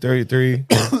 3:33,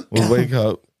 would wake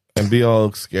up and be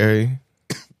all scary?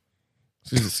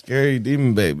 She's a scary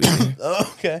demon baby.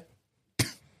 Okay.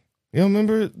 You don't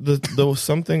remember the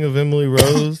something of Emily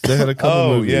Rose? They had a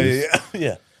couple movies.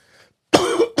 yeah.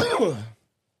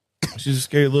 She's a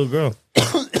scary little girl.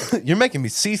 You're making me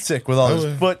seasick with all Oh, this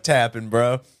yeah. foot tapping,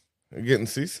 bro. You're getting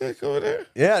seasick over there?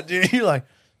 Yeah, dude, you're like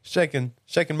shaking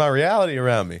my reality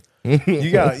around me.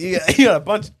 You got a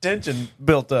bunch of tension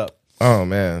built up. Oh,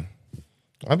 man.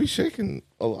 I'll be shaking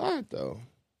a lot, though.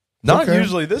 Not Okay.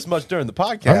 usually this much during the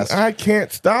podcast. I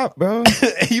can't stop, bro.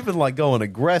 You've been like going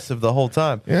aggressive the whole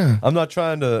time. Yeah. I'm not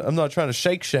trying to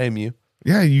shake shame you.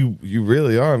 Yeah, you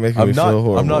really are making me feel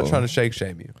horrible. I'm not trying to shake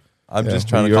shame you. I'm Yeah, just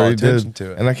trying to you call already attention did.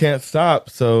 to it. And I can't stop,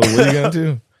 so what are you going to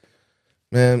do?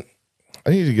 Man,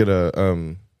 I need to get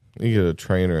a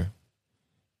trainer.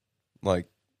 like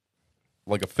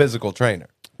a physical trainer.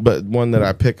 But one that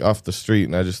I pick off the street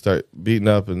and I just start beating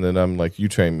up, and then I'm like, you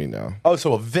train me now. Oh,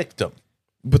 so a victim.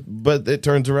 But it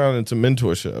turns around into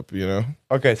mentorship, you know?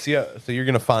 Okay, so you're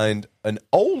gonna find an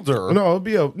older, No,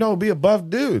 it'll be a buff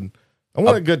dude. I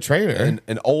want a good trainer.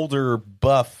 an older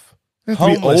buff It has to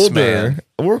be homeless older. man.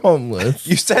 We're homeless.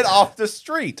 You said off the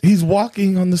street. He's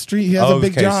walking on the street. He has a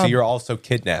big job. so you're also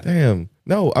kidnapping. Damn.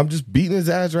 No, I'm just beating his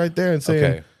ass right there and saying,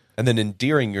 Okay, and then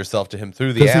endearing yourself to him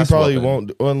through the because he ass. probably whooping.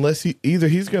 won't, unless he's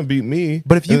going to beat me.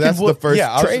 But if you and that's can the whoop- first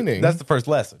yeah, I was- training. that's the first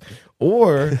lesson.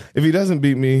 Or if he doesn't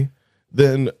beat me,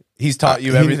 then He's taught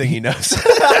you everything he knows.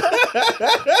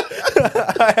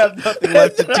 I have nothing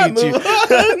left to teach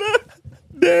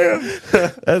you. damn,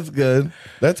 that's good.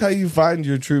 That's how you find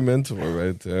your true mentor,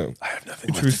 right there. I have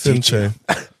nothing True left to teach you.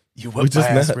 sensei. You We whipped my just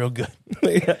ass met. real good.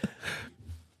 Yeah.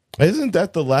 Isn't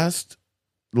that the last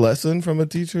lesson from a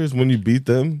teacher? Is when you beat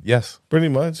them, Yes. pretty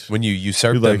much. When you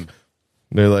usurp You're them. like,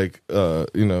 they're like,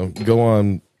 go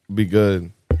on, be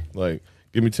good. Like,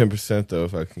 give me 10% though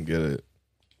if I can get it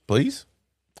Please?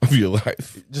 of your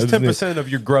life. Just I need- 10% of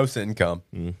your gross income.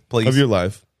 Please. of your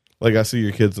life. Like, I see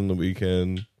your kids on the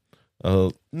weekend.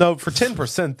 No, for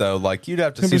 10% though, like you'd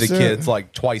have to see the 10%? kids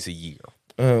like twice a year.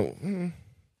 2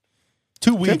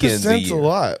 weekends a 10%'s year. a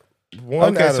lot.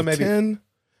 One Okay, out so of maybe- 10.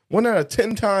 1 out of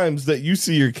 10 times that you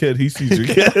see your kid, he sees your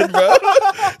kid, bro.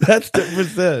 That's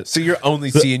 10%. So you're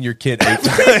only seeing your kid 8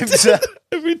 times.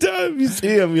 Every time you see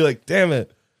him, you're like, damn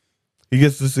it. He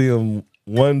gets to see him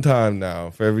one time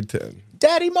now for every 10.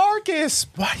 Daddy Marcus.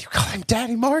 Why do you call him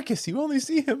Daddy Marcus? You only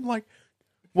see him like,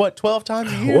 what, 12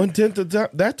 times a year? 1/10 of time.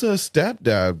 That's a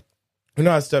stepdad.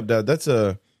 Not a stepdad. That's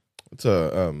a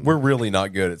We're really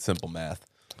not good at simple math.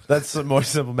 That's some more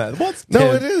simple math. What's No,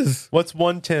 10 it is. What's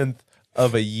 1/10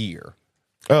 of a year?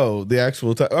 Oh, the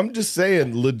actual time. I'm just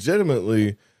saying,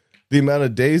 legitimately, the amount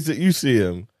of days that you see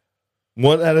him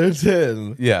 1 out of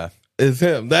 10 Yeah. is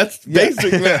him. That's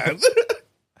basic math.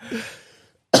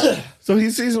 So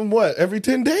he sees him what? Every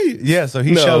 10 days? Yeah, so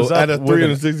he no, shows up out of with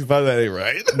 365, that ain't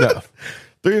right. No.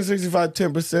 365,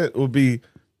 10% would be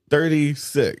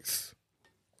 36.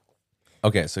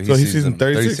 Okay, so So he sees him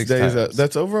 36 days. times.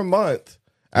 That's over a month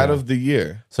out of the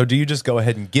year. So do you just go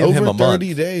ahead and give Over him a 30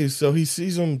 month? days. So he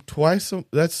sees him twice.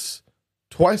 That's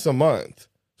twice a month.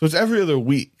 So it's every other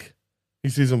week. He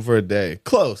sees him for a day.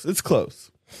 Close. It's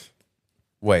close.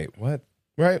 Wait, what?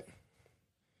 Right?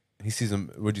 He sees him,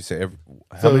 would you say,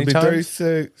 how So many it'd be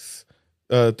times?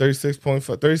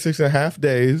 36.5, 36 and a half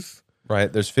days.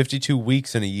 Right, there's 52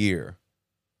 weeks in a year.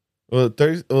 Well,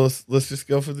 let's just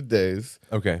go for the days.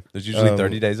 Okay, there's usually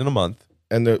 30 days in a month.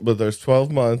 But there's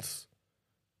 12 months,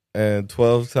 and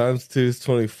 12 times 2 is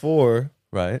 24.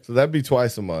 Right. So that'd be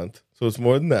twice a month. So it's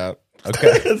more than that.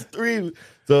 Okay. It's 3.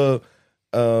 So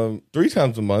 3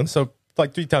 times a month. So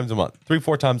like 3 times a month,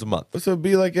 4 times a month. So it'd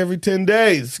be like every 10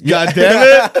 days. God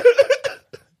damn it.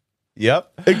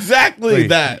 Yep. Exactly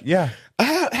that. Yeah.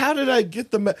 How did I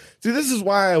get the math? See, this is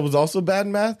why I was also bad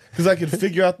in math, because I could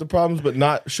figure out the problems but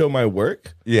not show my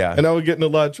work. Yeah. And I would get in a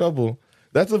lot of trouble.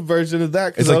 That's a version of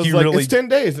that, because It's I like was you like, really- it's 10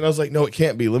 days. And I was like, no, it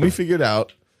can't be. Let me figure it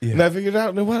out. Yeah. And I figured it out,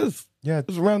 and it was. Yeah. It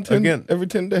was around 10 Again. every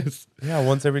 10 days. Yeah,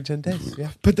 once every 10 days.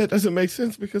 Yeah. But that doesn't make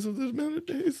sense because of the amount of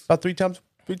days. About 3 times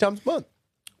a month.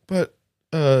 But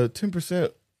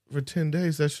 10% for 10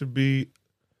 days, that should be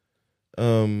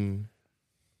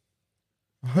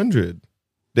 100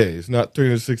 days, not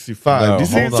 365. No, Do you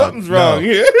see hold on. something's wrong No.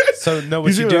 here? So no, what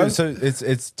You see you what do, I'm- so it's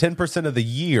 10% of the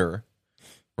year,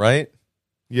 right?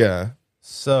 Yeah.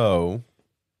 So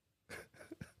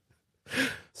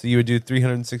you would do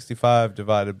 365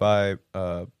 divided by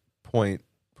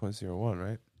 0.01,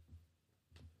 right?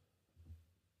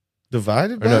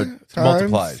 Divided by Or no, times?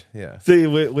 multiplied. Yeah. See,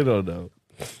 we don't know.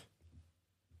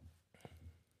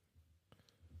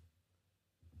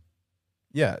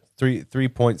 Yeah,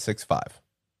 3.65.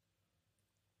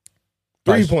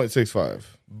 3.65.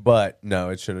 But no,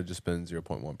 it should have just been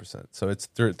 0.1%. So it's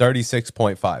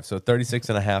 36.5. So 36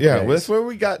 and a half Yeah, days. well, that's where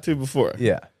we got to before.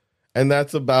 Yeah. And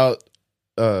that's about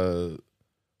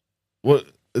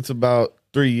it's about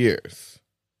 3 years.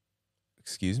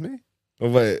 Excuse me? Oh,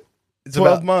 wait. It's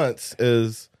 12 about- months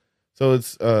is so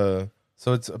it's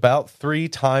So it's about 3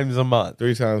 times a month.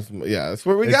 3 times. Yeah, that's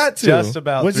where we It's got to. just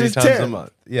about which 3 is times 10. a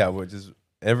month. Yeah, which is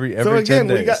every So 10 again,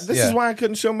 days. we got. This Yeah. is why I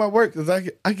couldn't show my work, because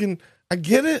I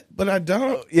get it, but I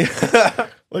don't. Yeah.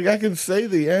 Like, I can say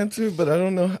the answer, but I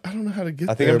don't know how to get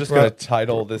there. I think I'm just going to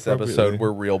title this appropriately. episode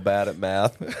 "We're Real Bad at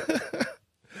Math."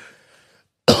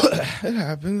 It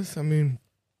happens. I mean,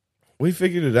 we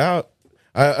figured it out.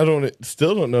 I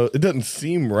still don't know. It doesn't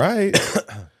seem right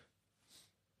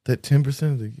that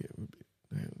 10% of the year would be.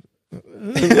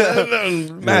 That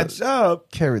doesn't match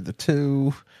up. Carry the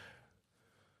 2.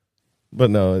 But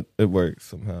no, it works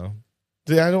somehow.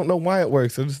 See, I don't know why it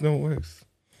works. I just know it works.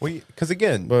 Because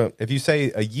again, But- if you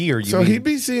say a year, you So mean he'd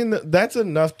be seeing that's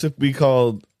enough to be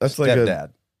called. That's like stepdad.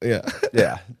 Yeah.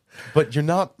 Yeah, but you're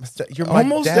not. You're my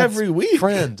Almost dad's every week.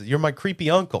 friend. You're my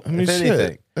creepy uncle. I mean, if shit.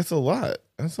 anything, That's a lot.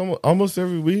 That's almost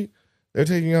every week. They're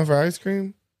taking off our ice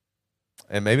cream.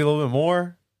 and maybe a little bit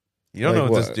more. You don't Like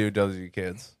know what this what? dude does to your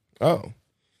kids. Oh,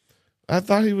 I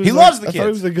thought he was. He loves the I thought he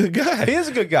kids. was a good guy. He is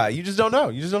a good guy. You just don't know.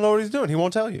 You just don't know what he's doing. He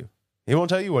won't tell you. He won't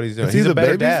tell you what he's doing. Is he He's the a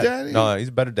better baby's dad. daddy? No, he's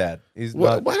a better dad. He's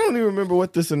Why not. don't even remember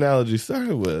what this analogy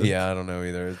started with? Yeah, I don't know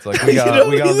either. It's like You we got don't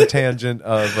on the either? tangent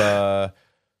of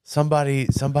somebody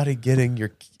getting your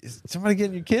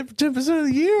kid for 10% of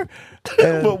the year.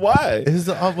 And But why?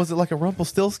 was it like a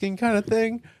Rumpelstiltskin kind of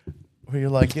thing where you're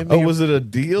like, give me Oh, your- was it a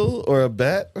deal or a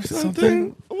bet or something?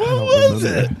 Something? What don't was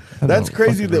remember. it? I That's don't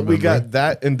crazy fucking that we remember. got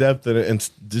that in depth in it and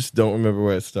just don't remember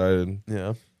where it started.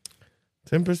 yeah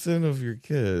 10% of your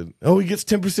kid. Oh, he gets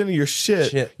 10% of your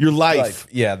shit. Shit. Your life.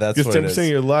 Yeah, that's Gets what it 10% is. of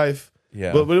your life.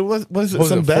 Yeah, But it was it what was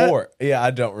some it bet? for? Yeah,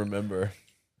 I don't remember.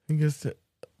 He gets to,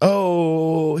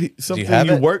 something have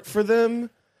you it? work for them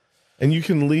and you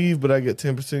can leave, but I get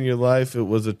 10% of your life. It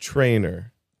was a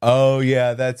trainer. Oh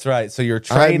yeah, that's right. So your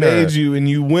I trainer made you and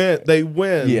you went. They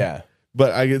win. Yeah.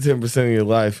 But I get 10% of your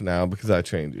life now because I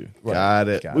trained you. Right. Got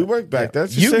it. Got We it. worked back. Yeah.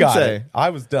 That's your you got sensei. it. I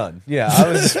was done. Yeah, I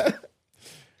was.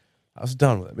 I was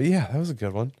done with it. But yeah, that was a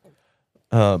good one.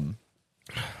 Do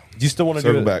you still want to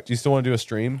Circle do back. Do you still want to do a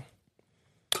stream?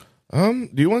 Do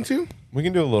you want to? We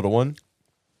can do a little one.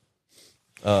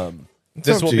 It's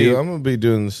This up will to be you. I'm gonna be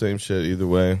doing the same shit either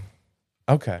way.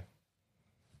 okay.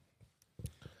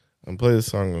 I'm play this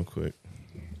song real quick.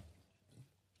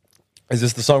 Is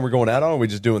this the song we're going out on? Or are we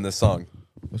just doing this song?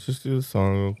 Let's just do the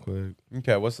song real quick.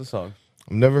 Okay, what's the song?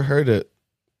 I've never heard it.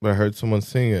 but I heard someone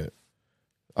sing it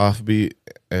offbeat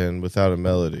and without a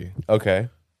melody. Okay.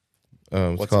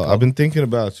 It's What's called it "I've Been Thinking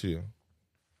About You,"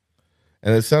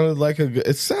 and it sounded like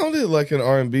an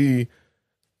R&B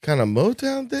kind of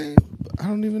Motown thing. But I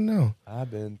don't even know.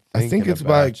 I've been. I think it's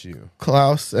by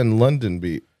Klaus and London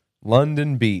Beat.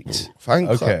 London Beat.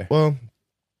 Okay. Well,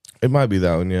 it might be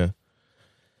that one. Yeah.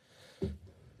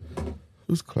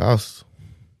 Who's Klaus?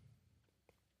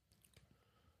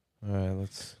 All right,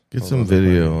 let's get some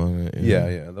video on it.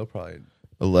 Yeah. They'll probably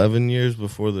 11 years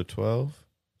before the 12. Is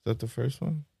that the first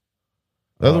one?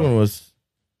 The other one was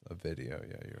a video.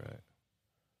 Yeah, you're right.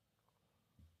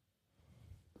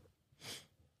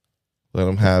 Let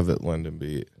them have it, London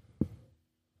Beat.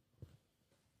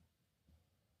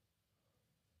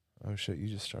 Oh shit! You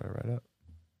just started right up.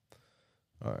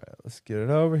 All right, let's get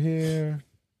it over here.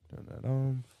 Turn that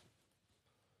on.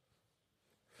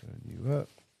 Turn you up.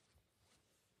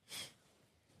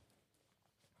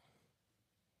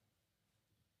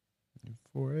 You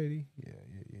 480. Yeah.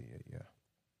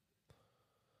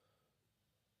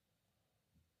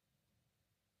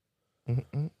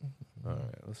 All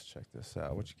right, let's check this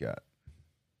out. What you got?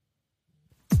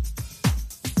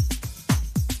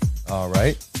 All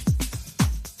right.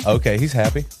 Okay, he's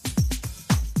happy.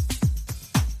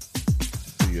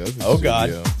 Oh, God.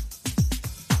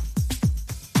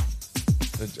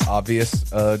 The obvious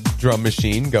drum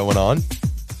machine going on.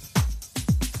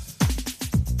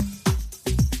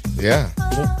 Yeah.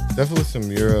 Definitely some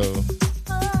Euro.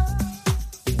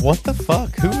 What the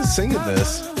fuck? Who is singing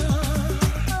this?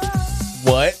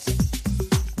 What?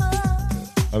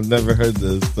 I've never heard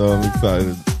this, so I'm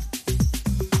excited.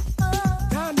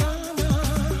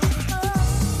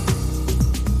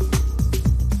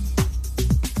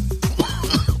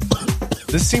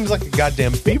 This seems like a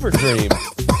goddamn fever dream.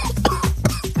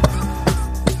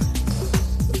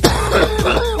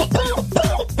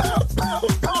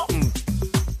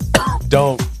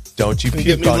 Don't you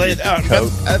puke on your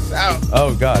coat. That's out.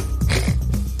 Oh, God.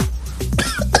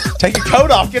 Take your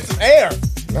coat off. Get some air.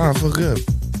 Nah, I feel good.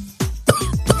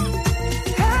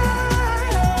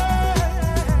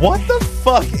 What the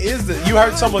fuck is this? You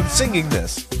heard someone singing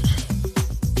this.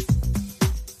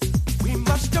 We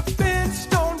must have been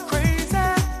stone crazy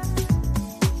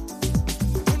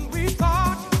when we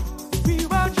thought we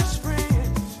were just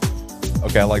friends.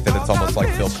 Okay, I like that it's almost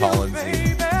like Phil Collins.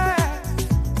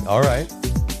 All right.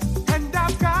 And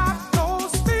I've got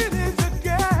those feelings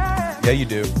again. Yeah, you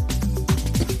do.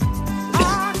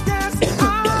 I guess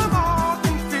I'm all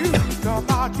confused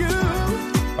about you.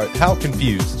 All right, how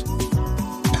confused?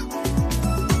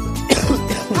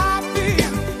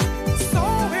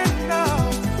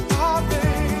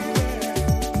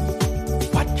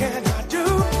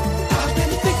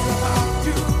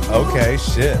 Okay,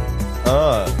 shit.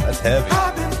 That's heavy.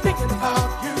 I've been thinking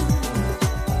about you.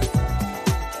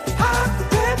 I've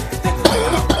been thinking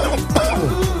about you.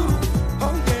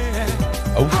 Oh,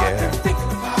 yeah. Oh, I've yeah. been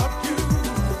thinking about you.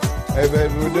 Hey,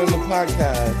 baby, we're doing the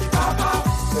podcast.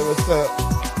 Hey, what's up?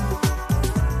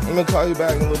 I'm going to call you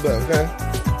back in a little bit, okay?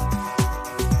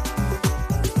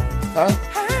 Huh?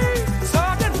 Hey,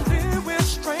 suddenly we're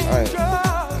strangers.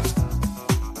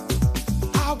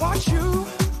 I watch you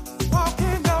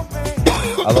walking away.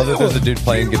 I love that there's a dude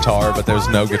playing guitar, but there's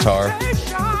no guitar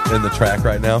in the track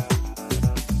right now.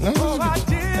 No,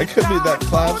 it could be that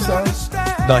clap sound.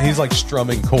 No, he's like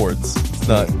strumming chords. It's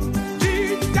not.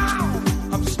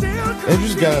 They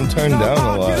just got him turned down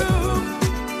a lot.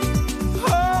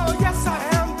 Oh, yes, I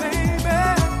am, baby.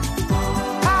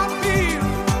 I feel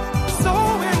so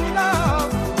in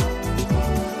love.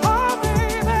 Oh,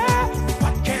 baby,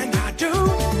 what can I do?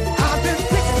 I've been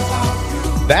thinking about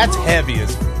you. That's heavy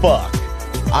as fuck.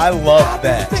 I love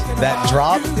that. That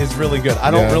drop is really good.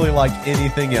 I don't really like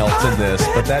anything else in this,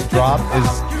 but that drop is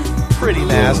pretty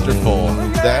masterful.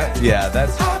 That's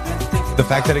the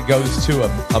fact that it goes to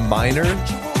a minor.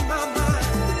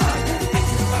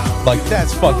 Like,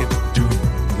 that's fucking dude.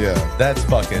 Yeah. That's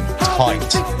fucking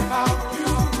tight.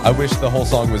 I wish the whole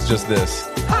song was just this.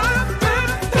 You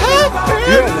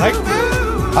don't like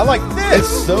that? I like this.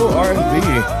 It's so R&B.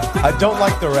 I don't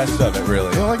like the rest of it,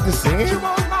 really. You don't like the singing?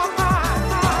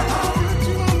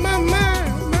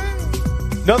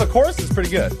 No, the chorus is pretty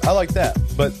good. I like that.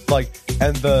 But, like,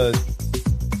 and the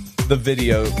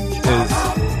video is...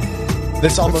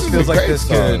 This almost feels like this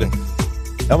could...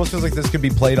 It almost feels like this could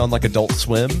be played on, like, Adult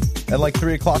Swim at, like,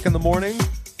 3 o'clock in the morning. It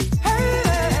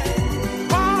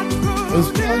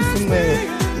was probably from the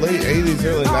late 80s,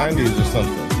 early 90s or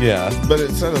something. Yeah. But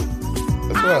it sort of...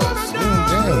 That's what I was swinging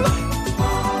down.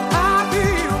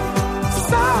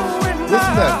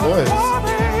 Listen to that voice.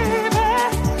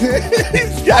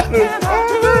 He's got a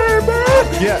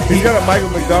he's got a Michael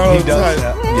McDonald. He does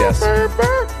that. Yes.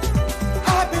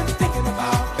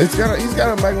 He's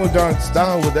got a Michael McDonald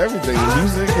style with everything,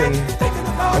 music and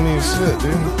I mean shit,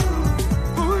 dude.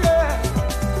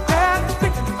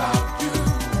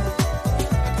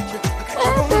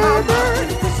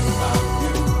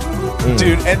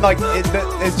 Dude, and like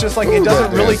it's just like it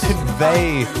doesn't really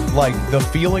convey like the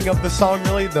feeling of the song,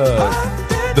 really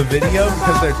the video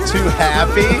because they're too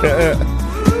happy.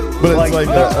 But it's like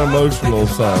an emotional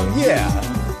song. Yeah.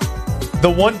 The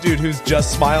one dude who's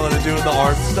just smiling and doing the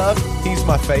arm stuff, he's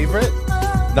my favorite.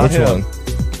 Not Which him. one?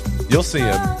 You'll see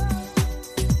him.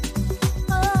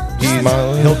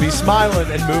 Smiling? He'll be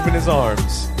smiling and moving his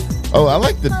arms. Oh, I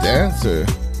like the dancer.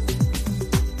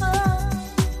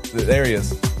 There he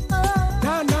is.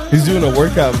 He's doing a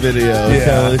workout video. Yeah. It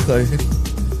kinda looks like.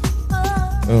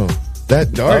 Oh,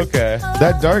 that dark. Okay.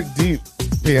 That dark, deep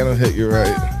piano hit. You're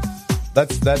right.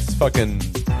 That's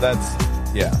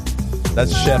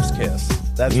chef's kiss.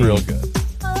 That's real good.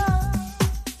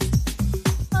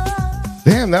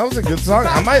 Damn, that was a good song.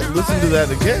 I might listen to that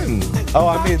again. Oh,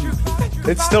 I mean,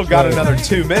 it's still got another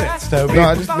 2 minutes, Toby. No,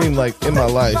 I just mean like in my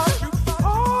life.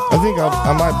 I think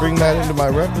I might bring that into my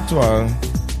repertoire.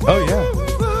 Oh yeah.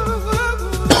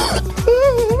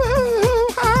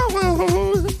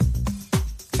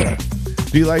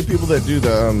 Do you like people that do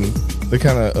the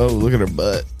kind of look at her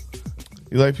butt?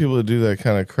 You like people that do that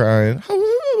kind of crying?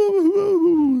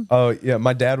 Oh yeah,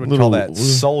 my dad would call that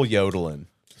soul yodeling.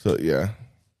 So yeah.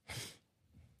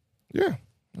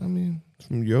 I mean,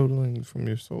 some yodeling from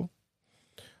your soul.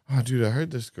 Oh, dude, I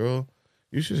heard this girl.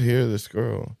 You should hear this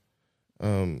girl.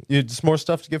 You just more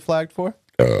stuff to get flagged for?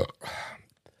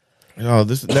 Oh,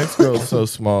 this next girl is so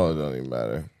small it don't even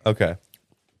matter. Okay.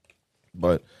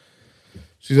 But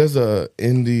she does a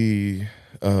indie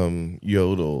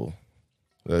yodel.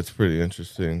 That's pretty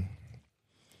interesting.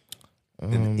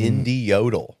 An indie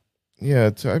yodel. Yeah,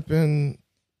 type in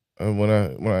when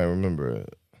I remember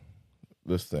it,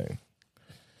 this thing.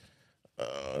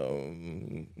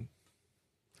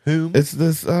 Whom? It's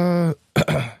this.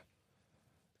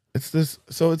 It's this.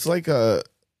 So it's like a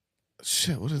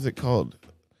shit. What is it called?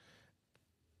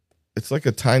 It's like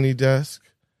a tiny desk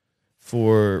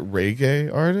for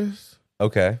reggae artists.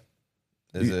 Okay.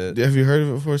 Have you heard of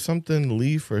it before? Something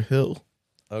Leaf or Hill?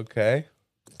 Okay.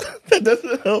 That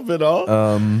doesn't help at all.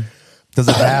 Does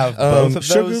it have both of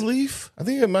Sugar those? Leaf? I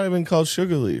think it might have been called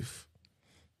Sugar Leaf.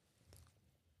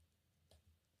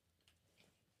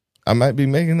 I might be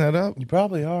making that up. You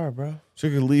probably are, bro.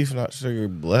 Sugar Leaf, not Sugar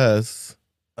Bless.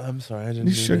 I'm sorry, I didn't.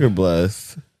 He's Sugar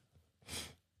Bless.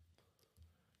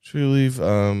 Sugar Leaf,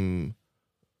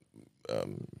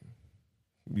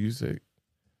 music.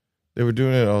 They were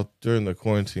doing it all during the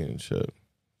quarantine and shit.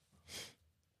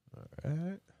 All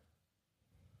right.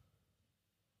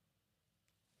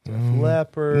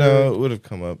 Leopard. No, it would have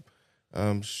come up.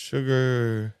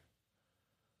 Sugar.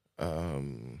 Or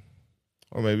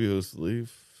maybe it was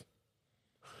Leaf.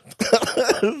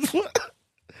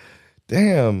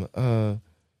 Damn. How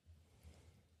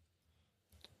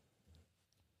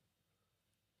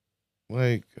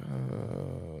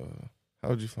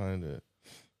would you find it?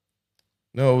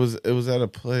 No, it was at a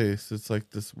place. It's like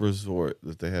this resort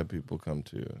that they had people come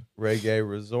to. Reggae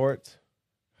Resort.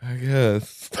 I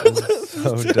guess.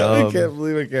 So dumb. I can't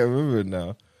believe I can't remember it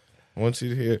now. I want you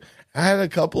to hear. I had a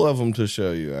couple of them to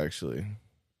show you, actually.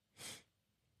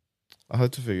 I'll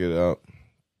have to figure it out.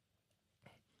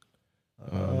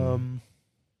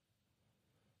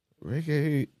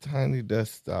 Reggae tiny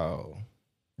desk style.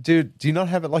 Dude, do you not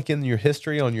have it like in your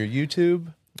history on your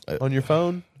YouTube on your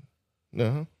phone?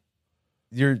 No.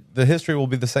 The history will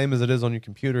be the same as it is on your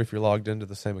computer if you're logged into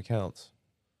the same accounts.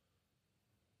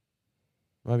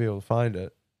 Might be able to find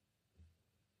it.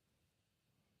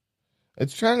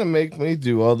 It's trying to make me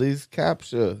do all these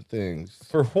CAPTCHA things.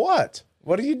 For what?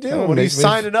 What are you doing? What are you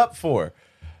signing up for?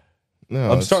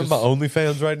 No, I'm starting my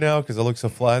OnlyFans right now because I look so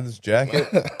fly in this jacket.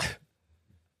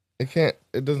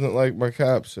 It doesn't like my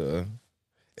CAPTCHA.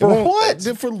 For what?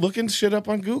 For looking shit up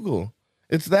on Google.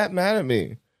 It's that mad at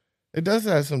me. It does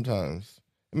that sometimes.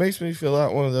 It makes me fill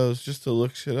out one of those just to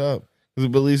look shit up. Because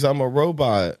it believes I'm a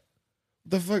robot.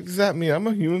 What the fuck does that mean? I'm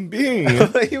a human being.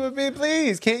 A human being,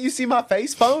 please. Can't you see my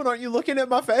face, phone? Aren't you looking at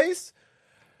my face?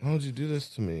 Why would you do this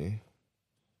to me?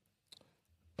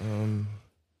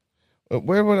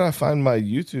 Where would I find my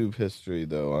YouTube history,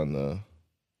 though, on the...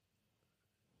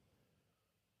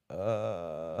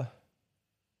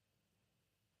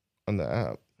 on the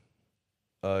app?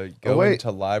 Go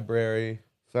into library.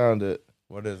 Found it.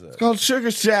 What is it? It's called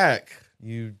Sugar Shack.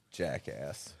 You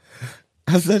jackass.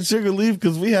 I said Sugar Leaf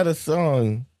because we had a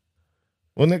song.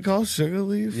 Wasn't it called Sugar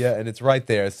Leaf? Yeah, and it's right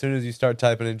there. As soon as you start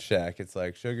typing in Shack, it's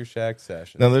like Sugar Shack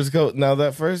session. Now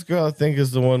that first girl I think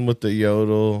is the one with the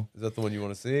yodel. Is that the one you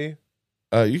want to see?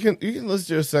 You can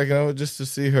listen to a second of it just to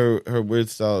see her weird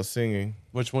style of singing.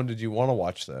 Which one did you want to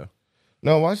watch though?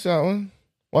 No, watch that one.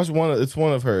 Watch it's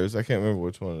one of hers. I can't remember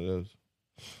which one it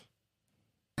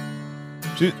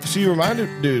is. She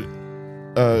reminded dude,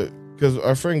 because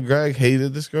our friend Greg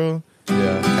hated this girl.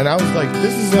 Yeah. And I was like,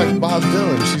 this is like Bob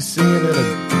Dylan. She's singing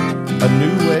in a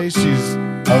new way. She's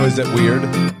is it weird?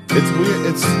 It's weird.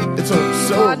 It's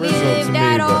so original to me.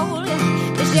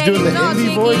 But she's doing the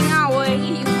indie voice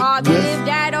with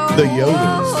the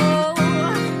yodels.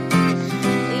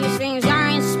 These things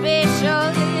aren't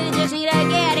special. You just need to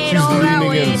get it She's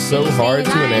leaning in so hard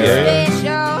to an area,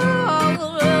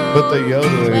 but the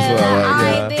yodeling is what I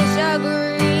like. Yeah.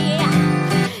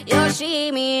 You'll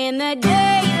see me in the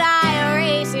daylight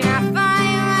racing. I find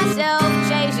myself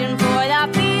chasing for the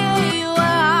feel you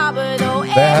harbor. Though they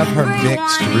have her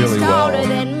mixed really well.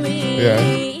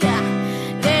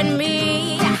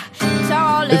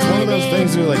 It's one of those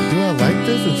things where you're like, do I like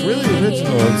this? It's really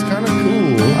original. It's kind of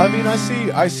cool. I mean, I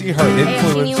see her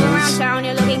influences.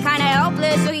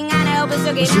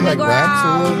 She like raps a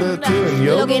little bit too and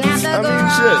yodels. I mean,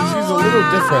 shit, she's a little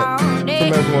different from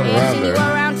everyone around her.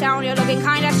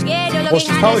 Well,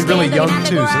 she's probably really young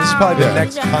too, so this is probably the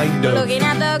next kind of. I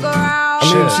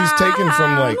mean, she's taken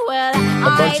from like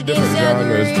a bunch of different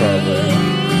genres,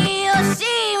 probably.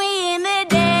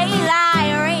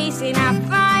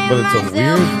 But it's a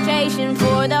weird cadence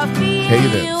on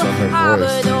her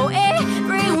voice.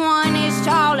 Everyone is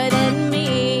taller than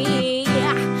me,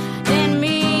 taller than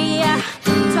me,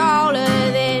 taller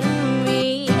than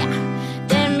me.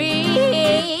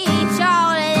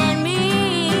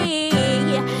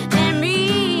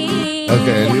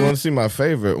 Okay, and you want to see my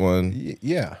favorite one?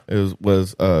 Yeah, it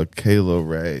was Kayla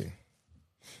Ray.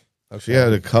 Okay. She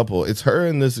had a couple. It's her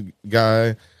and this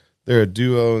guy. They're a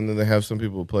duo, and then they have some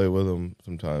people play with them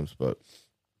sometimes. But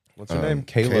what's her name?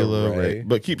 Kayla Ray.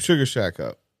 But keep Sugar Shack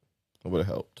up. It would have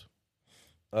helped.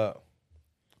 Oh,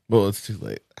 well, it's too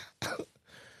late.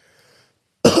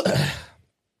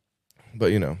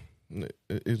 But you know,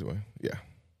 either way, yeah.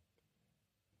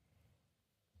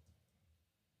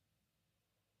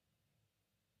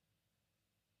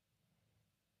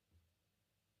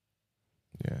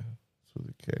 Yeah, it's with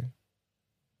a K.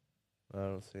 I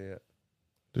don't see it.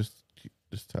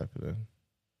 Just type it in.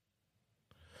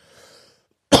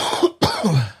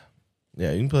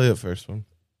 Yeah, you can play the first one.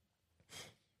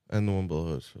 And the one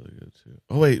below it's really good too.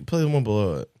 Oh wait, play the one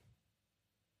below it.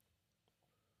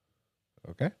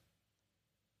 Okay.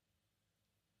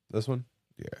 This one?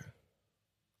 Yeah. I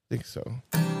think so.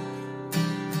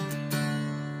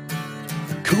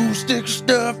 Acoustic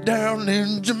stuff down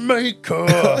in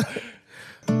Jamaica.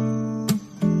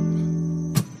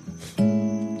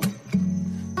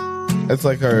 That's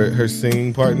like her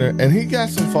singing partner. And he got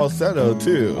some falsetto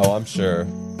too. Oh, I'm sure.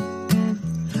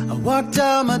 I walked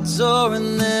out my door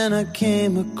and then I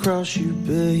came across you,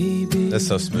 baby. That's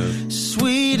so smooth.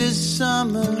 Sweet as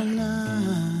summer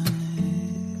night.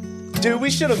 Dude,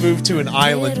 we should have moved to an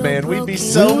island, man. We'd be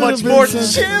so much more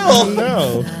chill.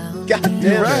 No. God damn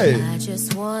You're right.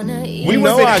 We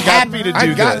know I got happy to do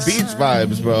I got this. beach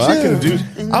vibes, bro. I can do.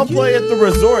 I'll play at the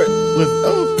resort with.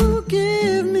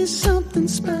 Give me something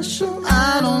special.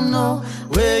 I don't know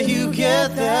where you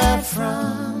get that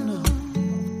from.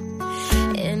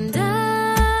 And I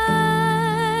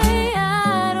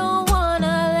don't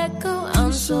wanna let go.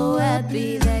 I'm so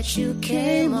happy that you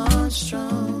came on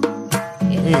strong.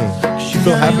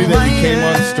 So happy that you came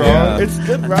on strong. Yeah. It's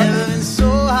good, right? So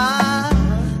high,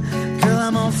 girl,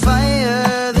 I'm on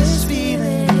fire. This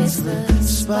feeling is the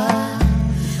spot.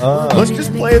 Let's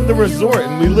just play at the resort,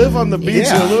 and we live on the beach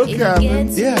in a little cabin.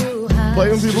 Yeah, play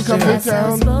when people come to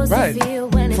town, right?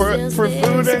 For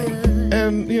food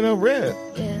and you know rent.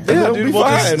 Yeah, dude, we'll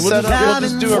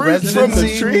just do a residency from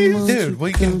the trees, dude.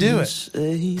 We can do it.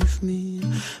 Save me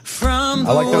from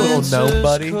I like that little gnome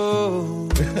buddy.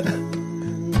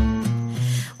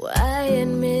 Well, I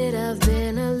admit I've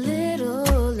been a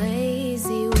little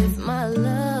lazy with my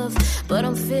love, but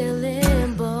I'm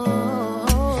feeling bored.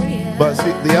 Yeah. But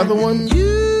see, the other one,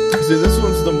 this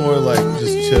one's the more like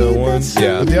just chill one.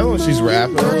 Yeah. But the other one, she's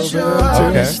rapping a little bit.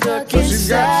 Okay. So she's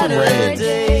got some range.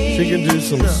 She can do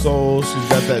some soul. She's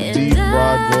got that deep,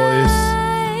 broad voice.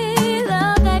 I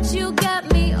love that you got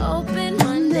me open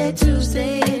Monday,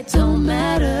 Tuesday. It don't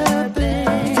matter,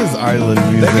 babe. This is island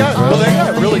music. They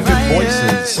got really good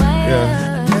voices. Yeah.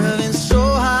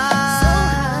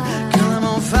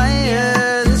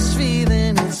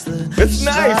 It's It's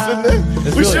nice, isn't it?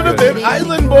 It's We really should have good. been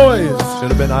Island Boys. Should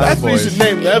have been That's Island what we Boys. should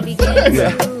name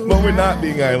them. But we're not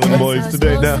being Island Boys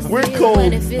today. No. We're cold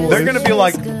boys. They're gonna be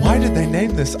like, why did they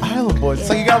name this Island Boys? It's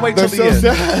like you gotta wait till They're the so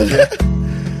end. sad.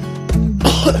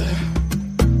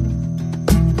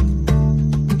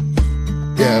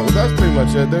 Yeah, well, that's pretty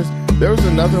much it. There was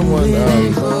another one.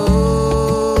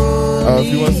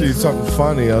 If you want to see something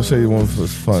funny, I'll show you one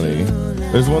that's funny.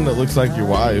 There's one that looks like your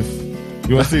wife.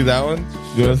 You want to see that one?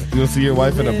 You want to see your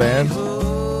wife in a band?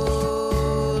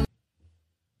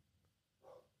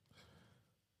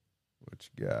 What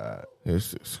you got? Here,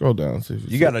 scroll down. See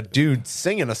if You got a dude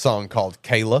singing a song called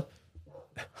Kayla.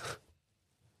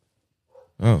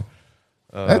 Oh,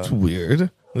 that's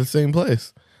weird. The same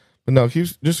place, but no.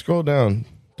 Just scroll down.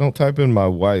 Don't type in my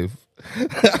wife. I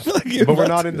feel like you're But we're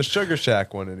about not to- in the Sugar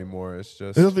Shack one anymore. It's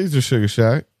just All these are Sugar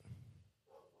Shack.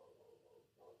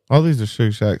 All these are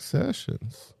Sugar Shack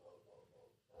sessions.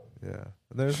 yeah.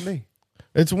 There's me.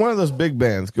 It's one of those big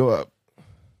bands. Go up.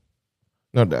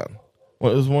 No, down.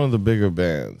 Well, it was one of the bigger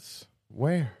bands.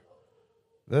 Where?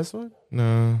 This one?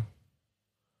 No.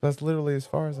 That's literally as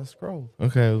far as I scrolled.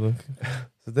 Okay, look.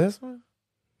 Is it this one?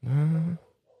 No.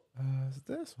 Is it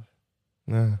this one?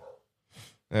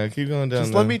 No. Keep going down.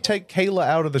 Just let me take Kayla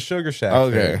out of the Sugar Shack.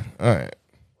 Okay. thing. All right.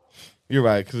 You're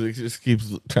right, because it just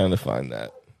keeps trying to find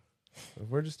that.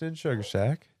 We're just in Sugar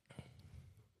Shack.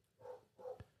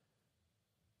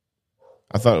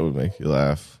 I thought it would make you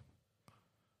laugh.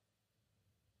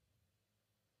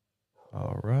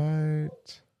 All right.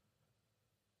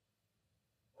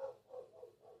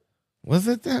 Was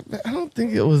it that bad? I don't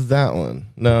think it was that one.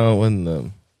 No, it wasn't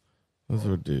them. Those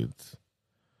were dudes.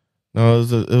 No,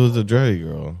 it was a dirty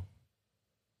girl.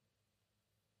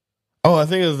 Oh, I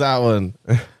think it was that one.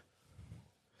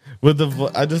 With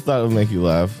the I just thought it would make you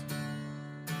laugh.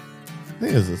 I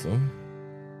think it's this one.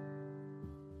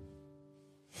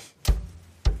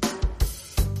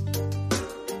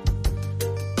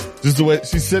 Just the way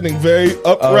she's sitting very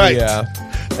upright. Oh, yeah.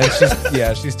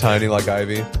 And she's tiny like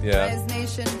Ivy. Yeah.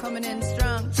 Nation coming in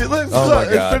strong. She looks Oh my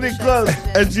it's God. pretty close.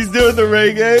 And she's doing the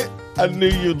reggae. I knew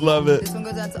you'd love it. This one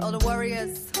goes out to all the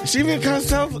warriors. She even kind of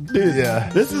sounds, dude. Yeah.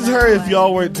 This is her if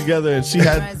y'all weren't together and she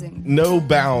had no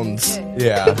bounds.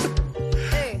 Yeah.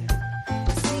 Hey.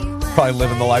 Probably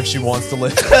living the life she wants to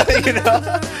live. You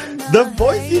know? The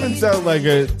voice even sounds like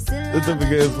her. At the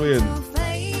beginning, it's weird.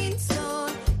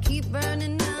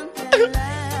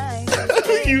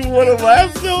 You want to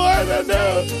laugh so hard, I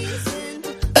know.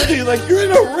 You're like, you're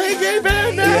in a reggae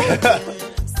band now? Yeah.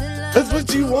 That's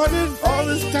what you wanted all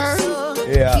this time?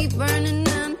 Yeah. Keep burning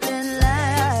them thin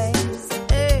lights.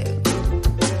 Hey.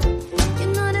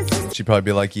 You know this. She'd probably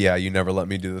be like, yeah, you never let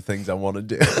me do the things I want to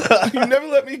do. You never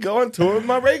let me go on tour with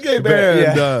my reggae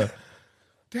band. Yeah.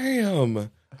 Damn.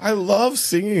 I love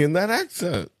singing in that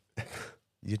accent.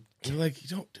 You You're like, you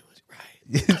don't do it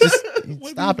right. just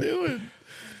What stop are it. you doing?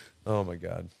 Oh my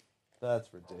God. That's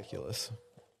ridiculous.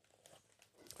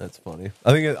 That's funny.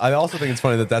 I also think it's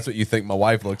funny that that's what you think my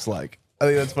wife looks like. I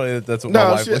think that's funny that that's what my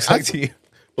wife looks like to you.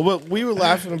 Well, we were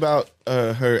laughing about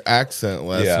her accent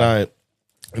last Yeah. night,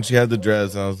 and she had the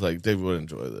dreads, and I was like, David would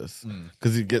enjoy this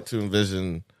because you get to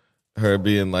envision her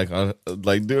being like on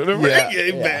like doing a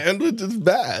reggae band, which is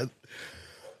bad.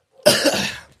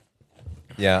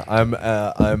 Yeah,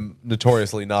 I'm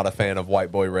notoriously not a fan of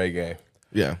white boy reggae.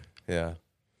 Yeah, Yeah.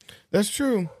 that's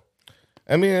true.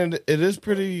 I mean, it's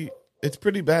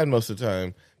pretty bad most of the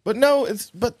time. But no,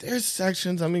 but there's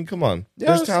sections. I mean, come on. Yeah,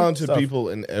 there's there's some talented stuff. people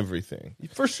in everything.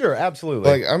 For sure, absolutely.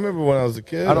 Like I remember when I was a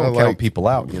kid, I don't count liked people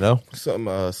out, you know?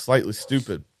 some slightly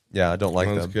stupid. Yeah, I don't like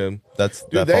When I was them. a kid.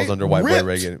 That they falls under white boy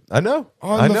ripped reggae. I know.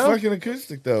 On I the know. fucking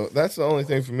acoustic, though, that's the only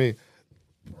thing for me.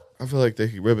 I feel like they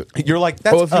could rip it. You're like,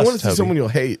 that's Oh, if you us, want to see Toby. someone you'll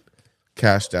hate,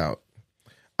 Cashed Out.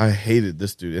 I hated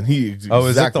this dude, and he Oh, is it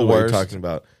exactly the what you're worst? talking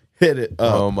about. Hit it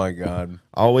up. Oh my God.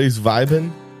 Always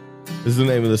Vibin' is the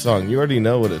name of the song. You already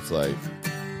know what it's like.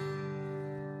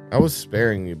 I was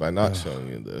sparing you by not showing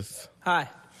you this. Hi,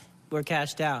 we're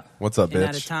Cashed Out. What's up, And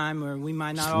at a bitch? time where we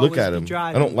might not Just always look at be him.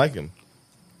 driving. I don't like him.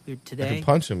 I Today, can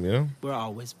punch him, you know? we're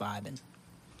always vibing.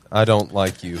 I don't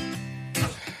like you.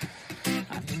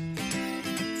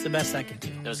 It's the best I can do.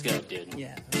 That was good, dude.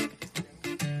 Yeah.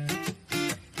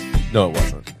 No, it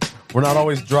wasn't. We're not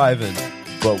always driving,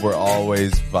 but we're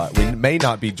always we may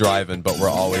not be driving, but we're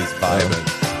always vibing.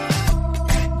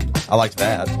 I liked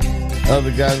that. Oh,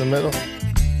 the guy in the middle?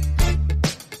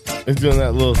 He's doing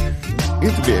that little... You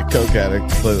have to be a coke addict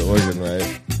to play the organ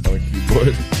right on a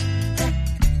keyboard.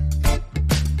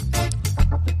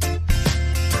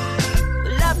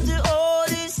 Well, after all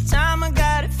this time, I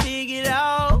got it figured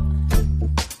out.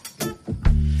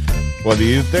 What do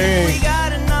you think?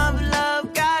 Got enough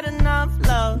love, got enough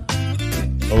love.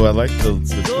 Oh, I like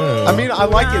the I mean, I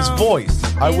like his voice.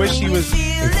 I wish he was.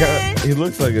 he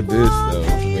looks like a douche, though.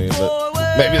 I mean,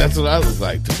 but maybe that's what I look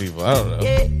like to people. I don't know.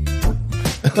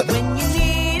 When you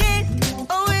need it,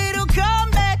 oh, it'll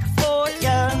come back for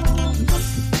ya.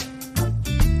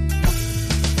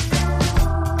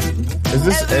 Is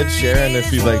this Ed Sheeran if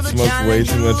he like smokes way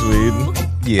too much weed?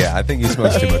 Yeah, I think he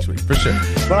smokes too much weed for sure.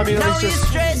 But I mean, it's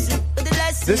just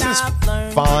this is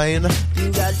fine.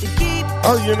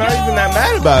 Oh, you're not even that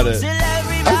mad about it.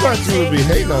 I thought you would be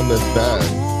hating on this bad.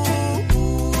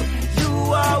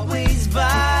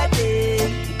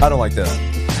 I don't like this.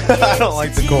 I don't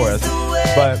like the chorus,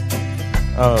 but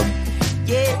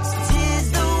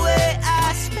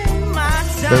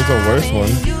there's a worse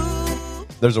one.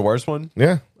 There's a worse one?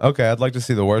 Yeah. Okay, I'd like to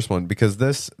see the worst one because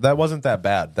that wasn't that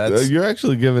bad. That's You're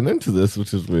actually giving into this,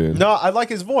 which is weird. No, I like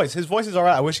his voice. His voice is all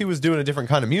right. I wish he was doing a different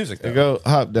kind of music, though. Go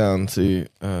hop down, see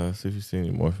if you see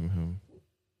any more from him.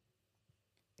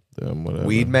 Whatever.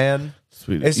 Weed Man?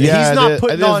 Sweet. He's not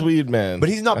putting on Weed Man. But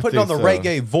he's not putting on the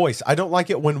reggae voice. I don't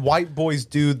like it when white boys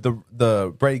do the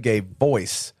reggae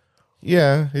voice.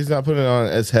 Yeah, he's not putting it on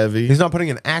as heavy. He's not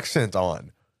putting an accent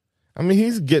on. I mean,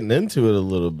 he's getting into it a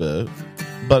little bit,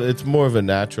 but it's more of a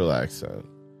natural accent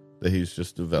that he's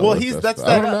just developed. Well,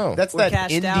 I don't know. That's that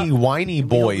indie whiny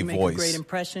boy make voice. A great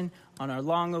impression on our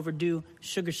long overdue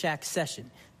Sugar Shack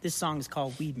session. This song is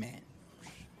called Weed Man.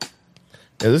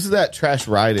 Yeah, this is that trash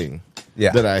writing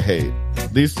that I hate.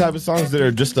 These type of songs that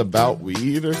are just about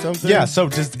weed or something. Yeah, so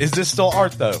is this still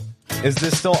art, though? Is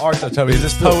this still art, though, Toby? Is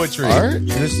this poetry? Art?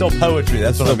 Is this still poetry?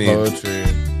 That's what I mean. Poetry.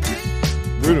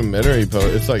 Rudimentary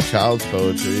poetry. It's like child's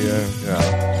poetry, yeah.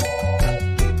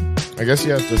 I guess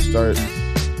you have to start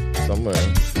somewhere.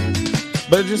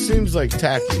 But it just seems like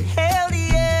tacky. Hell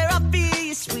yeah, I feel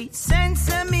your sweet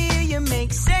sense of me. You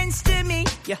make sense to me.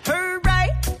 You heard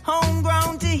right,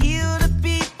 homegrown to heal the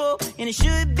people. And it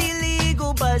should be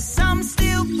legal, but some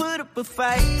still put up a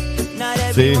fight. Not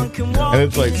everyone can walk. And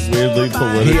it's like weirdly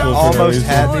political. He almost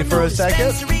had me for a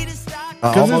second.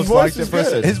 I almost liked it for a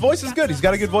second. His voice is good. He's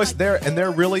got a good voice there, and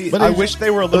they're really. I wish they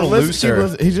were a little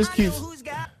looser. He just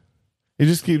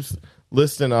keeps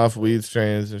listing off weed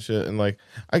strains and shit, and like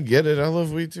I get it. I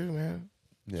love weed too, man.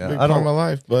 It's a big part of my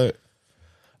life, but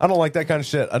I don't like that kind of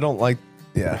shit. I don't like.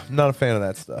 Yeah, I'm not a fan of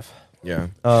that stuff. Yeah.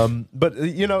 But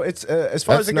you know, it's as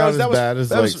far as it goes, that was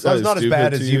not as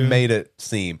bad as you made it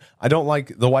seem. I don't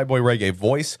like the white boy reggae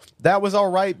voice. That was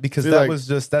all right because that was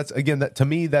just to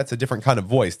me that's a different kind of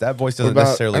voice. That voice doesn't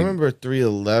necessarily. I remember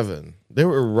 311. They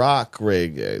were rock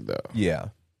reggae though. Yeah.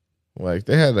 Like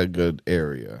they had a good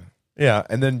area. Yeah,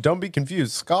 and then don't be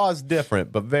confused. Ska is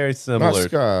different, but very similar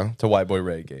to white boy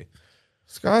reggae.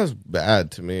 Ska is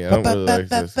bad to me. I don't really like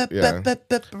this. Yeah. But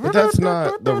that's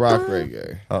not the rock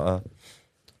reggae.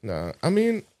 No. I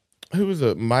mean, who was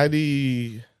it?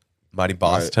 Mighty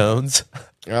Boss Tones.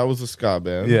 That was a ska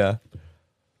band. Yeah.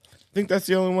 I think that's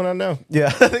the only one I know.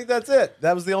 Yeah, I think that's it.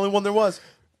 That was the only one there was.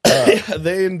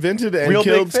 They invented and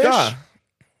killed ska.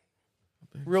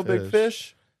 Real Big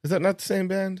Fish. Is that not the same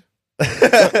band?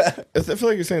 I feel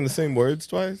like you're saying the same words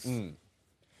twice.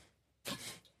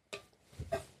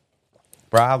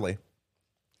 Probably.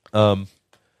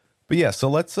 But yeah, so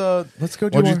let's go do.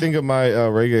 What'd you think of my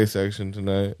reggae section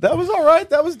tonight? That was all right.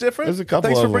 That was different. There's a couple.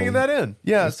 Thanks of for bringing them. that in.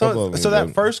 Yeah. So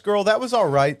that first girl, that was all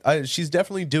right. She's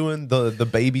definitely doing the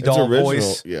baby doll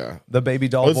voice. Yeah. The baby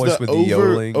doll voice with the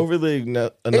yodeling. Overly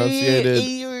enunciated.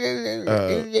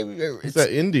 It's that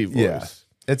indie voice. Yeah.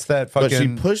 It's that fucking. But she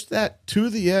pushed that to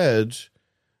the edge.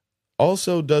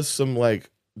 Also does some like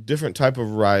different type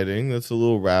of writing. That's a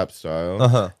little rap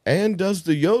style. And does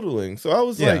the yodeling. So I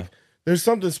was like. There's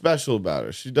something special about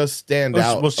her. She does stand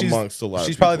out amongst a lot of people.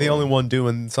 She's probably the only one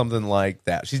doing something like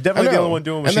that. She's definitely the only one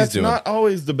doing what she's doing. And that's not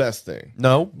always the best thing.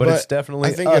 No, but it's definitely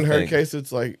I think in her case,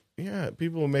 it's like, yeah,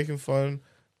 people were making fun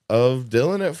of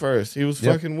Dylan at first. He was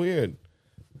fucking weird.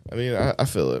 I mean, I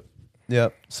feel it.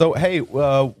 Yep. So, hey,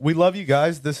 we love you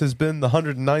guys. This has been the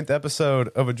 109th episode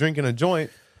of A Drink and a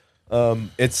Joint.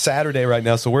 It's Saturday right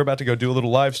now, so we're about to go do a little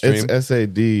live stream. It's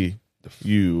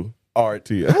SADU.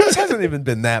 It hasn't even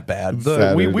been that bad.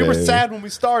 We were sad when we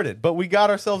started, but we got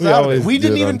ourselves out of it. We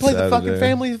didn't even play the fucking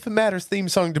Family If It Matters theme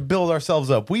song to build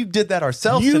ourselves up. We did that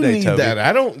ourselves today, You need Toby. that.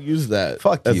 I don't use that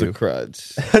as a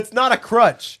crutch. It's not a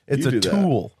crutch. It's a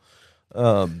tool.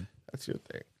 That's your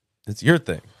thing. It's your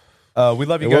thing. We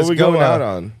love you guys. What are we going out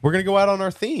on? We're going to go out on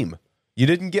our theme. You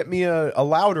didn't get me a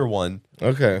louder one.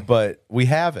 Okay. But we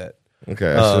have it.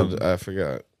 Okay. I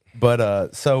forgot.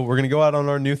 But so we're going to go out on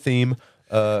our new theme.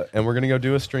 And we're going to go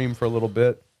do a stream for a little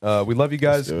bit. We love you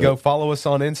guys. Go follow us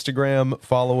on Instagram.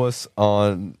 Follow us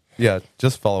on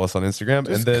just follow us on Instagram,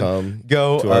 Just and then come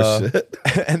go to our shit.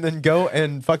 and then go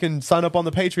and fucking sign up on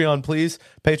the Patreon, please.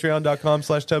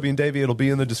 Patreon.com/Toby and Davey. It'll be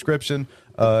in the description.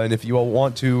 And if you all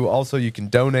want to, also you can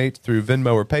donate through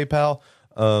Venmo or PayPal.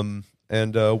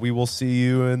 And we will see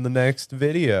you in the next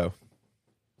video.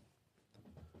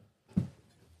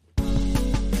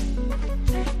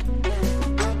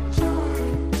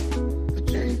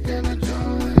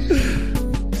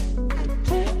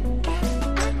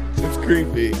 It's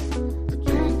creepy.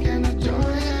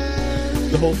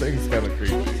 The whole thing's kind of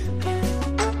creepy.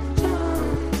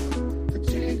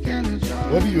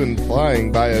 What are you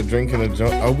implying by a drink and a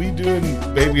joint? Are we doing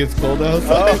Baby It's Cold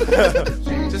Outside?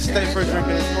 Just stay for a drink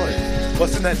and a joint.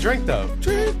 What's in that drink, though?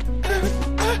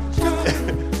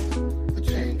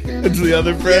 It's the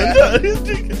other friend.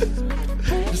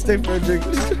 Just stay for a drink.